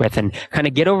talk with and kind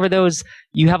of get over those.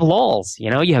 You have lulls,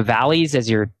 you have valleys as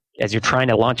you're trying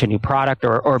to launch a new product,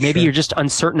 or maybe you're just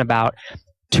uncertain about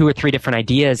 2 or 3 different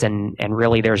ideas, and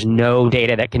really there's no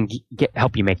data that can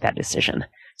help you make that decision.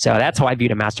 So that's how I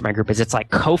viewed a mastermind group. Is it's like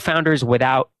co-founders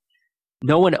without.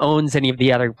 No one owns any of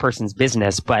the other person's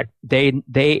business, but they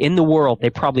in the world, they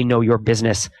probably know your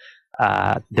business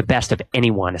the best of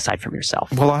anyone aside from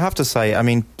yourself. Well, I have to say, I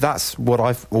mean, that's what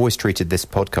I've always treated this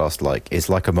podcast like, is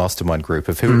like a mastermind group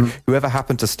of whoever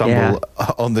happened to stumble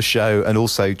on the show, and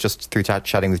also just through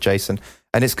chatting with Jason.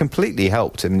 And it's completely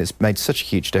helped. I mean, it's made such a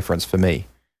huge difference for me.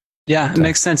 Yeah, it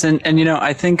makes sense. And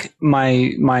I think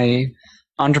my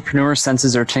entrepreneur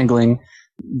senses are tingling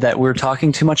that we're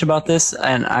talking too much about this,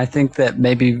 and I think that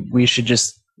maybe we should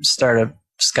just start a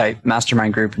Skype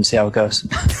mastermind group and see how it goes.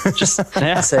 Just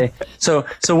say, so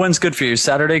when's good for you?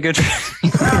 Saturday good for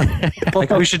you?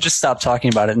 Like, we should just stop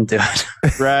talking about it and do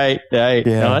it. Right. Yeah.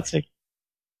 No, that's a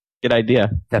good idea.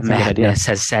 The madness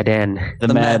has set in. The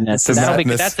madness.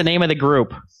 That's the name of the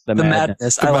group. The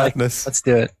madness. I like it. Let's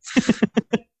do it.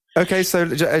 Okay, so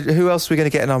who else are we going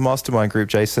to get in our mastermind group,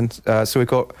 Jason? So we've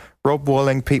got Rob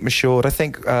Walling, Pete Michaud, I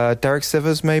think Derek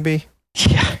Sivers, maybe?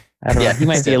 Yeah. I don't know. He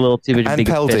might be a little too big. And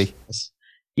Peldy.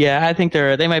 Yeah, I think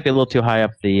they might be a little too high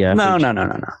up the. No.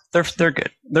 They're good.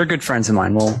 They're good friends of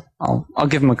mine. I'll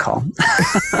give them a call.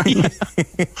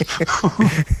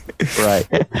 Right.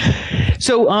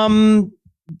 So,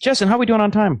 Justin, how are we doing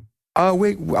on time?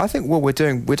 I think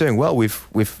we're doing well. We've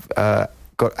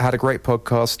had a great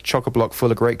podcast, chock-a-block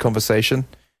full of great conversation,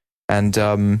 and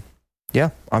I'm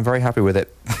very happy with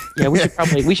it. Yeah,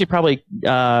 we should probably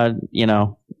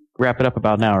wrap it up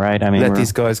about now, right? I mean, let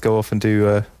these guys go off and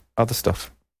do other stuff.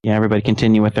 Yeah, everybody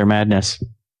continue with their madness.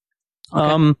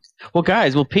 Okay.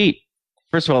 Well, Pete,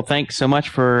 first of all, thanks so much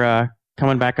for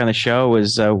coming back on the show.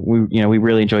 We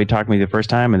really enjoyed talking with you the first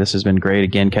time, and this has been great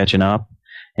again catching up.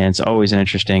 And it's always an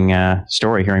interesting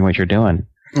story hearing what you're doing.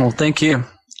 Well, thank you.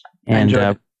 And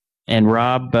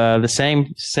Rob, the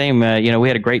same. We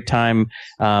had a great time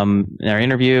in our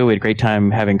interview. We had a great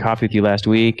time having coffee with you last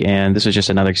week, and this was just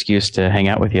another excuse to hang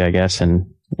out with you, I guess. And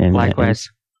likewise.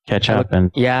 Catch up.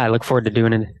 I look forward to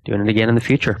doing it again in the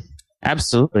future.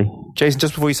 Absolutely. Jason,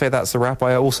 just before you say that's the wrap,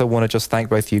 I also want to just thank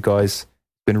both of you guys.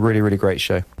 It's been a really, really great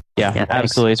show. Yeah,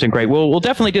 absolutely. It's been great. We'll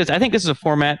definitely do this. I think this is a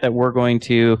format that we're going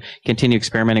to continue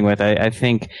experimenting with. I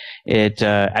think it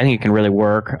can really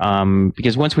work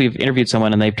because once we've interviewed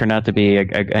someone and they've turned out to be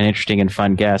an interesting and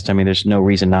fun guest, I mean, there's no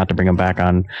reason not to bring them back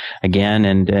on again.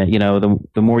 And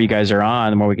the more you guys are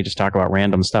on, the more we can just talk about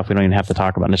random stuff. We don't even have to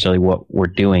talk about necessarily what we're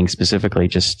doing specifically,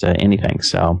 just anything.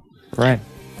 So, right.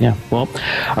 Yeah. Well,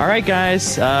 all right,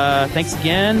 guys. Thanks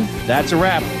again. That's a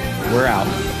wrap. We're out.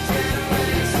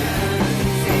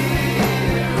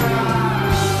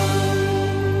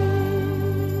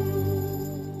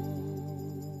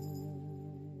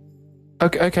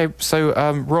 Okay. So,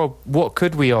 Rob, what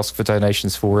could we ask for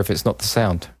donations for if it's not the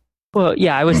sound? Well,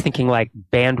 yeah, I was thinking like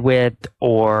bandwidth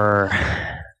or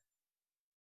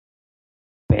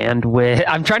bandwidth.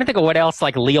 I'm trying to think of what else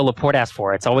like Leo Laporte asked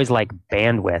for. It's always like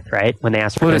bandwidth, right? When they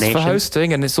ask for donations. It's for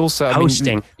hosting, and it's also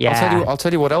hosting. I'll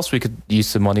tell you what else we could use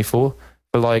some money for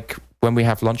like when we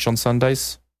have lunch on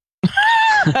Sundays.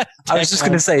 I was just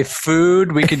going to say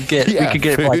food. We could get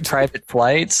like private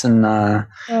flights and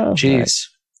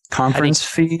conference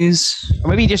fees. Or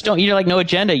maybe you just don't. You're like no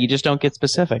agenda. You just don't get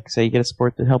specific. So you get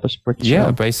to help us support the show.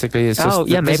 Yeah, basically, it's just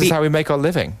this is how we make our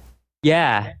living.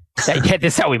 Yeah. This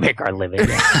is how we make our living.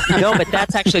 No, but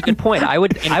that's actually a good point. I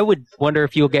would wonder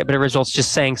if you'll get better results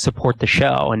just saying support the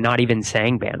show and not even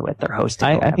saying bandwidth or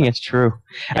hosting. I think it's true.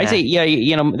 Yeah. I say,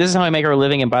 this is how I make our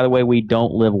living. And by the way, we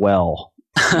don't live well.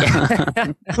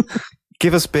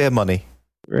 Give us beer money.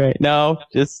 Right. No,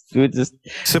 just support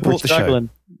the show.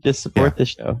 Just support the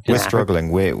show. We're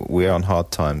struggling. We're on hard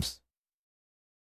times.